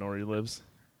actually don't even know where he lives.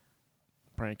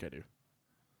 Prank, I do.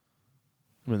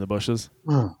 I'm in the bushes.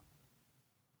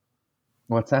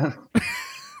 What's that?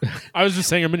 I was just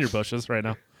saying I'm in your bushes right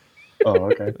now.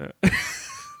 Oh, okay.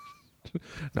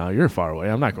 No, you're far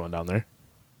away. I'm not going down there.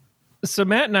 So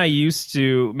Matt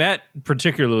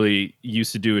particularly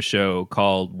used to do a show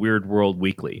called Weird World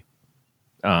Weekly.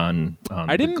 On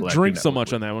I didn't drink so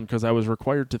much on that one because I was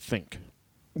required to think.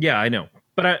 Yeah, I know.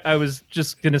 But I was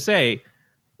just going to say,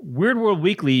 Weird World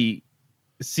Weekly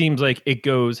seems like it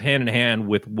goes hand in hand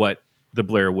with what the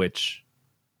Blair Witch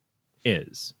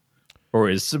is, or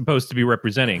is supposed to be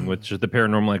representing, which is the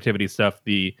paranormal activity stuff,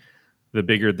 the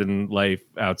bigger than life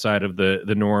outside of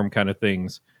the norm kind of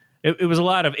things. It was a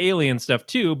lot of alien stuff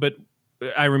too, but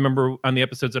I remember on the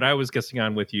episodes that I was guesting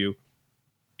on with you,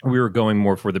 we were going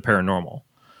more for the paranormal.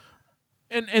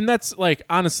 And that's like,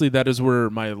 honestly, that is where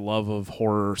my love of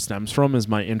horror stems from, is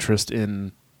my interest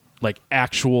in like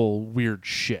actual weird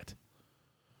shit.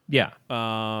 Yeah.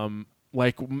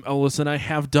 Like Alyssa and I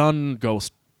have done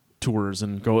ghost tours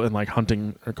and like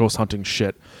hunting or ghost hunting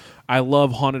shit. I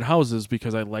love haunted houses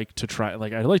because I like to try,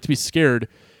 like I like to be scared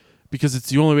because it's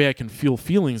the only way I can feel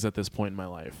feelings at this point in my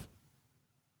life.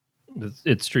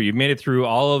 It's true. You've made it through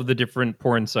all of the different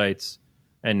porn sites,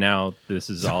 and now this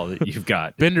is all that you've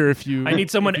got. Bender, I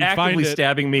need someone actively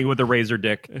stabbing me with a razor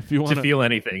dick to feel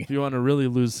anything. If you want to really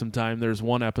lose some time, there's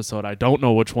one episode, I don't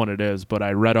know which one it is, but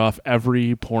I read off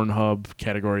every Pornhub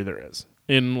category there is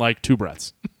in like 2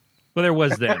 breaths. Well, there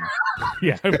was then.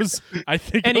 Yeah. I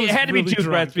think, And I it was had to really be two drunk.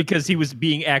 breaths because he was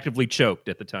being actively choked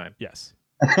at the time. Yes.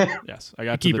 Yes. I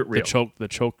got Keep to it real. the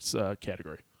chokes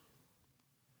category.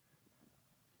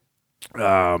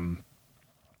 I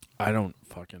don't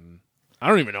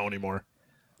even know anymore.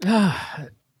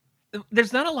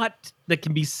 There's not a lot that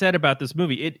can be said about this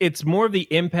movie. It's more of the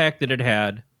impact that it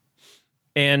had,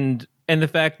 and the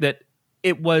fact that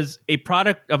it was a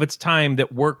product of its time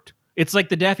that worked. It's like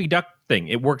the Daffy Duck thing.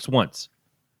 It works once.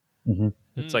 Mm-hmm.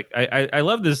 It's like I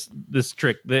love this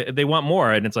trick. They want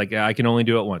more, and it's like I can only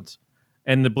do it once.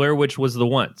 And the Blair Witch was the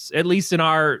once, at least in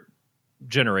our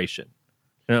generation.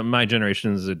 My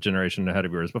generation is a generation ahead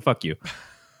of yours, but fuck you.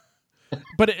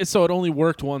 But so it only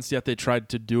worked once, yet they tried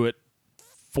to do it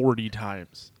 40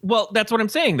 times. Well, that's what I'm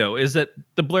saying, though, is that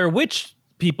the Blair Witch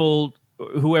people,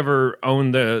 whoever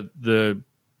owned the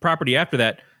property after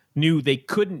that, knew they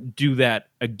couldn't do that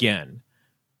again.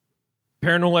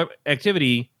 Paranormal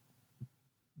Activity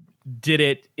did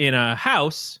it in a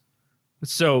house,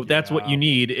 so that's what you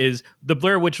need. Is the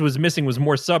Blair Witch was missing was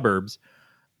more suburbs,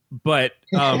 but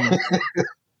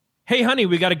hey, honey,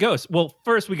 we got a ghost. Well,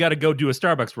 first we got to go do a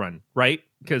Starbucks run, right?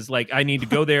 Because like I need to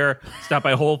go there, stop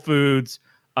by Whole Foods,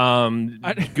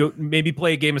 go maybe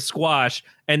play a game of squash,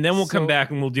 and then we'll come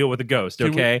back and we'll deal with the ghost.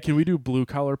 Okay? Can we do Blue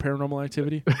Collar Paranormal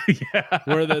Activity? Yeah.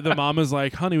 Where the mom is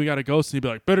like, honey, we got a ghost. And he'd be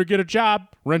like, better get a job.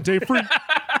 Rent a free.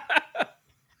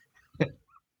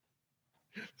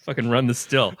 Fucking run the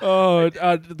still.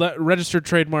 Registered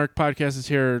Trademark Podcast is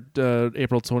here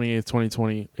April 28th,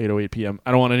 2020, 8:08 p.m.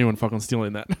 I don't want anyone fucking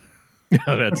stealing that.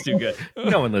 No, that's too good.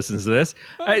 No one listens to this.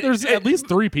 There's at least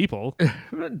 3 people.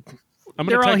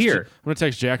 They're all here. I'm going to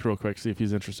text Jack real quick, see if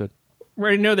he's interested. We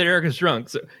already know that Eric is drunk.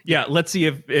 So yeah, let's see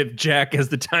if Jack has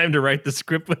the time to write the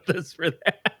script with us for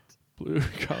that. Blue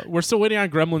Collar. We're still waiting on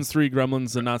Gremlins 3,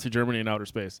 Gremlins in Nazi Germany in outer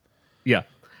space. Yeah.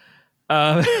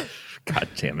 God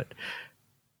damn it.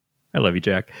 I love you,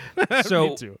 Jack. So,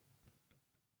 Me too.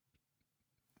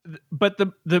 But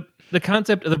the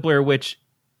concept of the Blair Witch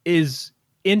is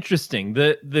interesting.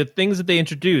 The things that they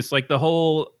introduce, like the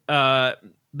whole the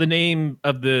name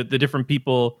of the different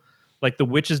people, like the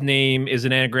witch's name is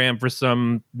an anagram for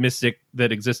some mystic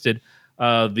that existed.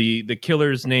 The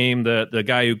killer's name, the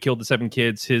guy who killed the 7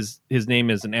 kids, his name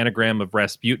is an anagram of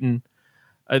Rasputin.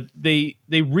 They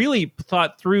really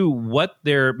thought through what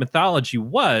their mythology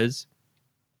was,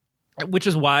 which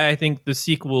is why I think the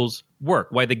sequels work,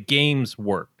 why the games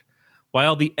worked, why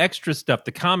all the extra stuff,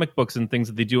 the comic books and things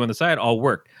that they do on the side all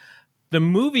worked. The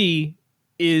movie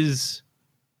is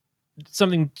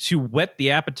something to whet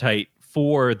the appetite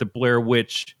for the Blair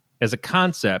Witch as a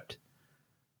concept,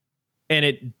 and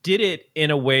it did it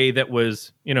in a way that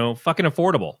was, fucking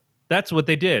affordable. That's what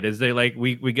they did, is they like,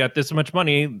 we got this much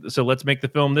money, so let's make the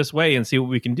film this way and see what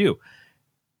we can do.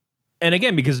 And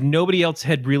again, because nobody else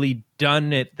had really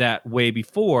done it that way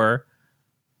before,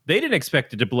 they didn't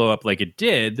expect it to blow up like it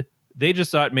did. They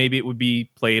just thought maybe it would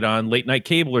be played on late night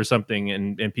cable or something,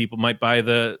 and people might buy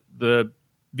the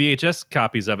VHS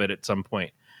copies of it at some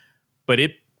point. But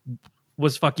it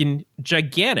was fucking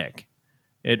gigantic.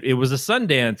 It was a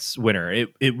Sundance winner.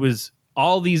 It was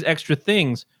all these extra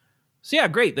things. So yeah,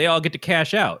 great. They all get to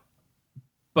cash out.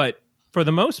 But for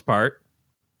the most part,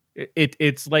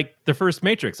 it's like the first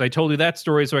Matrix. I told you that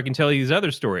story so I can tell you these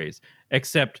other stories.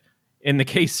 Except in the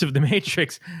case of the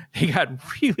Matrix, they got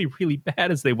really, really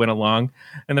bad as they went along.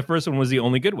 And the first one was the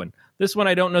only good one. This one,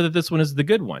 I don't know that this one is the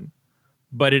good one.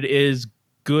 But it is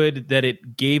good that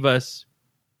it gave us,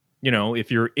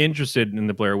 if you're interested in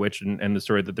the Blair Witch and the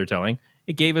story that they're telling,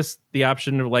 it gave us the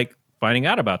option of like finding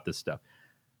out about this stuff.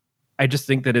 I just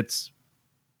think that it's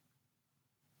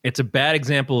a bad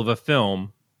example of a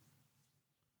film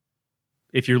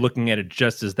if you're looking at it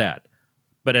just as that.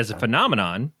 But as a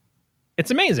phenomenon,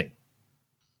 it's amazing.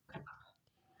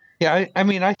 Yeah, I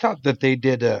mean, I thought that they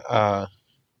did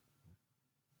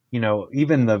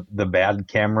even the bad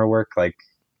camera work, like,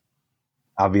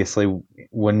 obviously,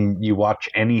 when you watch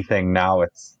anything now,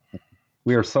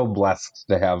 we are so blessed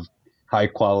to have high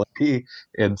quality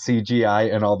and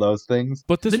CGI and all those things.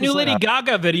 But the new Lady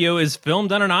Gaga video is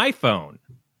filmed on an iPhone.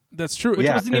 That's true. Which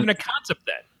wasn't even a concept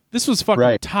then. This was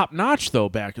fucking top notch though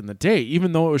back in the day.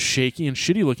 Even though it was shaky and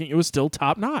shitty looking, it was still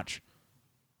top notch.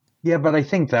 Yeah, but I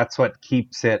think that's what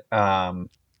keeps it. I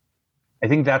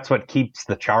think that's what keeps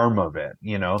the charm of it.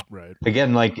 Right.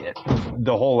 Again, like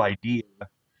the whole idea,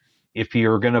 if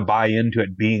you're gonna buy into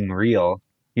it being real,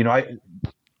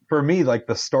 for me, like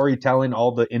the storytelling,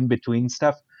 all the in between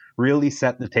stuff, really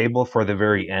set the table for the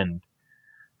very end.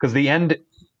 Because the end,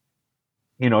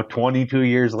 22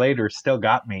 years later, still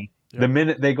got me. The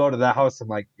minute they go to the house, I'm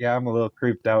like, yeah, I'm a little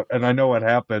creeped out, and I know what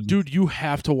happened. Dude, you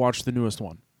have to watch the newest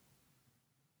one.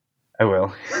 I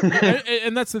will.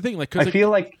 and that's the thing. Like, 'cause I feel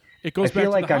like it goes I feel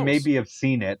back like to the I house. maybe have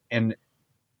seen it and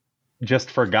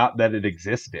just forgot that it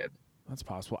existed. That's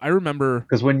possible. I remember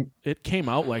Because when it came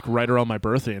out like right around my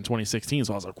birthday in 2016,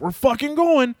 so I was like, we're fucking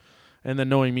going. And then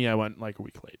knowing me, I went like a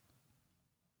week late.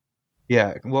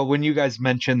 yeah, well, when you guys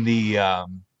mentioned the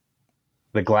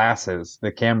glasses, the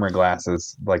camera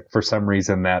glasses, like for some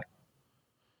reason that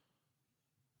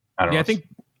I don't know.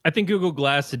 I think Google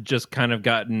Glass had just kind of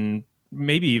gotten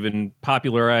maybe even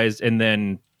popularized and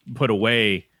then put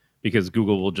away because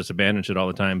Google will just abandon shit all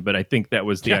the time. But I think that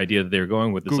was the idea that they were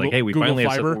going with. It's like, hey, we Google finally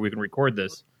have Fiber? something where we can record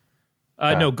this.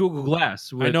 No, Google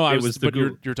Glass. I know. It was the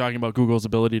but you're talking about Google's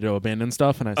ability to abandon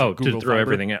stuff, and I said Google to throw Fiber.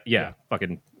 everything out. Yeah,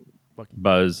 fucking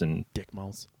Buzz and Dick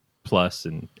mouths, Plus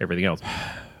and everything else.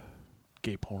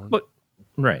 gay porn. But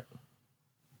right,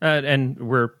 and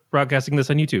we're broadcasting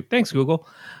this on YouTube. Thanks, Google.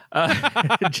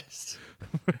 But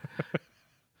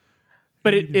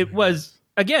it was,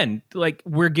 again, like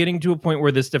we're getting to a point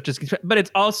where this stuff just gets, but it's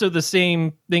also the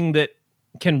same thing that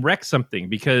can wreck something,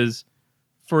 because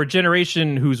for a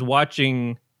generation who's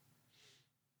watching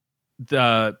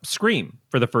the Scream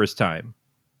for the first time,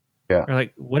 Yeah. they're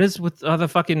like, what is with all the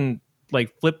fucking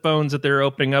like flip phones that they're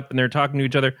opening up and they're talking to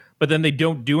each other, but then they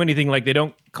don't do anything. Like they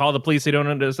don't call the police. They don't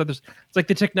understand. It's like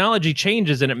the technology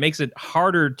changes and it makes it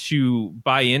harder to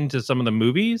buy into some of the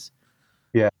movies.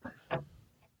 Yeah.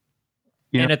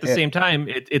 And at the same time,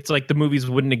 it's like the movies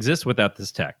wouldn't exist without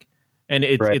this tech. And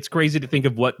it's crazy to think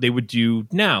of what they would do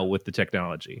now with the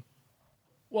technology.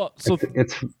 Well, so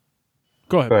it's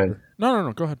go ahead. go ahead.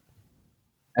 No. Go ahead.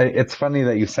 It's funny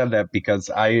that you said that because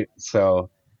I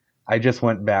just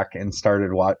went back and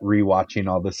started rewatching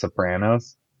all the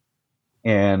Sopranos,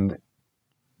 and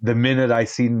the minute I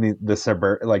seen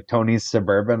the like Tony's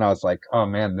Suburban, I was like, oh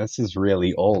man, this is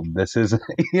really old. This is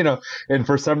and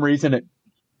for some reason it,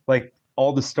 like,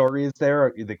 all the stories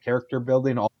there, the character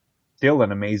building, all still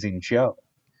an amazing show.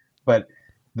 But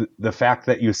the fact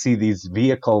that you see these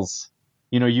vehicles,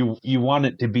 you want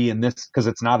it to be in this because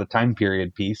it's not a time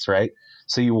period piece, right?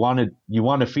 So you want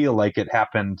to feel like it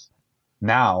happened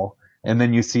now, and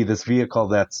then you see this vehicle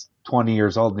that's 20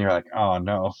 years old, and you're like, oh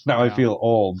no, now I feel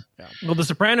old. Yeah. Well, The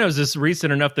Sopranos is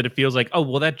recent enough that it feels like, oh,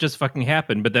 well, that just fucking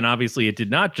happened. But then obviously it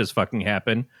did not just fucking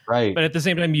happen. Right. But at the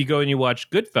same time, you go and you watch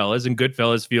Goodfellas, and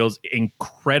Goodfellas feels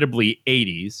incredibly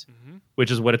 80s, which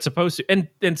is what it's supposed to. And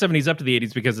 70s up to the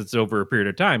 80s because it's over a period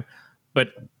of time.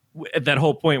 But at that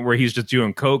whole point where he's just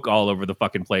doing coke all over the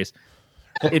fucking place,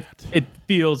 it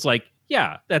feels like,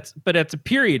 yeah, that's a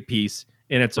period piece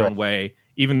in its own way,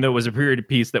 even though it was a period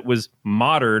piece that was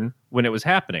modern when it was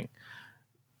happening.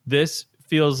 This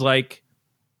feels like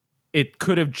it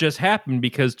could have just happened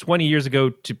because 20 years ago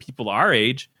to people our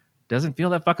age doesn't feel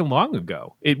that fucking long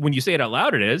ago. When you say it out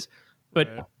loud, it is,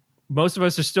 but most of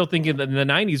us are still thinking that the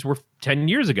 90s were 10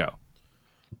 years ago.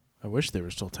 I wish they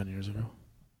were still 10 years ago.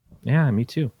 Yeah, me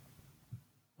too.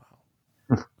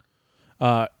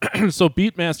 So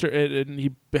Beatmaster, and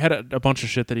he had a bunch of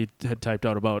shit that he had typed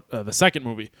out about the second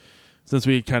movie. Since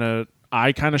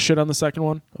I kind of shit on the second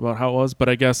one about how it was, but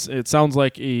I guess it sounds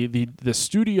like the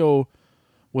studio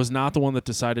was not the one that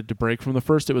decided to break from the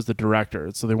first. It was the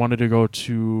director. So they wanted to go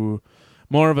to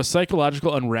more of a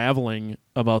psychological unraveling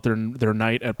about their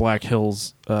night at Black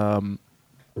Hills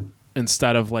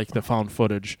instead of like the found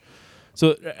footage.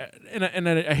 So and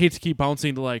I hate to keep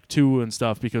bouncing to like 2 and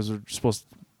stuff because we're supposed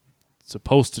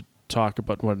to talk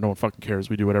about what no one fucking cares.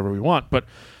 We do whatever we want, but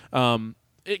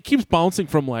it keeps bouncing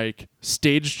from like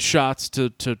staged shots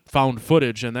to found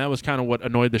footage, and that was kind of what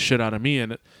annoyed the shit out of me.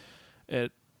 And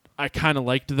I kind of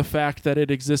liked the fact that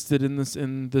it existed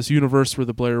in this universe where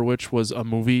the Blair Witch was a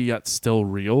movie yet still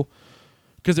real,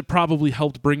 because it probably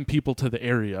helped bring people to the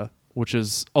area, which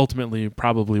is ultimately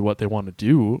probably what they want to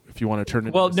do. If you want to turn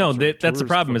it, that's the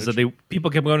problem footage. Is that people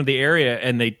kept going to the area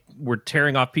and they were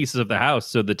tearing off pieces of the house,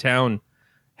 so the town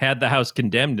had the house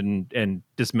condemned and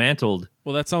dismantled.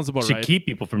 Well, that sounds about right. To keep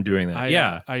people from doing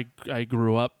that. I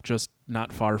grew up just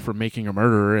not far from Making a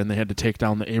Murderer, and they had to take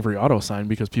down the Avery Auto sign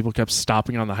because people kept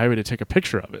stopping on the highway to take a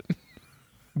picture of it.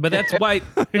 But that's why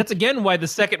why the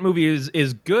second movie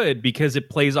is good, because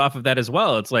it plays off of that as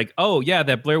well. It's like, oh yeah,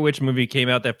 that Blair Witch movie came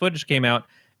out, that footage came out,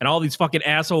 and all these fucking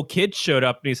asshole kids showed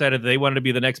up and decided they wanted to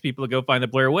be the next people to go find the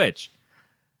Blair Witch.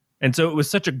 And so it was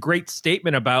such a great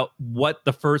statement about what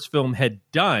the first film had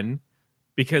done,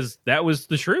 because that was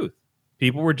the truth.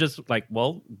 People were just like,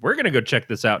 well, we're going to go check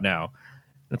this out now.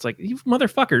 And it's like, you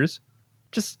motherfuckers,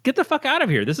 just get the fuck out of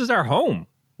here. This is our home.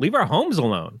 Leave our homes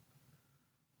alone.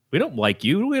 We don't like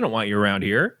you. We don't want you around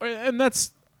here. And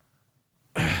that's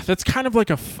kind of like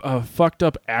a fucked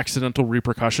up accidental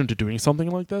repercussion to doing something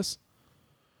like this.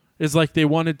 Is like they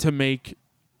wanted to make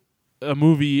a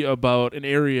movie about an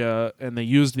area, and they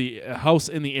used the house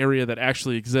in the area that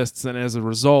actually exists, and as a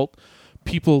result,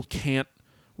 people can't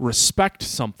respect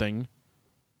something.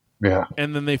 Yeah.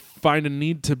 And then they find a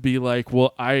need to be like,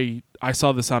 well, I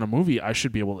saw this on a movie. I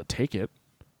should be able to take it.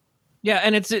 Yeah,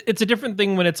 and it's a different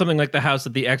thing when it's something like the house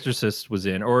that The Exorcist was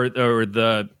in, or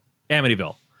the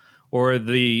Amityville, or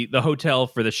the hotel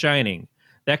for The Shining,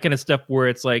 that kind of stuff where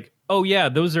it's like, oh yeah,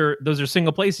 those are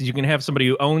single places. You can have somebody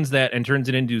who owns that and turns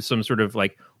it into some sort of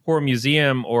like horror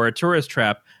museum or a tourist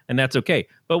trap, and that's okay.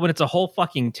 But when it's a whole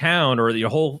fucking town or the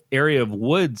whole area of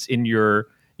woods in your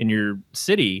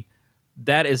city,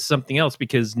 that is something else,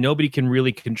 because nobody can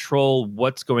really control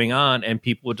what's going on, and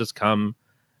people will just come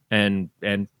and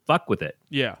fuck with it.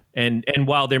 Yeah. And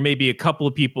while there may be a couple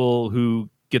of people who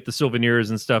get the souvenirs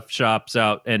and stuff shops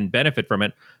out and benefit from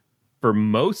it, for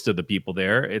most of the people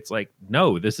there, it's like,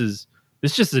 no, this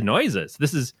just annoys us.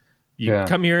 This is, you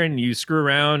come here and you screw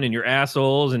around and you're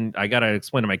assholes, and I gotta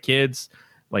explain to my kids,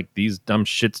 like, these dumb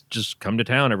shits just come to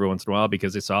town every once in a while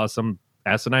because they saw some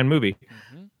asinine movie.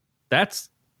 Mm-hmm. That's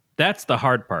the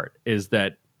hard part, is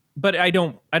that, but I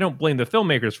don't blame the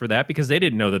filmmakers for that, because they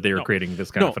didn't know that they were creating this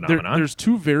kind of phenomenon. There's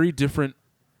two very different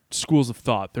schools of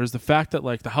thought. There's the fact that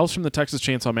like the house from the Texas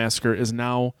Chainsaw Massacre is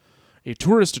now a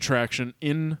tourist attraction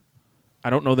in, I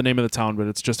don't know the name of the town, but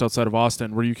it's just outside of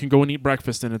Austin, where you can go and eat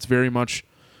breakfast, and it's very much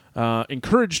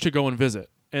encouraged to go and visit.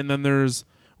 And then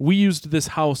we used this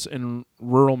house in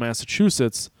rural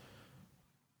Massachusetts.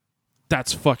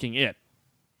 That's fucking it.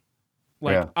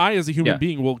 Like, I, as a human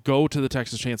being, will go to the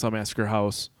Texas Chainsaw Massacre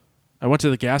house. I went to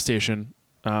the gas station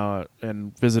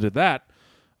and visited that.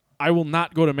 I will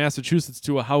not go to Massachusetts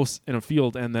to a house in a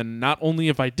field, and then not only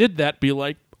if I did that, be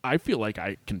like, I feel like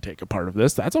I can take a part of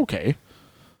this. That's okay.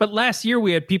 But last year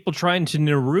we had people trying to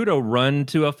Naruto run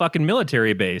to a fucking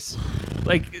military base.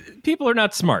 Like, people are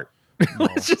not smart. No.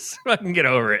 Let's just fucking get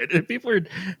over it.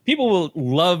 People will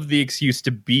love the excuse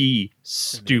to be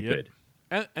stupid.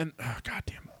 And oh,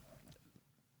 goddamn.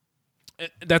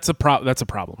 That's a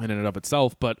problem in and of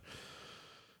itself, but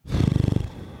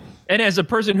and as a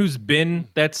person who's been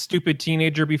that stupid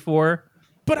teenager before,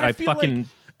 but I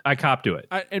cop to it.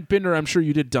 And Binder, I'm sure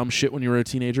you did dumb shit when you were a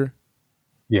teenager.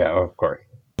 Yeah, of course.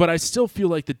 But I still feel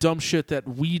like the dumb shit that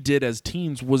we did as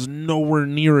teens was nowhere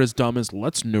near as dumb as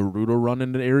let's Naruto run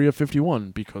into Area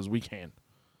 51 because we can.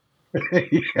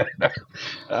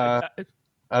 I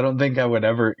don't think I would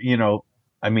ever,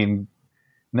 I mean,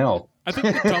 no. I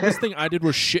think the dumbest thing I did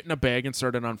was shit in a bag and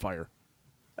start it on fire.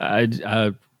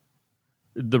 The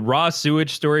raw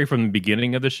sewage story from the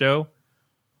beginning of the show,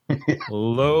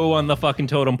 low on the fucking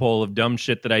totem pole of dumb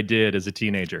shit that I did as a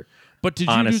teenager. But did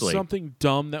you do something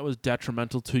dumb that was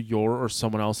detrimental to your or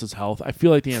someone else's health? I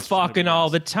feel like the answer fucking all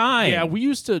the time. Yeah, we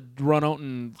used to run out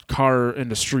in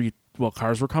the street while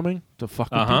cars were coming to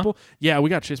fuck with people. Yeah, we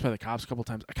got chased by the cops a couple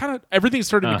times. Everything's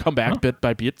starting to come back bit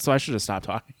by bit, so I should have stopped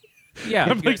talking. Yeah,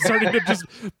 I'm like starting to just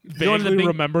vaguely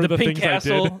remember the Pink things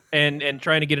Castle I did. and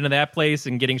trying to get into that place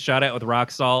and getting shot at with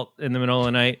rock salt in the middle of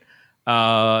the night.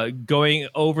 Going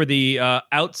over the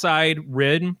outside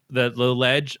rim, the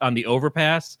ledge on the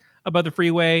overpass above the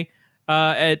freeway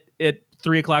at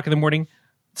 3:00 in the morning,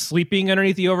 sleeping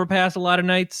underneath the overpass a lot of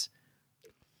nights.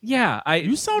 Yeah,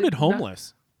 you sounded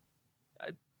homeless.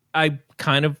 I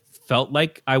kind of felt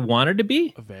like I wanted to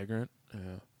be a vagrant.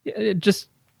 Yeah, just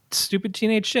stupid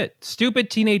teenage shit. Stupid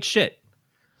teenage shit.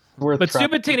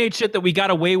 Stupid teenage shit that we got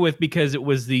away with because it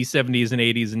was the 70s and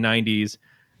 80s and 90s.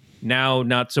 Now,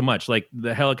 not so much. Like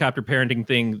the helicopter parenting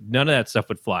thing, none of that stuff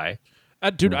would fly.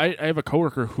 Dude, I have a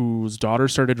coworker whose daughter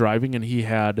started driving, and he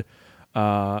had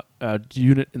a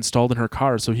unit installed in her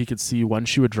car so he could see when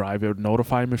she would drive. It would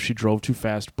notify him if she drove too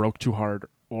fast, broke too hard,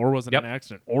 or was in an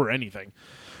accident, or anything.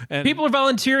 And people are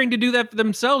volunteering to do that for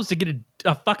themselves to get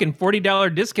a fucking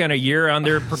 $40 discount a year on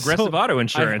their Progressive auto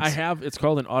insurance. I have, it's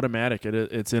called an automatic.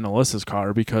 It's in Alyssa's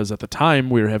car because at the time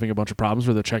we were having a bunch of problems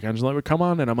where the check engine light would come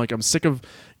on, and I'm like, I'm sick of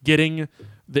getting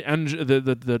the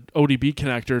ODB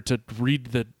connector to read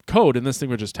the code, and this thing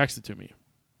would just text it to me.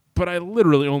 But I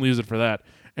literally only use it for that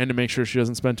and to make sure she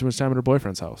doesn't spend too much time at her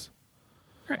boyfriend's house.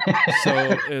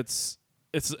 So it's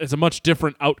a much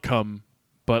different outcome,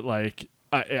 but like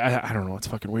I don't know, it's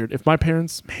fucking weird. If my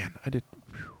parents,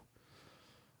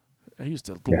 I used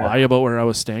to lie about where I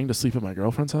was staying to sleep at my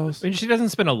girlfriend's house. I mean, she doesn't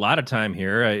spend a lot of time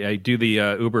here. I do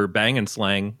the Uber bang and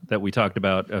slang that we talked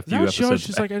about a few episodes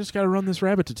She's like, I just got to run this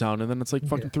rabbit to town, and then it's like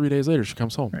fucking 3 days later she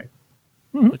comes home. Right.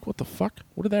 Like, what the fuck?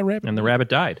 What did that rabbit And the do? rabbit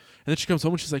died. And then she comes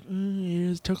home and she's like,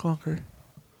 it took longer.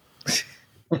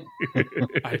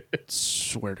 I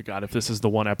swear to God, if this is the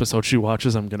one episode she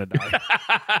watches, I'm going to die.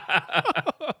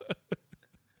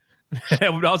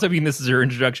 That would also mean this is her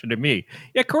introduction to me.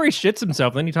 Yeah, Corey shits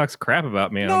himself, then he talks crap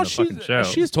about me on the fucking show.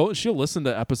 She'll listen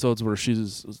to episodes where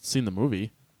she's seen the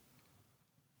movie.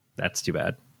 That's too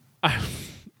bad.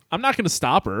 I'm not going to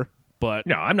stop her, but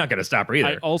No, I'm not going to stop her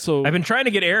either. I've been trying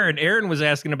to get Erin. Erin was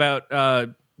asking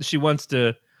about she wants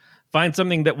to find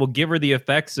something that will give her the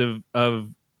effects of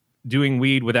doing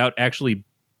weed without actually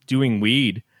doing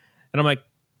weed. And I'm like,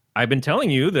 I've been telling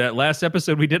you that last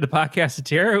episode we did the podcast of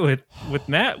Terror with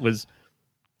Matt was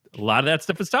a lot of that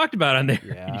stuff was talked about on there.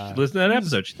 Yeah. You should listen to that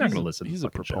episode. She's not going to listen. He's to a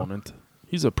the fucking proponent. show.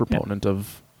 He's a proponent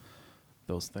of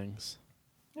those things.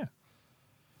 Yeah,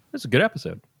 it's a good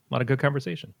episode. A lot of good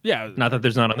conversation. Yeah, Not that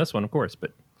there's not on this one, of course,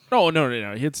 but no.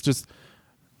 It's just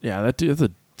that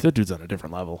dude's on a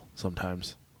different level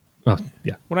sometimes.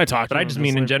 yeah. When I talk, to But I him, just I'm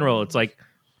mean in like, general, it's like,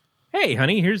 hey,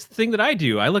 honey, here's the thing that I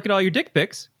do. I look at all your dick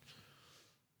pics.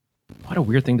 What a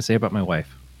weird thing to say about my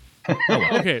wife.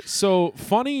 Okay, so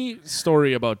funny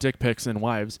story about dick pics and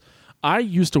wives. I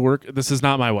used to work. This is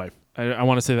not my wife. I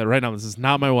want to say that right now. This is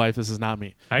not my wife. This is not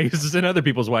me. I used to send other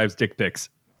people's wives dick pics.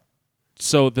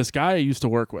 So this guy I used to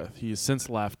work with, he's since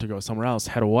left to go somewhere else,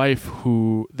 had a wife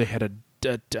who they had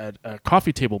a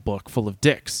coffee table book full of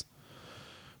dicks.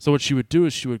 So what she would do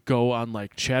is she would go on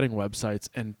like chatting websites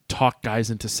and talk guys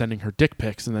into sending her dick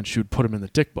pics, and then she would put them in the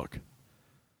dick book.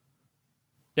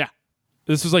 Yeah,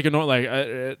 this was like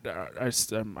I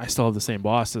still have the same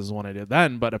boss as the one I did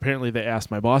then, but apparently they asked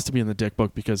my boss to be in the dick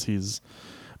book because he's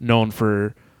known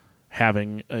for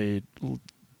having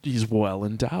he's well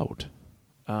endowed.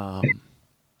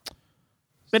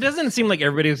 It doesn't seem like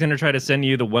everybody's going to try to send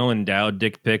you the well-endowed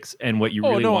dick pics and what you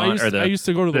really want. I used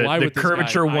to go to the Y with this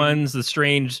curvature guy. ones, the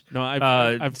strange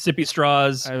I've sippy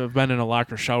straws. I've been in a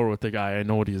locker shower with the guy. I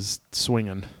know what he's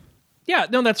swinging. Yeah,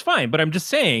 no, that's fine. But I'm just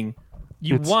saying,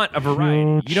 it's want a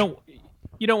variety. You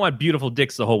don't want beautiful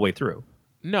dicks the whole way through.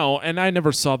 No, and I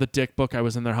never saw the dick book. I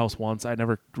was in their house once. I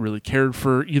never really cared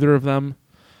for either of them.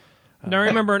 Now I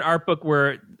remember an art book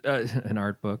where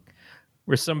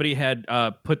somebody had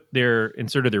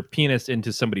inserted their penis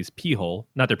into somebody's pee hole,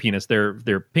 not their penis, their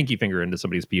pinky finger into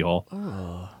somebody's pee hole,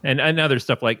 and other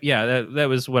stuff like that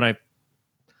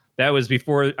was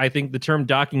before I think the term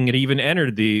docking had even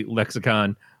entered the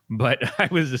lexicon. But I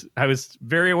was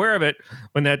very aware of it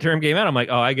when that term came out. I'm like,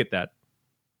 oh, I get that.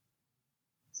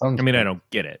 I don't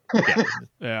get it.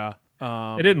 Yeah.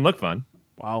 Yeah. It didn't look fun.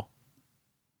 Wow.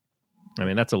 I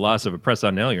mean, that's a loss of a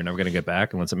press-on nail you're never going to get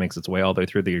back unless it makes its way all the way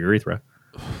through the urethra.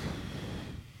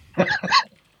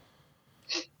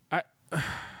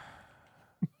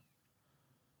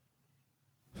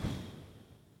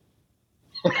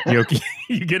 You okay?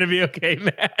 You gonna be okay,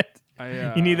 Matt?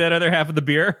 You need that other half of the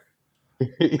beer?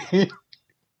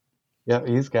 Yeah,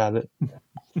 he's got it.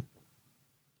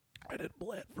 I did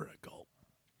bled for a gulp.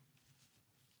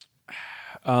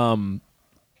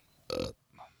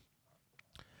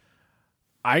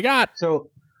 I got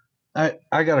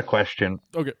a question.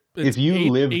 okay. If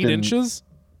you lived 8 in inches,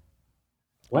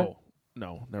 what? Oh,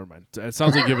 no, never mind. It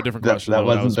sounds like you have a different That- question. that though,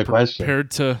 and I wasn't was the question.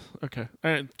 Prepared to okay.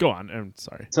 Go on. I'm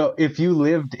sorry. So if you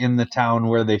lived in the town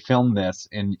where they filmed this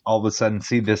and all of a sudden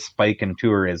see this spike in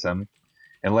tourism,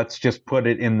 and let's just put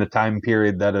it in the time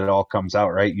period that it all comes out,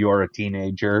 right? You're a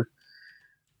teenager.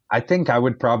 I think I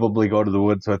would probably go to the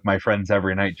woods with my friends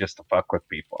every night just to fuck with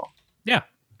people. Yeah.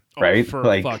 Right? For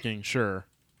Like- fucking sure.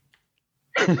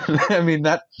 I mean,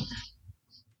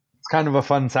 it's kind of a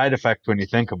fun side effect when you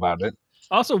think about it.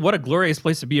 Also, what a glorious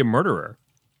place to be a murderer.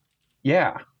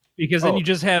 Yeah. Because then you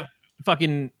just have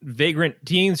fucking vagrant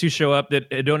teens who show up that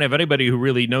don't have anybody who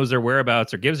really knows their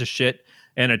whereabouts or gives a shit,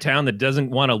 and a town that doesn't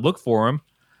want to look for them.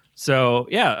 So,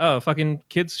 fucking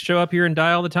kids show up here and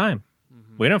die all the time.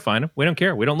 Mm-hmm. We don't find them. We don't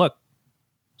care. We don't look.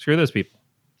 Screw those people.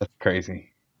 That's crazy.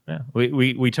 Yeah,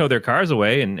 we tow their cars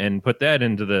away and put that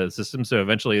into the system, so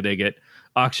eventually they get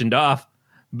auctioned off.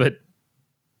 But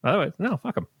otherwise, no,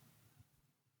 fuck them.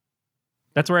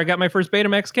 That's where I got my first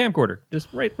Betamax camcorder, just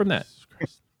right from that.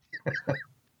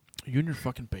 You and your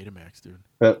fucking Betamax, dude.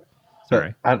 But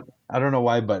Sorry. I don't know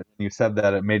why, but when you said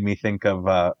that, it made me think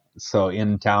of so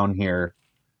in town here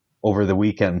over the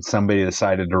weekend, somebody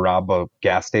decided to rob a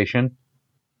gas station.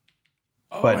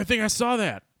 Oh, But- I think I saw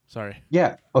that. Sorry.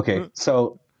 Yeah. Okay.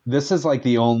 So this is like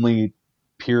the only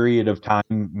period of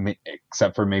time,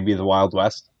 except for maybe the Wild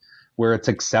West, where it's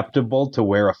acceptable to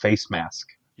wear a face mask.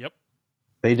 Yep.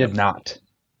 They did not.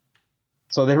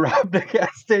 So they robbed a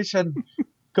gas station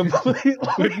completely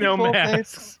With no full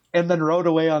masks. face. and then rode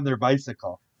away on their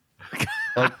bicycle.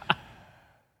 Like,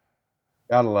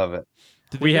 gotta love it.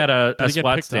 We had a did they get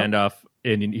SWAT picked up?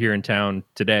 standoff here in town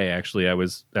today. Actually, I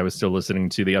was still listening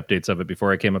to the updates of it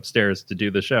before I came upstairs to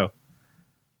do the show.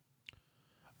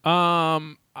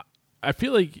 I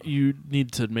feel like you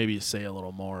need to maybe say a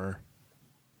little more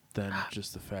than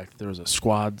just the fact that there was a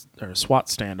SWAT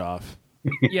standoff.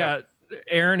 Yeah,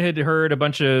 Aaron had heard a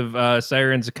bunch of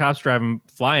sirens of cops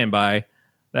flying by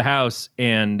the house,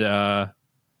 and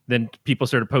then people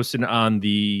started posting on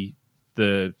the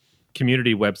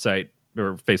community website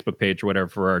or Facebook page or whatever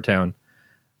for our town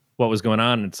what was going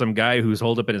on. And some guy who's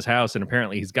holed up in his house, and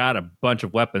apparently he's got a bunch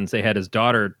of weapons. They had his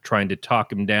daughter trying to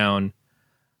talk him down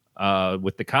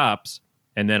with the cops,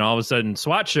 and then all of a sudden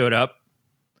SWAT showed up,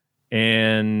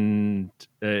 and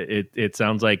it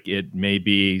sounds like it may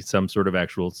be some sort of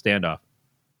actual standoff.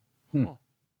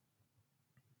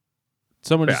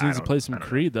 Someone Yeah, just I needs to don't- play I some don't know.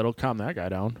 Creed. That'll calm that guy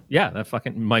down. Yeah, that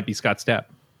fucking might be Scott Stapp.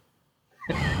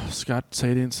 Scott,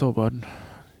 say it ain't so, bud.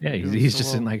 Yeah, You're he's so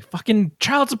just in well. like fucking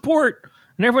child support,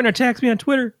 and everyone attacks me on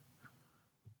Twitter.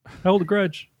 I hold a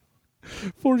grudge.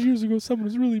 4 years ago, someone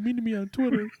was really mean to me on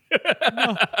Twitter.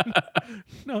 now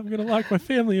I'm going to lock my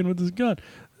family in with this gun.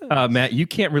 Matt, you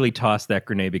can't really toss that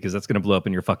grenade because that's going to blow up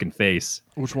in your fucking face.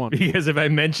 Which one? Because if I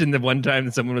mentioned the one time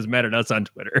that someone was mad at us on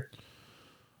Twitter,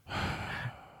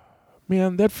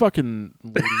 Man, that fucking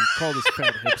lady called us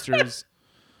fat hipsters.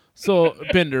 So,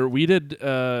 Bender, we did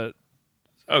oh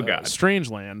god,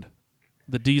 Strangeland,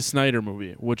 the D. Snyder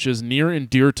movie, which is near and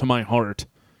dear to my heart.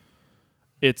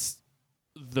 It's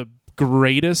the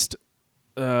greatest.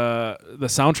 The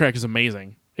soundtrack is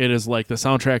amazing. It is like the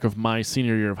soundtrack of my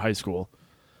senior year of high school.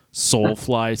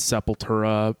 Soulfly,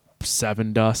 Sepultura,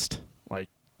 Seven Dust, like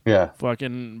Yeah.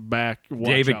 fucking back. watch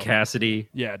David out. Cassidy.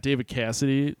 Yeah, David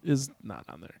Cassidy is not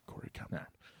on there. Corey, come on.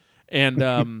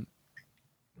 And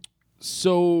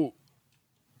so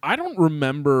I don't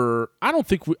remember. I don't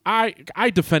think I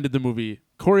defended the movie.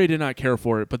 Corey did not care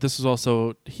for it, but this is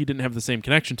also he didn't have the same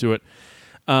connection to it.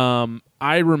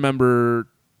 I remember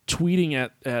tweeting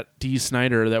at D.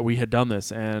 Snyder that we had done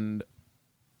this, and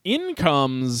in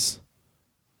comes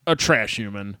a trash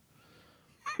human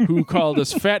who called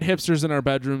us fat hipsters in our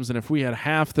bedrooms, and if we had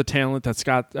half the talent that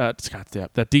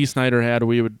that D. Snyder had,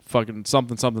 we would fucking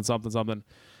something.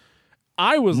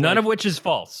 I was None like, of which is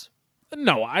false.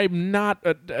 no, I'm not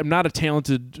a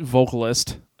talented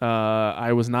vocalist.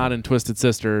 I was not in Twisted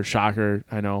Sister. Shocker,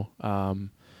 I know.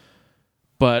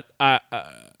 But I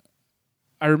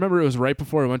remember it was right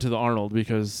before I went to the Arnold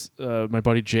because my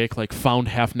buddy Jake like found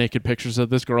half naked pictures of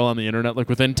this girl on the internet. Like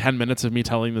within 10 minutes of me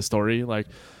telling the story, like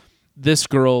this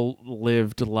girl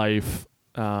lived life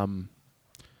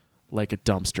like a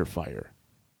dumpster fire,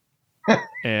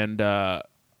 and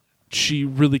she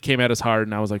really came at us hard.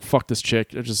 And I was like, "Fuck this chick!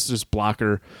 Just block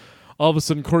her." All of a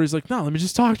sudden, Corey's like, "No, let me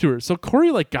just talk to her." So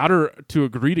Corey like got her to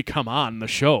agree to come on the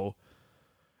show.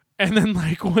 And then,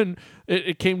 like, when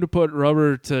it came to put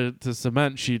rubber to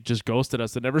cement, she just ghosted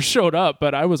us and never showed up.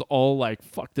 But I was all like,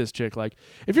 fuck this chick. Like,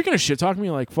 if you're going to shit talk me,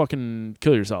 like, fucking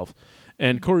kill yourself.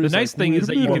 And Corey The was nice like, thing "Wait is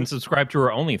a that you minute." can subscribe to her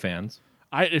OnlyFans.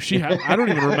 I don't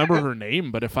even remember her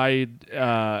name, but if I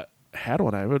had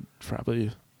one, I would probably.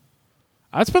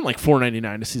 I'd spend like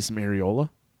 $4.99 to see some areola.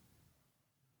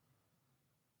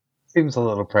 Seems a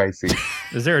little pricey.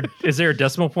 Is there a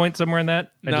decimal point somewhere in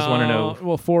that? I just want to know.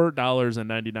 Well,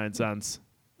 $4.99.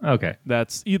 Okay,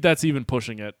 That's even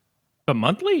pushing it. but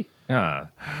monthly?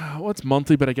 What's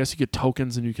monthly? But I guess you get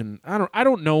tokens, and you can. I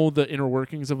don't know the inner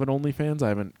workings of an OnlyFans. I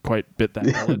haven't quite bit that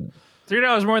bullet.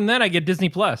 $3 more than that, I get Disney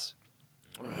Plus.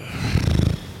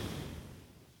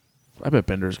 I bet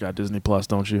Bender's got Disney Plus,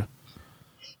 don't you?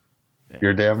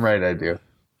 You're damn right I do.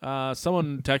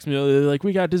 Someone texted me like,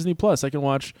 "We got Disney Plus. I can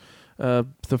watch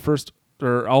the first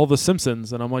or all the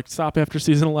Simpsons," and I'm like, "Stop after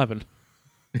season 11.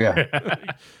 Yeah.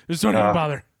 Just don't even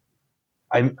bother."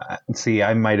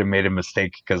 I might have made a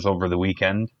mistake because over the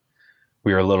weekend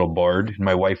we were a little bored.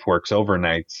 My wife works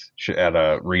overnights at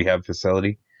a rehab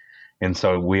facility, and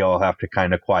so we all have to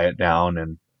kind of quiet down,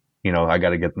 and I got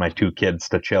to get my two kids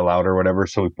to chill out or whatever.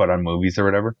 So we put on movies or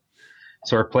whatever.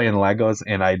 So we're playing Legos,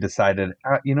 and I decided,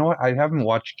 you know what? I haven't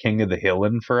watched King of the Hill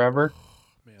in forever,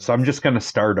 so I'm just going to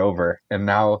start over. And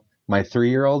now my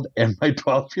 3-year-old and my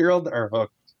 12-year-old are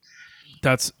hooked.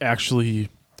 That's actually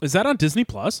is that on Disney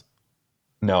Plus?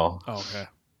 No. Oh, okay.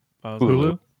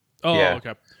 Hulu. Oh, Yeah.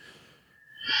 okay.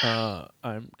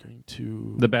 I'm going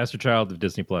to. The bastard child of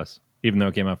Disney Plus, even though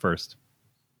it came out first.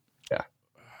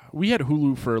 We had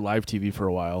Hulu for live TV for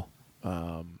a while.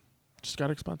 Just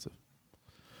got expensive.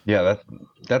 Yeah,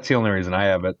 that's the only reason I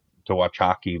have it, to watch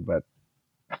hockey, but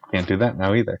can't do that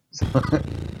now either.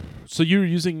 So you're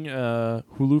using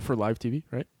Hulu for live TV,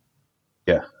 right?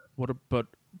 Yeah.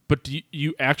 But do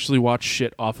you actually watch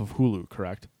shit off of Hulu,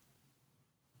 correct?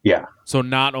 Yeah. So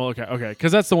not okay,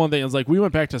 because that's the one thing. It's like we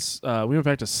went back to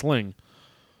Sling,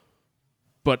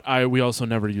 but we also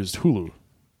never used Hulu.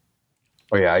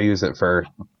 Oh yeah, I use it for.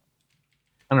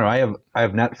 I don't know. I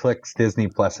have Netflix, Disney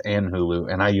Plus, and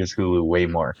Hulu, and I use Hulu way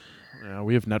more. Yeah,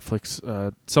 we have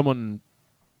Netflix. Someone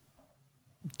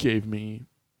gave me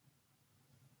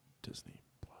Disney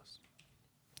Plus,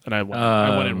 and I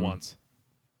went in once.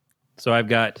 So I've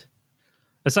got,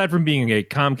 aside from being a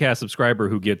Comcast subscriber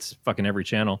who gets fucking every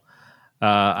channel,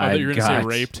 I thought you were going to say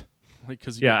raped.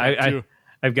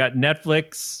 I've got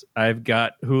Netflix, I've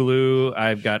got Hulu,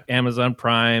 I've got Amazon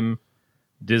Prime,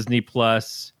 Disney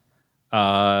Plus,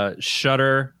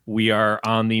 Shudder. We are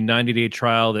on the 90-day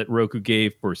trial that Roku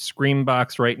gave for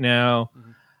Screambox right now.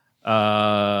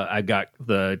 I've got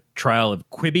the trial of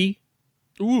Quibi.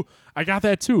 Ooh, I got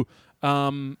that too.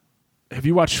 Have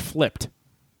you watched Flipped?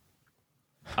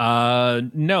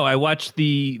 No, I watched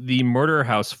the Murder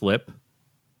House Flip.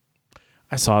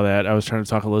 I saw that. I was trying to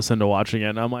talk Alyssa into watching it,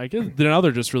 and I'm like, now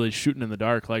they're just really shooting in the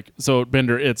dark. Like, so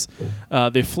Bender, it's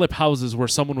they flip houses where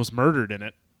someone was murdered in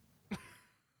it.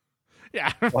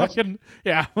 Yeah, fucking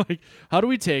yeah. Like, how do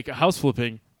we take house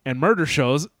flipping and murder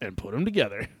shows and put them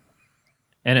together?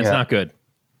 And it's not good.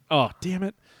 Oh, damn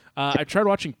it! I tried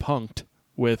watching Punk'd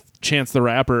with Chance the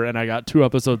Rapper, and I got 2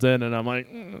 episodes in, and I'm like,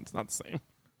 it's not the same.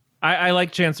 I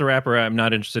like Chance the Rapper. I'm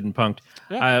not interested in Punk'd.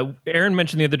 Yeah. Erin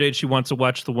mentioned the other day she wants to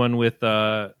watch the one with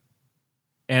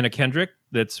Anna Kendrick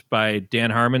that's by Dan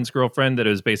Harmon's girlfriend that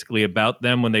is basically about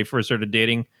them when they first started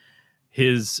dating,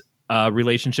 his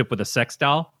relationship with a sex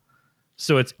doll.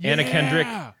 So it's Anna Kendrick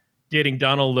dating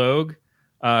Donald Logue,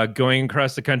 going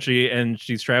across the country, and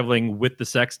she's traveling with the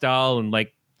sex doll. And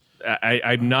like,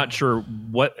 I'm not sure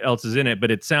what else is in it,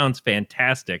 but it sounds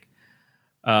fantastic.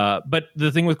 But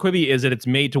the thing with Quibi is that it's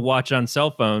made to watch on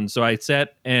cell phones. So I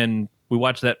sat and we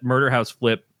watched that Murder House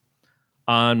Flip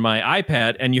on my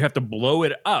iPad, and you have to blow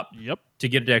it up to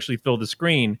get it to actually fill the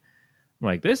screen. I'm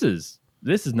like, this is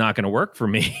not going to work for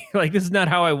me. Like, this is not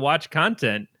how I watch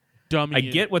content. Dummy. I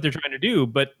get what they're trying to do,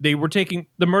 but they were taking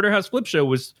the Murder House Flip show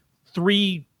was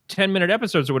 3 10-minute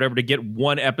episodes or whatever to get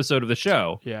 1 episode of the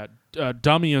show. Yeah.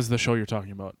 Dummy is the show you're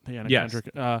talking about. Anna Yes.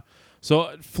 Kendrick.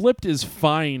 So Flipped is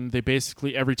fine. They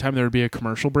basically, every time there would be a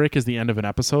commercial break is the end of an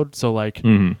episode. So like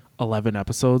 11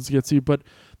 episodes gets you. But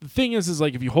the thing is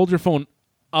like if you hold your phone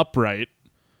upright,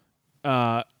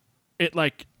 it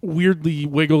like weirdly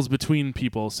wiggles between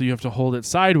people. So you have to hold it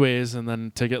sideways and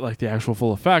then to get like the actual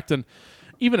full effect. And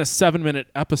even a 7-minute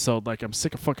episode, like I'm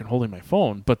sick of fucking holding my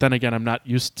phone. But then again, I'm not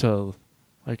used to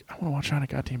like, I want to watch it on a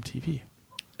goddamn TV.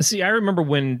 See, I remember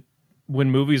when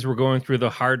movies were going through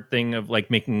the hard thing of like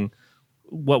making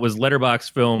what was letterbox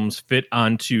films fit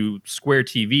onto square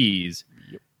TVs.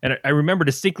 And I remember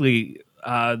distinctly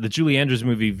the Julie Andrews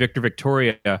movie, Victor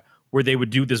Victoria, where they would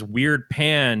do this weird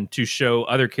pan to show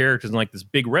other characters in like this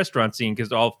big restaurant scene because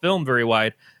it's all filmed very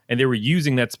wide and they were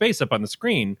using that space up on the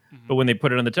screen. But when they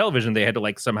put it on the television, they had to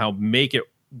like somehow make it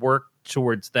work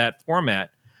towards that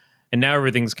format. And now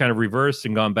everything's kind of reversed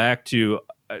and gone back to,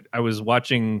 I was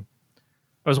watching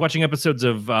episodes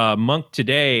of Monk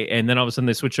today, and then all of a sudden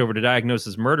they switch over to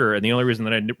Diagnosis Murder, and the only reason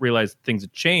that I realized things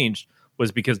had changed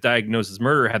was because Diagnosis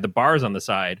Murder had the bars on the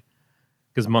side,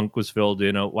 because Monk was filled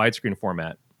in a widescreen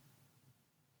format.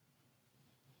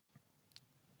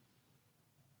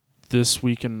 This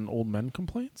Week in Old Men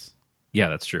Complaints? Yeah,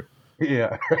 that's true.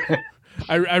 Yeah.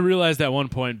 I realized at one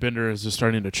point Bender is just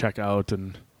starting to check out,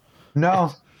 and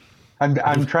No,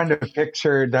 I'm trying to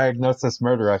picture Diagnosis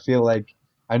Murder. I feel like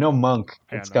I know Monk.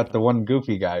 It's got the one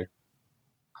goofy guy.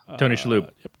 Tony Shalhoub.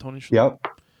 Yep, Tony Shalhoub. Yep.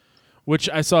 Which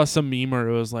I saw some meme where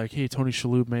it was like, hey, Tony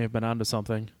Shalhoub may have been onto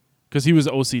something. Because he was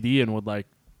OCD and would like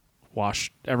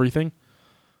wash everything.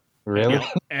 Really? And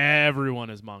everyone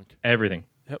is Monk. Everything.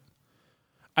 Yep.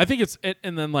 I think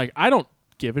and then like, I don't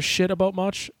give a shit about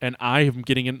much. And I am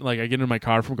getting in, like I get in my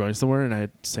car from going somewhere and I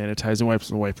sanitize and wipes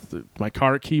and wipe my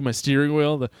car key, my steering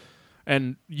wheel.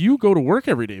 And you go to work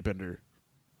every day, Bender.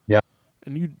 Yeah.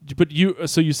 And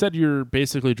so you said you're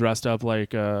basically dressed up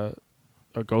like a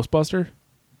Ghostbuster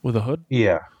with a hood?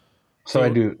 Yeah. So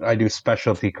I do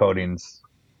specialty coatings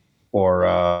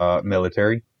for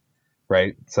military,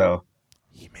 right? So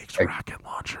he makes rocket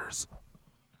launchers.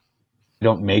 I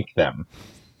don't make them,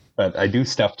 but I do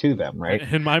stuff to them, right?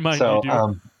 In my mind, so, you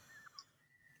do.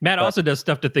 Matt also does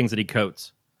stuff to things that he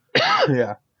coats.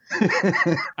 Yeah.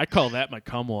 I call that my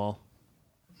cum wall.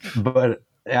 But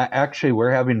actually, we're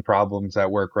having problems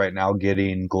at work right now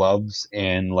getting gloves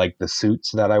and like the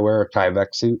suits that I wear,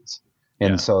 Tyvek suits.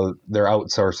 And Yeah. so they're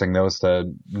outsourcing those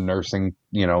to nursing,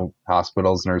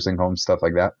 hospitals, nursing homes, stuff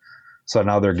like that. So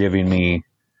now they're giving me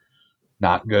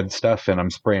not good stuff, and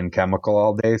I'm spraying chemical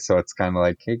all day. So it's kind of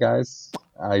like, hey guys,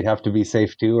 I have to be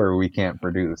safe too, or we can't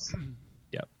produce.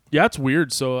 Yeah, it's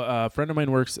weird. So a friend of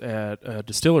mine works at a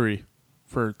distillery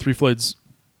for Three Floyds.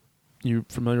 You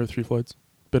familiar with Three Floyds,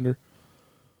 Bender?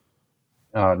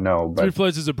 No, Three but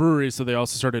Floyds is a brewery, so they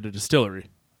also started a distillery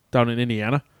down in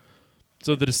Indiana.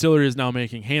 So the distillery is now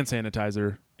making hand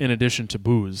sanitizer in addition to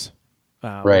booze,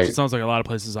 Right. which it sounds like a lot of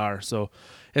places are. So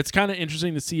it's kind of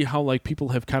interesting to see how like people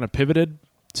have kind of pivoted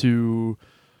to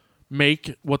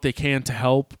make what they can to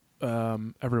help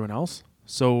everyone else.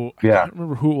 So I Yeah. can't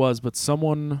remember who it was, but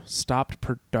someone stopped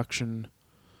production.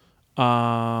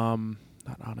 Not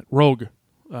on it. Rogue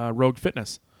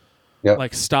Fitness. Yep.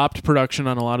 Like stopped production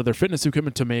on a lot of their fitness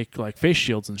equipment to make like face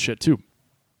shields and shit too.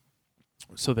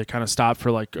 So they kind of stopped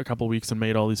for like a couple of weeks and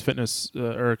made all these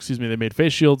they made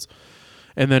face shields,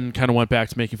 and then kind of went back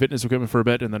to making fitness equipment for a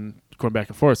bit, and then going back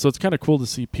and forth. So it's kind of cool to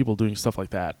see people doing stuff like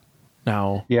that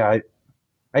now. yeah,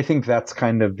 I think that's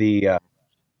kind of the,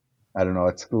 I don't know,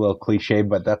 it's a little cliche,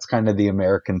 but that's kind of the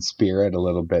American spirit a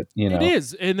little bit, It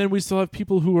is, and then we still have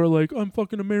people who are like, "I'm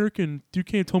fucking American. You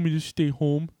can't tell me to stay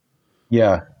home."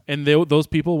 Yeah. And those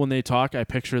people, when they talk, I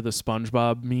picture the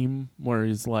SpongeBob meme where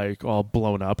he's like all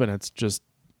blown up, and it's just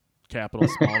capital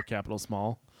small, capital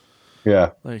small.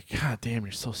 Yeah. Like, God damn,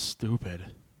 you're so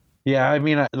stupid. Yeah. I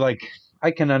mean,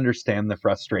 I can understand the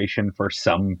frustration for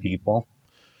some people,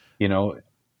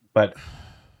 but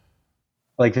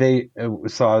like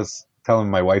so I was telling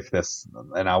my wife this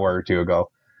an hour or two ago.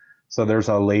 So there's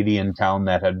a lady in town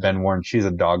that had been warned. She's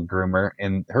a dog groomer,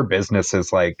 and her business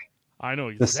is like I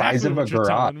know the size of a what you're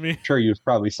garage. telling me. Sure, you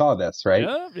probably saw this, right?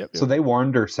 Yep. So they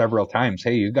warned her several times,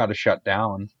 hey, you got to shut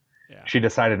down. Yeah. She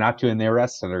decided not to, and they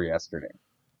arrested her yesterday.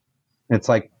 It's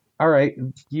like, all right,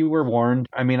 you were warned.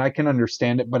 I mean, I can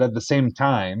understand it, but at the same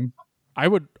time, I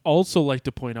would also like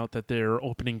to point out that they're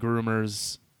opening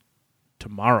groomers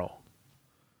tomorrow.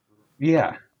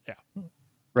 yeah. Yeah.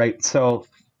 Right. So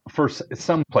for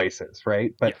some places,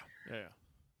 right? But,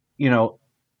 Yeah.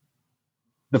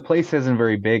 the place isn't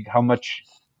very big. How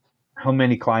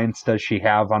many clients does she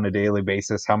have on a daily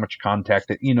basis? How much contact?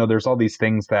 There's all these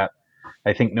things that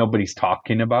I think nobody's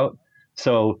talking about.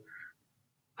 So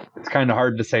it's kind of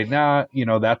hard to say, nah,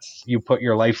 that's, you put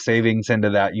your life savings into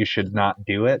that. You should not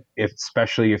do it,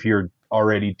 especially if you're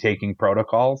already taking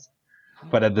protocols.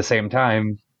 But at the same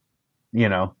time, I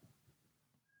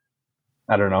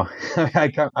don't know.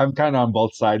 I'm kind of on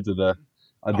both sides of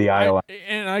the aisle.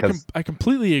 I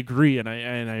completely agree, and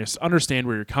I understand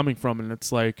where you're coming from, and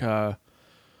it's like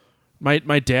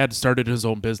my dad started his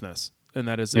own business, and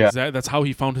that is that's how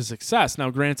he found his success. Now,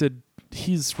 granted,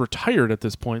 he's retired at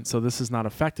this point, so this is not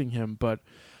affecting him, but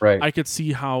Right. I could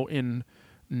see how in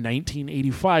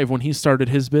 1985 when he started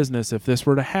his business, if this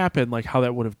were to happen, like how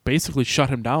that would have basically shut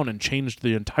him down and changed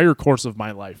the entire course of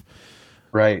my life.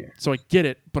 Right. So I get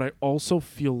it, but I also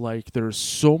feel like there's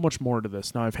so much more to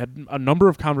this. Now, I've had a number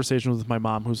of conversations with my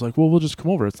mom who's like, well, we'll just come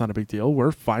over. It's not a big deal.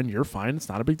 We're fine. You're fine. It's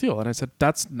not a big deal. And I said,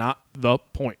 that's not the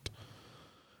point.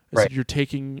 I said, you're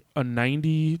taking a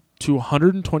 90 to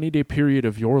 120-day period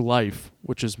of your life,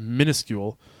 which is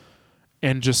minuscule,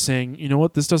 and just saying, you know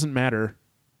what, this doesn't matter.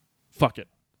 Fuck it.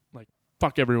 Like,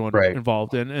 fuck everyone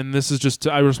involved. And this is just,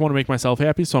 I just want to make myself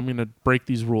happy, so I'm going to break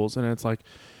these rules. And it's like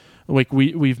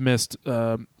we'll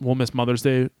miss Mother's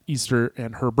Day, Easter,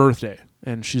 and her birthday,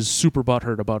 and she's super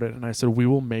butthurt about it. And I said, we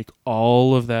will make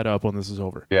all of that up when this is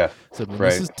over. Yeah. I said, when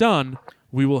this is done,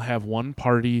 we will have one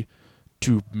party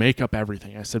to make up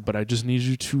everything. I said, but I just need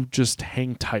you to just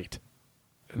hang tight.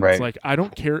 And it's like, I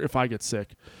don't care if I get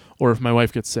sick or if my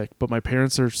wife gets sick, but my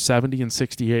parents are 70 and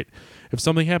 68. If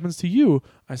something happens to you,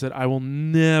 I said, I will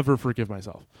never forgive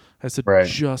myself. I said,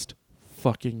 just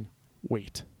fucking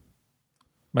wait.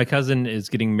 My cousin is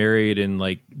getting married in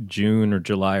like June or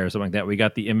July or something like that. We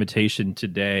got the invitation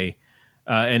today.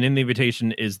 And in the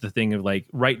invitation is the thing of like,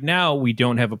 right now we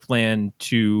don't have a plan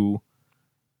to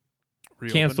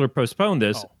cancel or postpone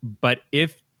this. But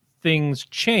if things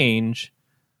change,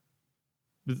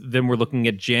 then we're looking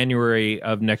at January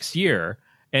of next year.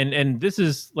 And this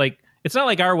is like, it's not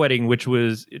like our wedding, which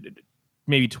was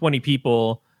maybe 20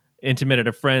 people intimate at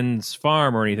a friend's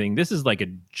farm or anything. This is like a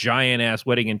giant ass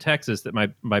wedding in Texas that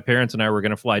my parents and I were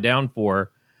going to fly down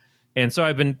for. And so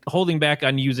I've been holding back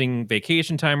on using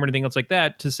vacation time or anything else like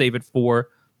that to save it for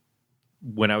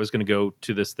when I was going to go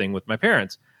to this thing with my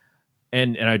parents.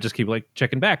 And I just keep like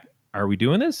checking back. Are we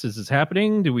doing this? Is this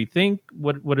happening? Do we think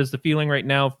what is the feeling right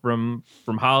now from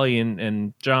Holly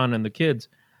and John and the kids?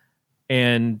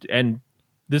 And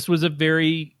this was a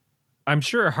very, I'm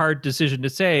sure, a hard decision to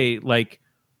say, like,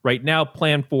 right now,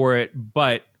 plan for it,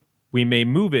 but we may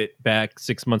move it back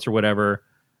 6 months or whatever.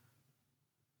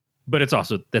 But it's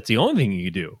also, that's the only thing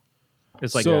you do.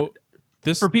 It's like,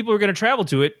 for people who are going to travel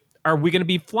to it, are we going to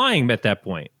be flying at that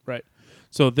point? Right.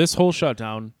 So this whole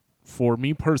shutdown, for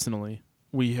me personally,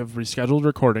 we have rescheduled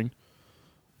recording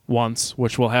once,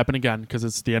 which will happen again because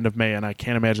it's the end of May, and I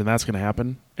can't imagine that's going to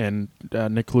happen. And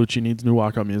Nick Colucci needs new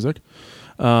walkout music.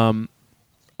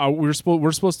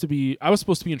 We're supposed to be. I was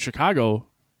supposed to be in Chicago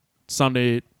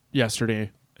Sunday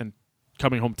yesterday and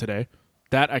coming home today.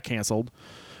 That I canceled.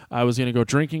 I was going to go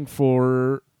drinking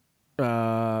for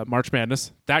March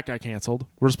Madness. That got canceled.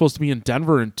 We're supposed to be in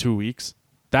Denver in 2 weeks.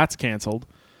 That's canceled.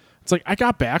 It's like I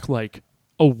got back like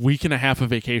a week and a half of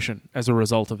vacation as a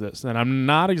result of this. And I'm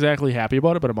not exactly happy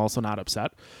about it, but I'm also not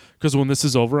upset. Because when this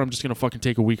is over, I'm just going to fucking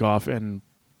take a week off and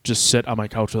just sit on my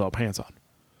couch without pants on.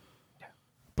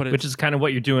 But which is kind of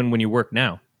what you're doing when you work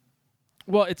now.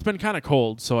 Well, it's been kind of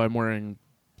cold, so I'm wearing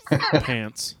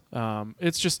pants.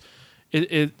 It's just,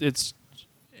 it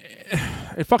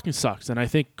fucking sucks. And I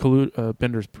think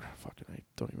Binder's, fucking, I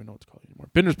don't even know what to call it anymore.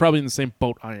 Binder's probably in the same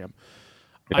boat I am.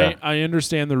 Yeah. I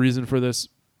understand the reason for this,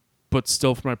 but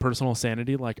still for my personal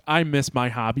sanity, like I miss my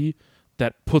hobby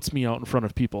that puts me out in front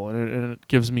of people and it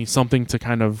gives me something to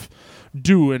kind of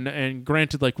do. And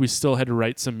granted, like we still had to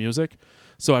write some music,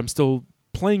 so I'm still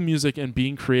playing music and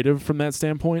being creative from that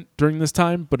standpoint during this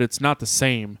time, but it's not the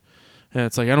same. And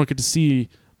it's like I don't get to see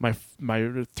my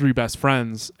three best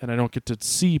friends, and I don't get to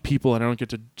see people, and I don't get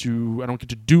to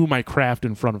do my craft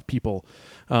in front of people.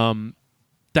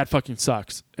 That fucking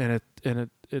sucks, and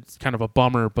it's kind of a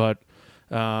bummer, but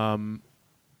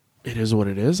it is what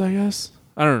it is, I guess.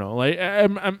 I don't know. Like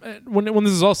when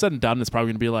this is all said and done, it's probably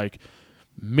going to be like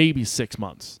maybe 6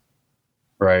 months.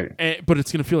 Right. But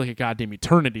it's going to feel like a goddamn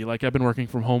eternity. Like I've been working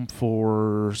from home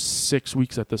for 6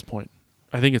 weeks at this point.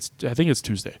 I think it's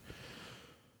Tuesday.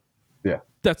 Yeah.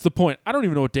 That's the point. I don't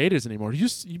even know what day it is anymore. You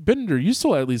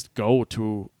still at least go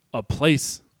to a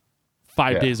place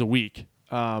 5 days a week.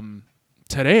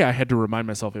 Today I had to remind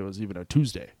myself it was even a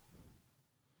Tuesday.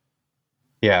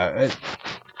 Yeah.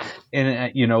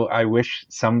 And I wish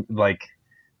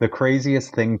the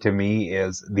craziest thing to me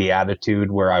is the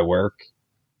attitude where I work.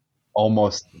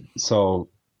 Almost so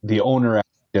the owner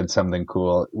did something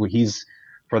cool. He's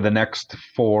for the next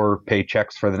 4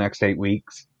 paychecks for the next 8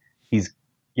 weeks, he's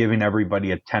giving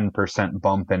everybody a 10%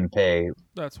 bump in pay.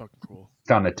 That's fucking cool.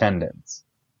 On attendance,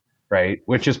 right?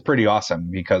 Which is pretty awesome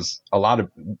because a lot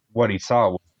of what he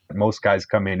saw, most guys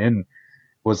coming in,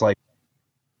 was like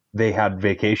they had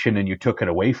vacation and you took it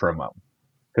away from them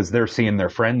because they're seeing their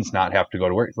friends not have to go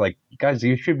to work. Like, guys,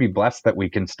 you should be blessed that we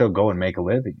can still go and make a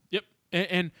living. Yep.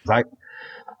 And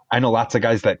I know lots of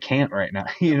guys that can't right now.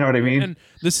 You know what I mean? And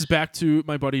this is back to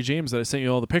my buddy James that I sent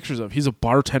you all the pictures of. He's a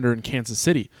bartender in Kansas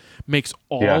City. Makes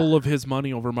all of his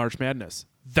money over March Madness.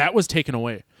 That was taken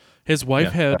away. His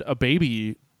wife had a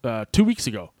baby 2 weeks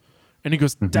ago. And he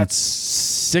goes, that's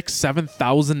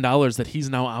 $6,000-$7,000 that he's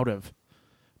now out of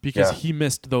because he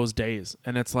missed those days.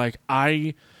 And it's like,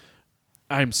 I'm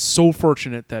so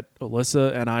fortunate that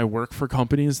Alyssa and I work for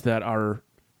companies that are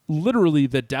literally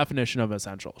the definition of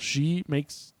essential. She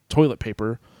makes toilet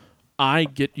paper. I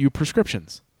get you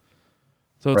prescriptions.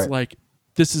 So it's like,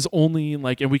 this is only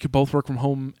like, and we could both work from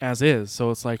home as is. So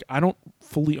it's like, I don't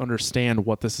fully understand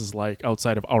what this is like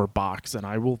outside of our box. And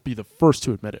I will be the first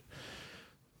to admit it.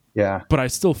 Yeah. But I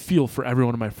still feel for every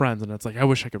one of my friends. And it's like, I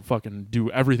wish I could fucking do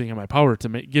everything in my power to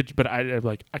but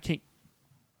I can't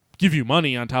give you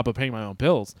money on top of paying my own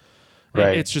bills.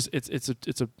 Right. It's just,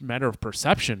 it's a matter of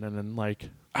perception. And then like,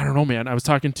 I don't know, man. I was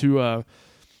talking to our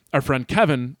friend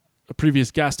Kevin, a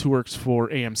previous guest who works for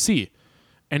AMC,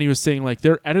 and he was saying like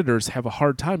their editors have a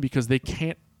hard time because they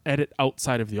can't edit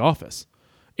outside of the office.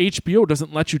 HBO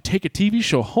doesn't let you take a TV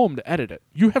show home to edit it.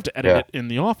 You have to edit it in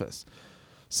the office.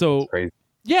 So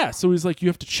so he's like, you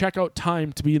have to check out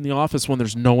time to be in the office when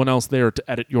there's no one else there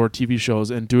to edit your TV shows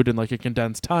and do it in like a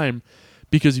condensed time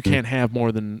because you can't have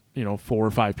more than 4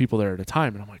 or 5 people there at a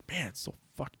time. And I'm like, man,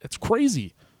 it's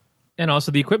crazy. And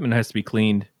also the equipment has to be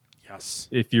cleaned. Yes.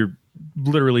 If you're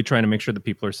literally trying to make sure that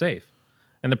people are safe.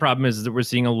 And the problem is that we're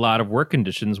seeing a lot of work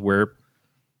conditions where,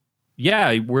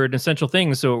 we're an essential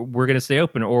thing, so we're going to stay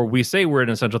open. Or we say we're an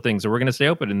essential thing, so we're going to stay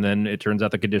open. And then it turns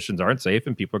out the conditions aren't safe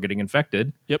and people are getting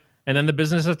infected. Yep. And then the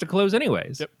business has to close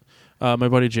anyways. Yep. My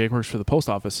buddy Jake works for the post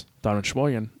office down in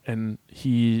Sheboygan. And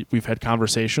we've had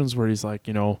conversations where he's like,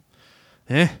 And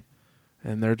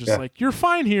they're just like, you're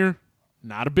fine here.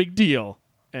 Not a big deal.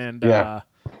 And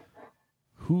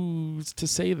who's to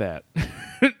say that?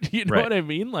 You know what I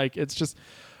mean? Like, it's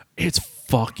It's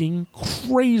fucking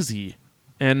crazy.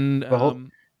 And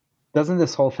doesn't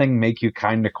this whole thing make you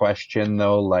kind of question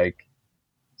though? Like,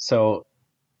 so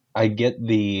I get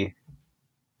the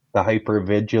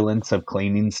hypervigilance of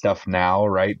cleaning stuff now,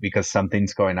 right? Because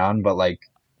something's going on, but like,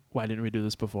 why didn't we do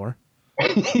this before?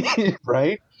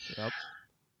 right? Yep.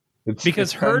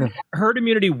 Because herd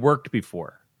immunity worked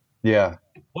before. Yeah.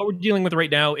 What we're dealing with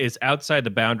right now is outside the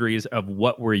boundaries of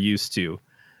what we're used to.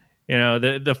 You know,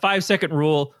 the 5-second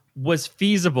rule was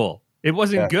feasible. It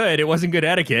wasn't good. It wasn't good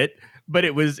etiquette, but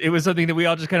it was something that we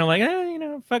all just kind of like, you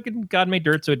know, fucking God made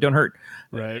dirt so it don't hurt.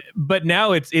 Right. But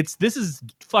now this is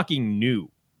fucking new.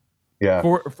 Yeah.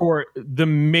 For the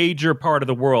major part of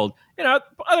the world. You know,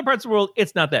 other parts of the world,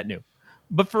 it's not that new.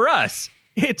 But for us,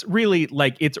 it's really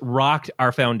like it's rocked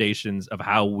our foundations of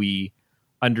how we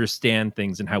understand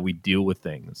things and how we deal with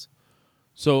things.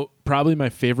 So probably my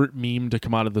favorite meme to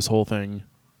come out of this whole thing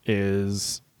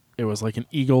is it was like an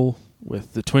eagle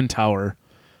with the Twin Tower,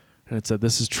 and it said,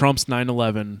 "This is Trump's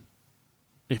 9/11.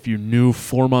 If you knew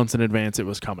 4 months in advance it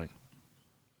was coming."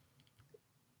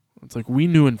 It's like we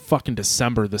knew in fucking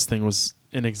December this thing was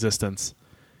in existence,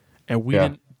 and we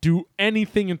didn't do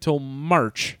anything until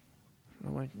March.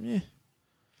 I'm like,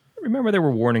 Remember, there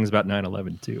were warnings about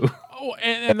 9/11 too. Oh,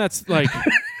 and that's like,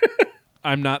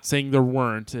 I'm not saying there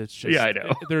weren't. It's just, I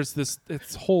know. There's this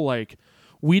whole like,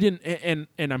 we didn't,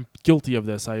 and I'm guilty of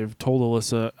this. I've told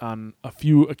Alyssa on a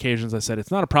few occasions. I said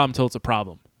it's not a problem until it's a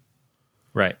problem.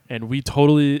 Right. And we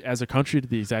totally, as a country, did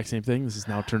the exact same thing. This is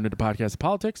now turned into podcast of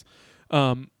politics.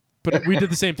 But we did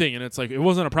the same thing, and it's like it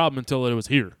wasn't a problem until it was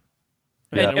here.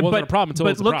 And it wasn't a problem until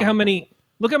it was a problem. But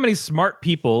look how many smart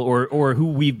people or who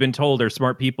we've been told are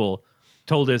smart people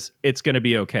told us it's going to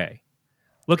be okay.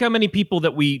 Look how many people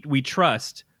that we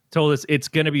trust told us it's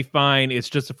going to be fine. It's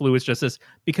just a flu. It's just this,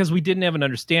 because we didn't have an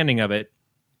understanding of it.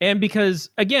 And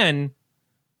because, again,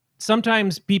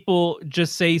 sometimes people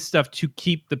just say stuff to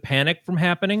keep the panic from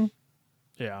happening.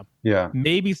 Yeah. Yeah.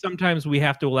 Maybe sometimes we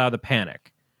have to allow the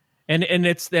panic. And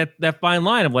it's that fine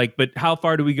line of like, but how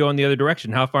far do we go in the other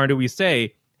direction? How far do we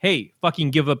say, hey,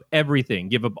 fucking give up everything.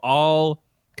 Give up all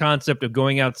concept of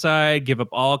going outside. Give up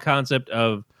all concept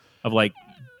of like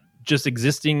just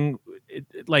existing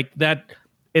like that.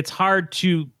 It's hard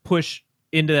to push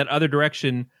into that other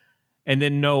direction and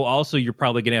then know also you're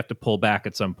probably going to have to pull back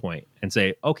at some point and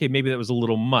say, okay, maybe that was a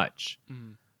little much.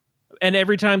 Mm. And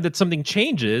every time that something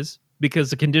changes, because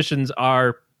the conditions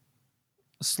are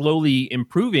slowly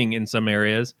improving in some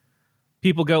areas,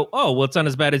 people go, oh, well, it's not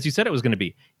as bad as you said it was going to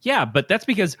be. Yeah, but that's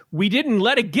because we didn't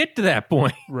let it get to that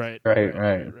point. Right.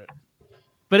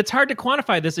 But it's hard to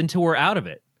quantify this until we're out of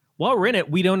it. While we're in it,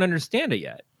 we don't understand it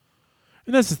yet.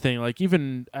 And that's the thing. Like,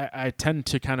 even I tend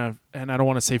to kind of, and I don't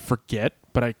want to say forget,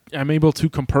 but I'm able to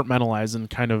compartmentalize and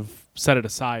kind of set it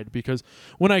aside, because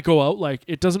when I go out, like,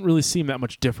 it doesn't really seem that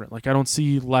much different. Like, I don't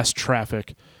see less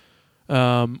traffic.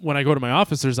 When I go to my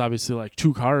office, there's obviously like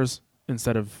 2 cars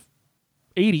instead of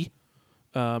 80.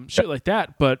 Shit like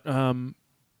that. But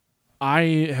I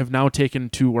have now taken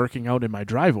to working out in my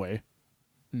driveway,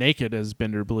 naked, as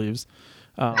Bender believes.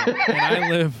 And I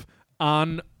live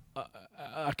on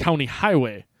a county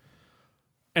highway.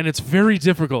 And it's very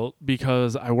difficult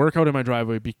because I work out in my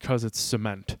driveway because it's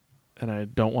cement. And I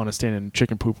don't want to stand in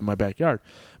chicken poop in my backyard.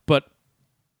 But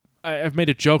I've made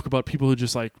a joke about people who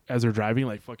just, like, as they're driving,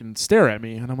 like, fucking stare at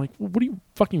me. And I'm like, well, what do you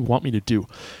fucking want me to do?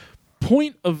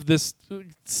 Point of this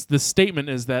statement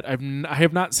is that I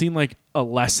have not seen, like, a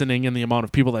lessening in the amount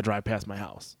of people that drive past my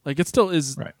house. Like, it still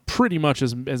is pretty much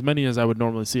as many as I would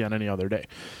normally see on any other day,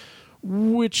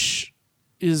 which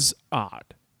is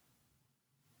odd.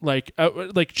 Like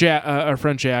Jack, our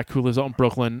friend Jack, who lives out in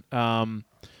Brooklyn,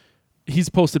 he's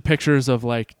posted pictures of,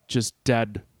 like, just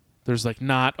dead. There's, like,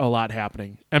 not a lot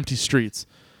happening. Empty streets.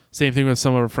 Same thing with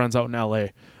some of our friends out in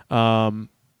L.A.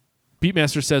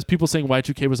 Beatmaster says, people saying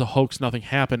Y2K was a hoax, nothing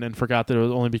happened, and forgot that it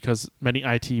was only because many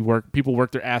people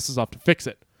worked their asses off to fix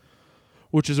it,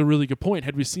 which is a really good point.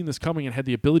 Had we seen this coming and had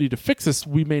the ability to fix this,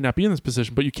 we may not be in this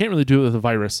position, but you can't really do it with a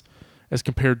virus as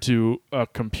compared to a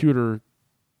computer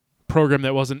program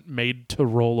that wasn't made to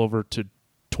roll over to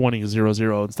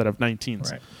 20.00 instead of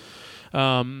 19s. Right.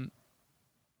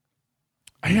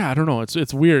 Yeah, I don't know.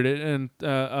 It's weird. And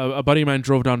a buddy of mine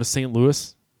drove down to St.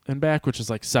 Louis and back, which is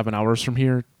like 7 hours from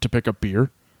here, to pick up beer.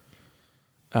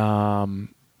 Granted,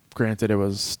 it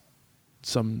was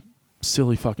some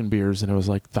silly fucking beers, and it was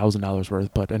like $1,000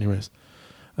 worth. But anyways,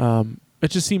 it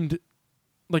just seemed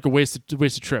like a wasted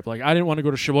trip. Like, I didn't want to go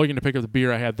to Sheboygan to pick up the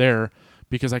beer I had there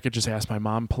because I could just ask my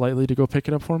mom politely to go pick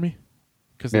it up for me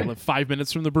because they live 5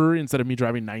 minutes from the brewery instead of me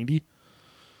driving 90.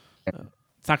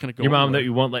 It's not going to go. Your mom that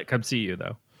you won't let come see you,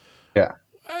 though. Yeah.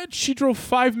 She drove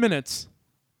 5 minutes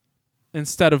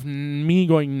instead of me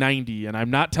going 90, and I'm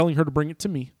not telling her to bring it to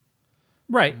me.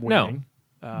 Right. No.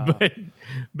 But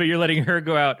you're letting her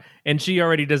go out, and she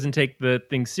already doesn't take the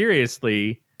thing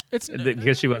seriously. It's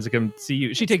because she wants to come see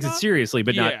you. She takes it seriously,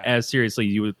 but not as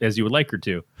seriously as you would like her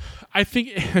to. I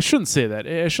think I shouldn't say that.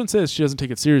 I shouldn't say that she doesn't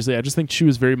take it seriously. I just think she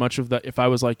was very much of the. If I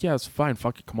was like, yeah, it's fine,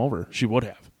 fuck it, come over, she would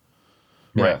have.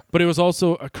 Right. But it was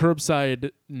also a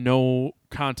curbside, no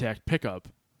contact pickup.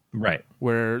 Right.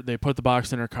 Where they put the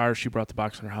box in her car. She brought the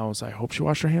box in her house. I hope she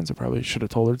washed her hands. I probably should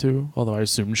have told her to, although I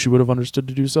assumed she would have understood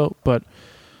to do so. But,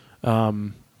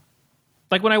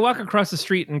 like when I walk across the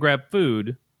street and grab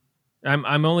food,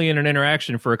 I'm only in an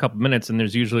interaction for a couple minutes, and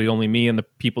there's usually only me and the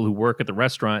people who work at the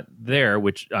restaurant there,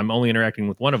 which I'm only interacting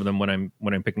with one of them when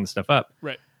I'm picking the stuff up.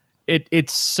 Right.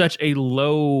 It's such a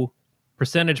low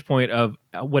percentage point of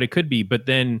what it could be, but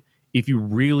then if you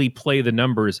really play the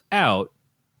numbers out,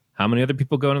 how many other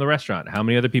people go into the restaurant? How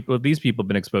many other people have these people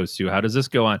been exposed to? How does this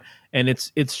go on? And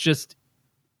it's just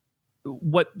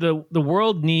what the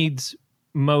world needs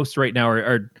most right now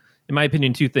are, in my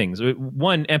opinion, two things.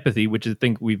 One, empathy, which I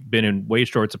think we've been in way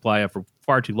short supply of for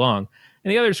far too long.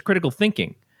 And the other is critical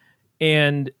thinking.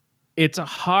 And it's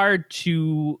hard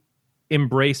to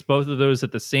embrace both of those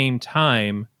at the same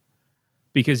time,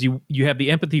 because you have the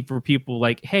empathy for people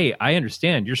like, hey, I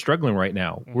understand you're struggling right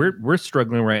now. We're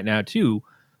struggling right now too,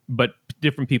 but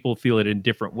different people feel it in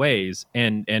different ways.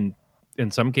 And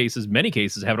in some cases, many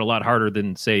cases, have it a lot harder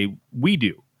than, say, we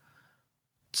do.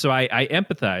 So I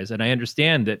empathize, and I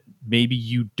understand that maybe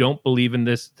you don't believe in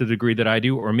this to the degree that I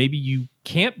do, or maybe you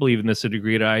can't believe in this to the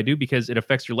degree that I do because it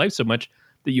affects your life so much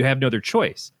that you have no other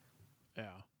choice. Yeah.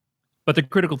 But the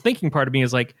critical thinking part of me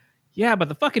is like, yeah, but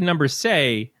the fucking numbers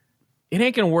say it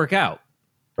ain't going to work out.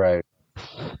 Right.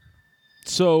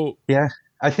 So, yeah,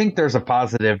 I think there's a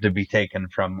positive to be taken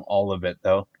from all of it,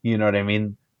 though. You know what I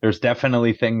mean? There's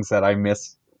definitely things that I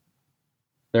miss.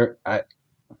 I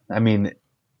mean,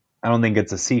 I don't think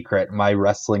it's a secret. My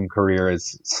wrestling career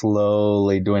is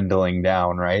slowly dwindling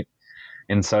down, right?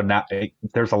 And so now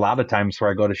there's a lot of times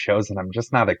where I go to shows and I'm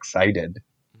just not excited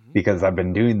because I've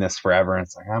been doing this forever. And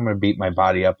it's like, I'm going to beat my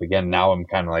body up again. Now I'm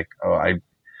kind of like, oh, I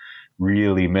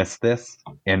really miss this.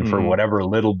 And for whatever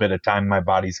little bit of time my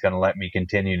body's going to let me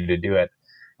continue to do it,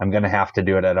 I'm going to have to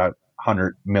do it at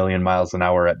 100 million miles an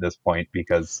hour at this point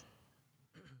because,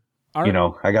 I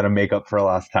got to make up for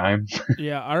lost time.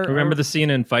 Yeah. Remember the scene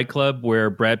in Fight Club where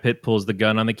Brad Pitt pulls the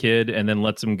gun on the kid and then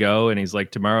lets him go, and he's like,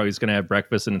 tomorrow he's going to have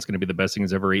breakfast and it's going to be the best thing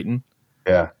he's ever eaten?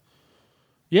 Yeah.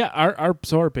 Yeah.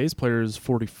 Our bass player is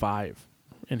 45,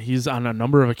 and he's on a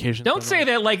number of occasions. Don't say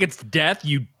that like it's death,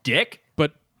 you dick.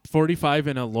 But 45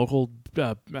 in a local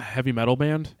heavy metal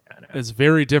band is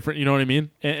very different. You know what I mean?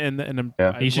 And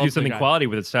he should do something quality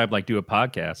with his time, like do a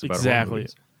podcast about exactly.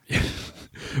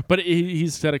 But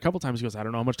he's said a couple times, he goes, I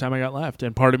don't know how much time I got left.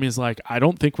 And part of me is like, I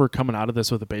don't think we're coming out of this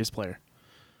with a bass player.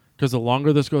 Because the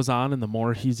longer this goes on and the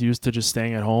more he's used to just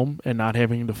staying at home and not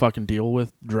having to fucking deal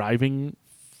with driving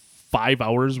 5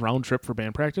 hours round trip for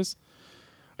band practice.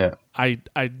 Yeah. I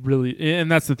really,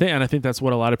 and that's the thing. And I think that's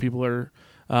what a lot of people are,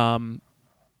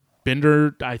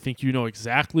 Binder, I think you know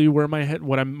exactly where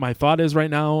my thought is right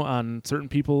now on certain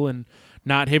people and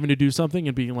not having to do something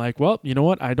and being like, well, you know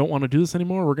what? I don't want to do this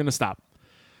anymore. We're going to stop.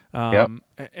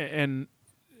 And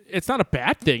it's not a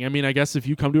bad thing. I mean, I guess if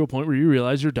you come to a point where you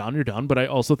realize you're done, you're done. But I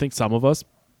also think some of us,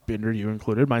 Binder, you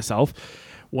included, myself,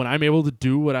 when I'm able to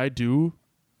do what I do,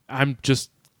 I'm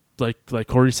just like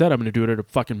Corey said, I'm going to do it at a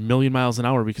fucking million miles an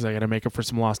hour because I got to make up for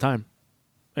some lost time.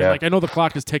 And I know the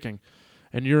clock is ticking,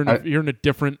 and you're in a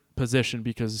different position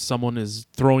because someone is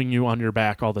throwing you on your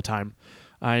back all the time.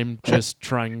 I'm just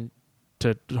trying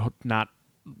to not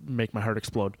make my heart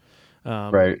explode.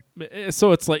 Right.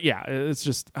 So it's like, yeah, it's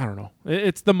just, I don't know.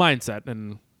 It's the mindset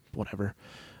and whatever.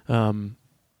 Something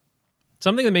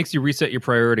that makes you reset your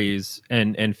priorities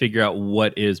and figure out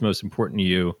what is most important to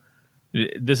you.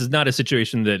 This is not a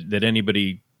situation that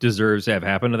anybody deserves to have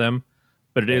happen to them,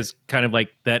 but it is kind of like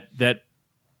that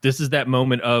this is that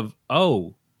moment of,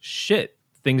 oh shit,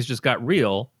 things just got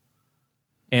real.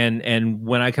 And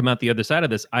when I come out the other side of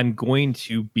this, I'm going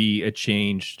to be a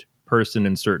changed person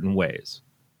in certain ways.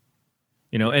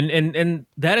 And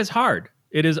that is hard.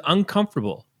 It is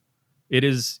uncomfortable. It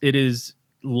is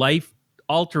life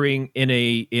altering in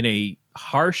a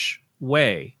harsh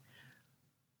way.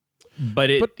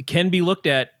 But it can be looked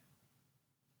at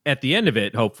the end of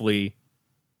it, hopefully,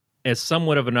 as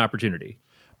somewhat of an opportunity.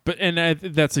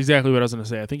 That's exactly what I was going to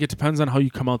say. I think it depends on how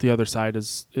you come out the other side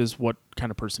is what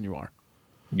kind of person you are.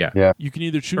 Yeah. You can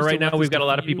either choose. But right now, we've got a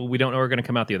lot of people we don't know are going to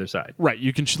come out the other side. Right.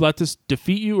 You can let this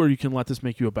defeat you, or you can let this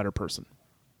make you a better person.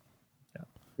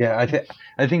 Yeah,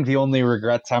 I think the only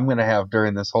regrets I'm gonna have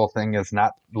during this whole thing is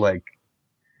not like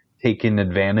taking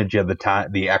advantage of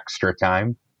the extra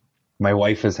time. My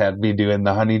wife has had me doing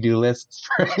the honeydew lists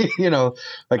for,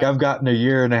 like I've gotten a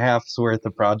year and a half's worth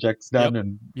of projects done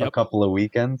in a couple of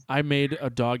weekends. I made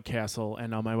a dog castle, and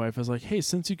now my wife is like, hey,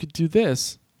 since you could do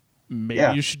this,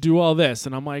 maybe you should do all this.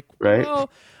 And I'm like,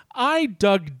 well, I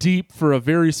dug deep for a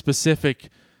very specific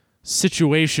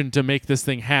situation to make this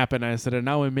thing happen. I said, and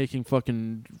now I'm making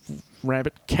fucking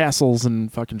rabbit castles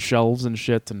and fucking shelves and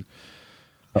shit. And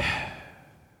what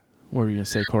were you going to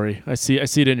say, Corey? I see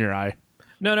it in your eye.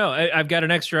 No, I've got an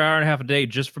extra hour and a half a day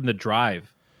just from the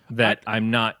drive that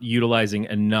I'm not utilizing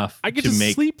enough. I get to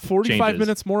make sleep 45 changes.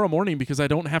 minutes more a morning because I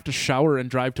don't have to shower and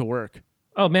drive to work.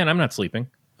 Oh man, I'm not sleeping.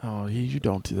 Oh, you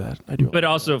don't do that. I do. But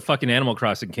also, fucking Animal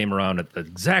Crossing came around at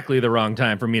exactly the wrong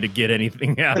time for me to get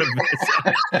anything out of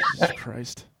this. Jesus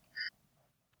Christ.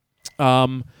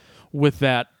 With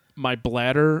that, my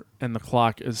bladder and the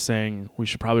clock is saying we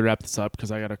should probably wrap this up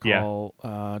because I got to call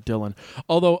Dylan.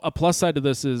 Although a plus side to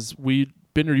this is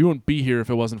Binder, you wouldn't be here if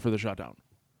it wasn't for the shutdown.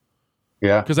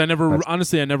 Yeah. Because I never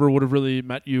would have really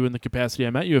met you in the capacity I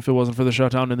met you if it wasn't for the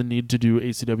shutdown and the need to do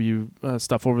ACW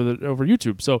stuff over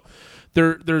YouTube. So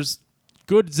there's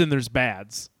goods and there's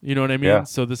bads. You know what I mean? Yeah.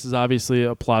 So this is obviously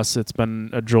a plus. It's been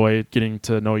a joy getting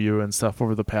to know you and stuff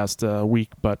over the past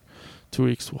week, but 2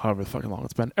 weeks, however fucking long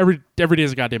it's been. Every day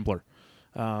is a goddamn blur.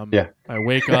 I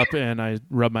wake up and I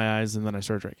rub my eyes and then I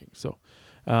start drinking. So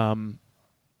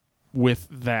with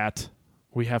that,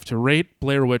 we have to rate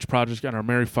Blair Witch Project on our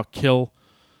Marry, Fuck, Kill.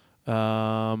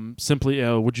 Simply,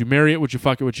 would you marry it? Would you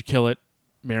fuck it? Would you kill it?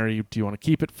 Marry, do you want to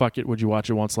keep it? Fuck it. Would you watch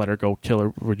it once, let her go? Kill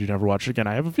her? Would you never watch it again?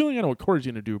 I have a feeling I know what Corey's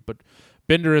going to do, but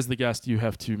Bender, as the guest, you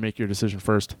have to make your decision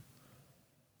first.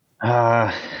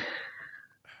 I'm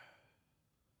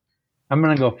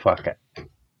going to go fuck it.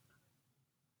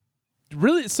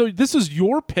 Really? So this is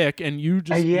your pick, and you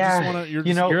just, you just want to...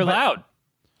 You're allowed.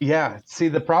 Yeah. See,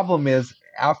 the problem is,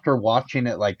 after watching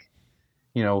it,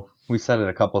 we said it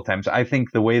a couple of times, I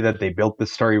think the way that they built the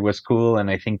story was cool,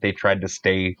 and I think they tried to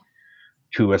stay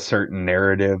to a certain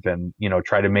narrative and,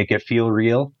 try to make it feel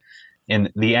real.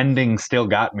 And the ending still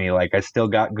got me. Like, I still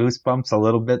got goosebumps a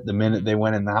little bit the minute they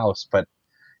went in the house. But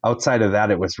outside of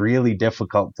that, it was really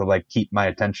difficult to, keep my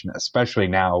attention, especially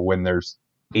now when there's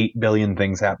 8 billion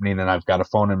things happening and I've got a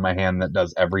phone in my hand that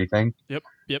does everything. Yep.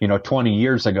 20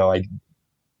 years ago,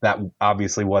 that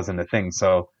obviously wasn't a thing.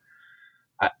 So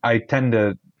I tend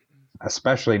to,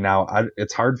 especially now,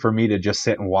 it's hard for me to just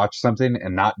sit and watch something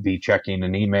and not be checking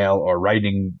an email or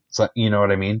writing, you know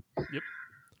what I mean? Yep.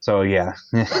 So yeah,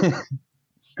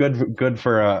 good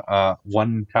for a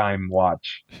one-time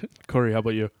watch. Corey, how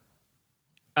about you?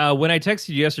 When I texted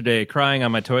you yesterday crying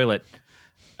on my toilet,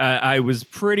 I was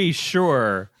pretty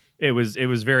sure it was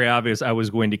very obvious I was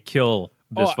going to kill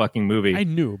this fucking movie. I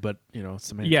knew, but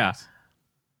semantics.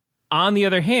 On the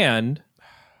other hand,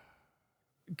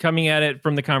 coming at it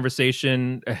from the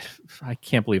conversation, I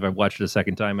can't believe I've watched it a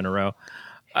second time in a row.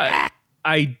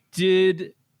 I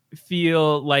did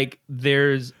feel like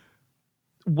there's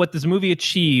what this movie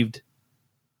achieved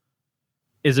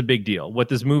is a big deal. What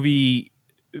this movie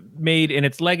made in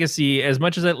its legacy, as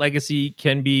much as that legacy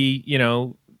can be,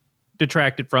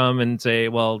 detracted from and say,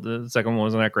 well, the second one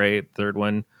wasn't that great. Third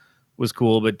one was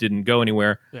cool, but didn't go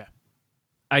anywhere. Yeah.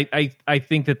 I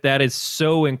think that is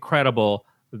so incredible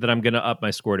that I'm going to up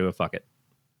my score to a fuck it.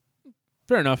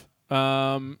 Fair enough.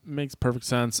 Makes perfect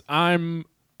sense. I'm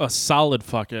a solid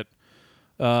fuck it.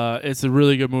 It's a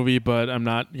really good movie, but I'm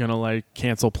not going to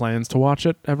cancel plans to watch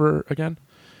it ever again.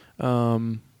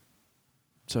 So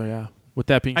yeah, with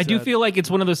that being said, I do feel like it's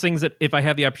one of those things that if I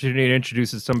have the opportunity to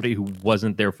introduce to somebody who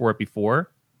wasn't there for it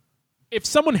before. If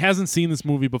someone hasn't seen this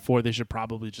movie before, they should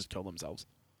probably just kill themselves.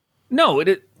 No,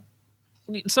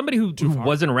 somebody who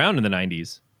wasn't around in the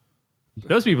 90s.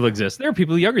 Those people exist. There are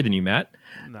people younger than you, Matt.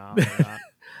 No, they're not.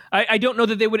 I don't know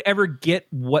that they would ever get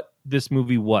what this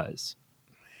movie was.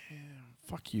 Man,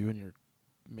 fuck you and you're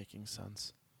making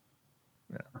sense.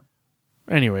 Yeah.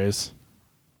 Anyways,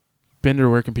 Bender,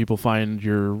 where can people find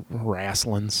your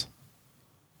wrestlings?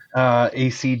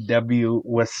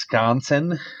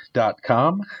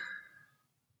 acwwisconsin.com.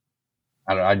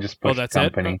 I just pushed that's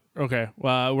company. It? Okay.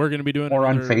 Well, we're going to be doing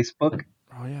on Facebook.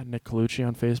 Oh, yeah, Nick Colucci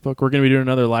on Facebook. We're going to be doing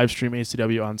another live stream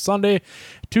ACW on Sunday,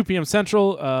 2 p.m.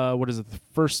 Central. What is it? The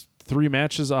first 3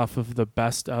 matches off of the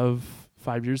best of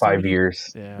 5 years? 5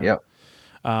 years. Yeah. Yep.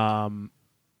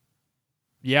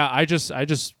 Yeah, I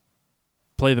just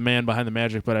play the man behind the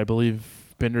magic, but I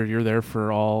believe, Bender, you're there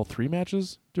for all 3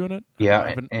 matches doing it?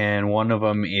 Yeah, and one of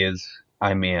them is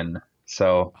I'm in.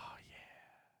 So.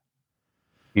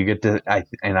 You get to,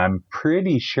 and I'm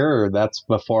pretty sure that's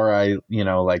before I,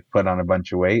 like put on a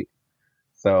bunch of weight.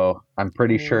 So I'm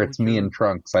pretty sure it's me in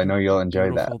trunks. I know you'll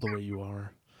enjoy that. Beautiful the way you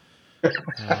are.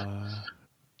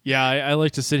 Yeah, I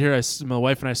like to sit here. My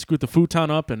wife and I scoot the futon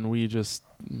up, and we just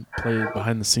play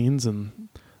behind the scenes and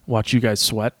watch you guys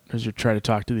sweat as you try to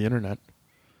talk to the internet.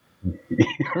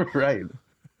 Right.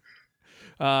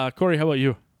 Corey, how about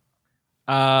you?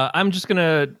 I'm just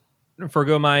gonna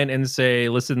forgo mine and say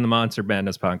listen to the Monster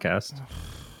Madness podcast.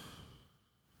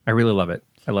 I really love it.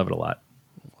 I love it a lot.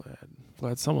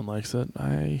 Glad someone likes it.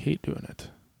 I hate doing it.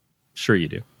 Sure you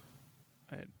do.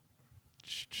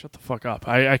 Shut the fuck up.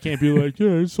 I can't be like, yeah,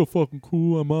 it's so fucking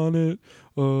cool. I'm on it.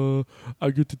 I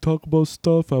get to talk about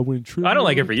stuff. I win trivia. I don't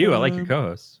like it for you. I like your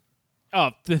co-hosts. Oh,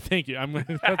 thank you.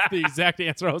 That's the exact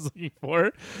answer I was looking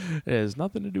for. It has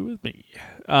nothing to do with me.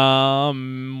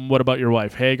 What about your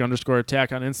wife?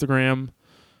 Hag_attack on Instagram.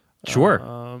 Sure.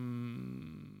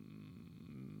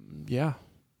 Yeah.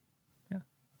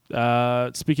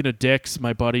 Speaking of dicks,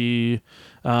 my buddy,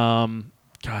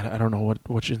 God, I don't know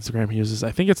which Instagram he uses.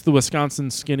 I think it's the Wisconsin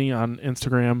Skinny on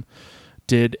Instagram.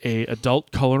 Did a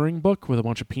adult coloring book with a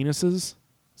bunch of penises.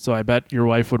 So I bet your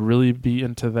wife would really be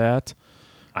into that.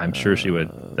 I'm sure she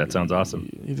would. That sounds awesome.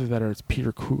 Either that or it's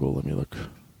Peter Kugel. Let me look.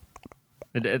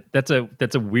 That's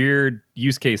a weird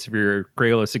use case for your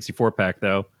Crayola 64 pack,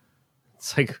 though.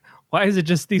 It's like, why is it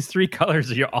just these three colors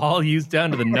that you're all used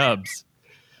down to the nubs?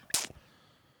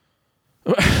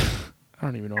 I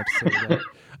don't even know what to say to that.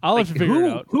 I'll have to figure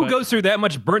it out. Who goes through that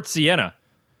much burnt sienna?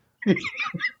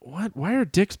 What? Why are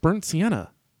dicks burnt sienna?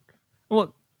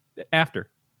 Well, after.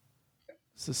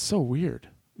 This is so weird.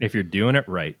 If you're doing it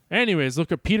right. Anyways,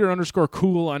 look at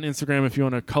Peter_Cool on Instagram if you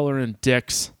want to color in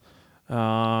dicks. He's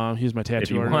my tattoo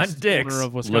If you artist. want dicks, Owner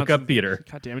of Wisconsin. look up Peter.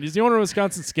 God damn it. He's the owner of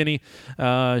Wisconsin Skinny.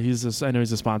 I know he's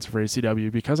a sponsor for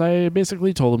ACW because I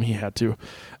basically told him he had to.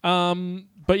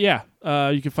 But yeah,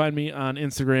 you can find me on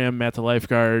Instagram, Matt the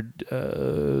Lifeguard,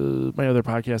 my other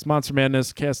podcast, Monster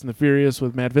Madness, Cast and the Furious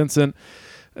with Matt Vincent,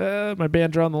 my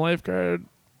band, Drawn the Lifeguard.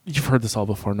 You've heard this all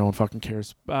before. No one fucking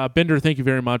cares. Bender, thank you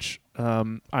very much.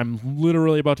 I'm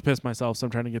literally about to piss myself, so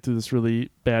I'm trying to get through this really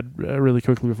bad, really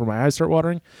quickly before my eyes start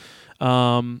watering.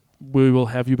 We will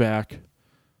have you back,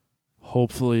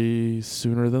 hopefully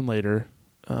sooner than later.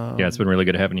 Yeah, it's been really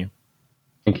good having you.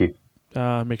 Thank you.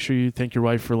 Make sure you thank your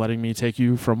wife for letting me take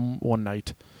you from one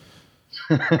night.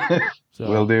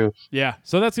 Will do. Yeah.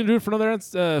 So that's going to do it for another...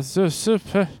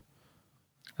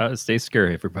 Stay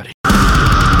scary, everybody.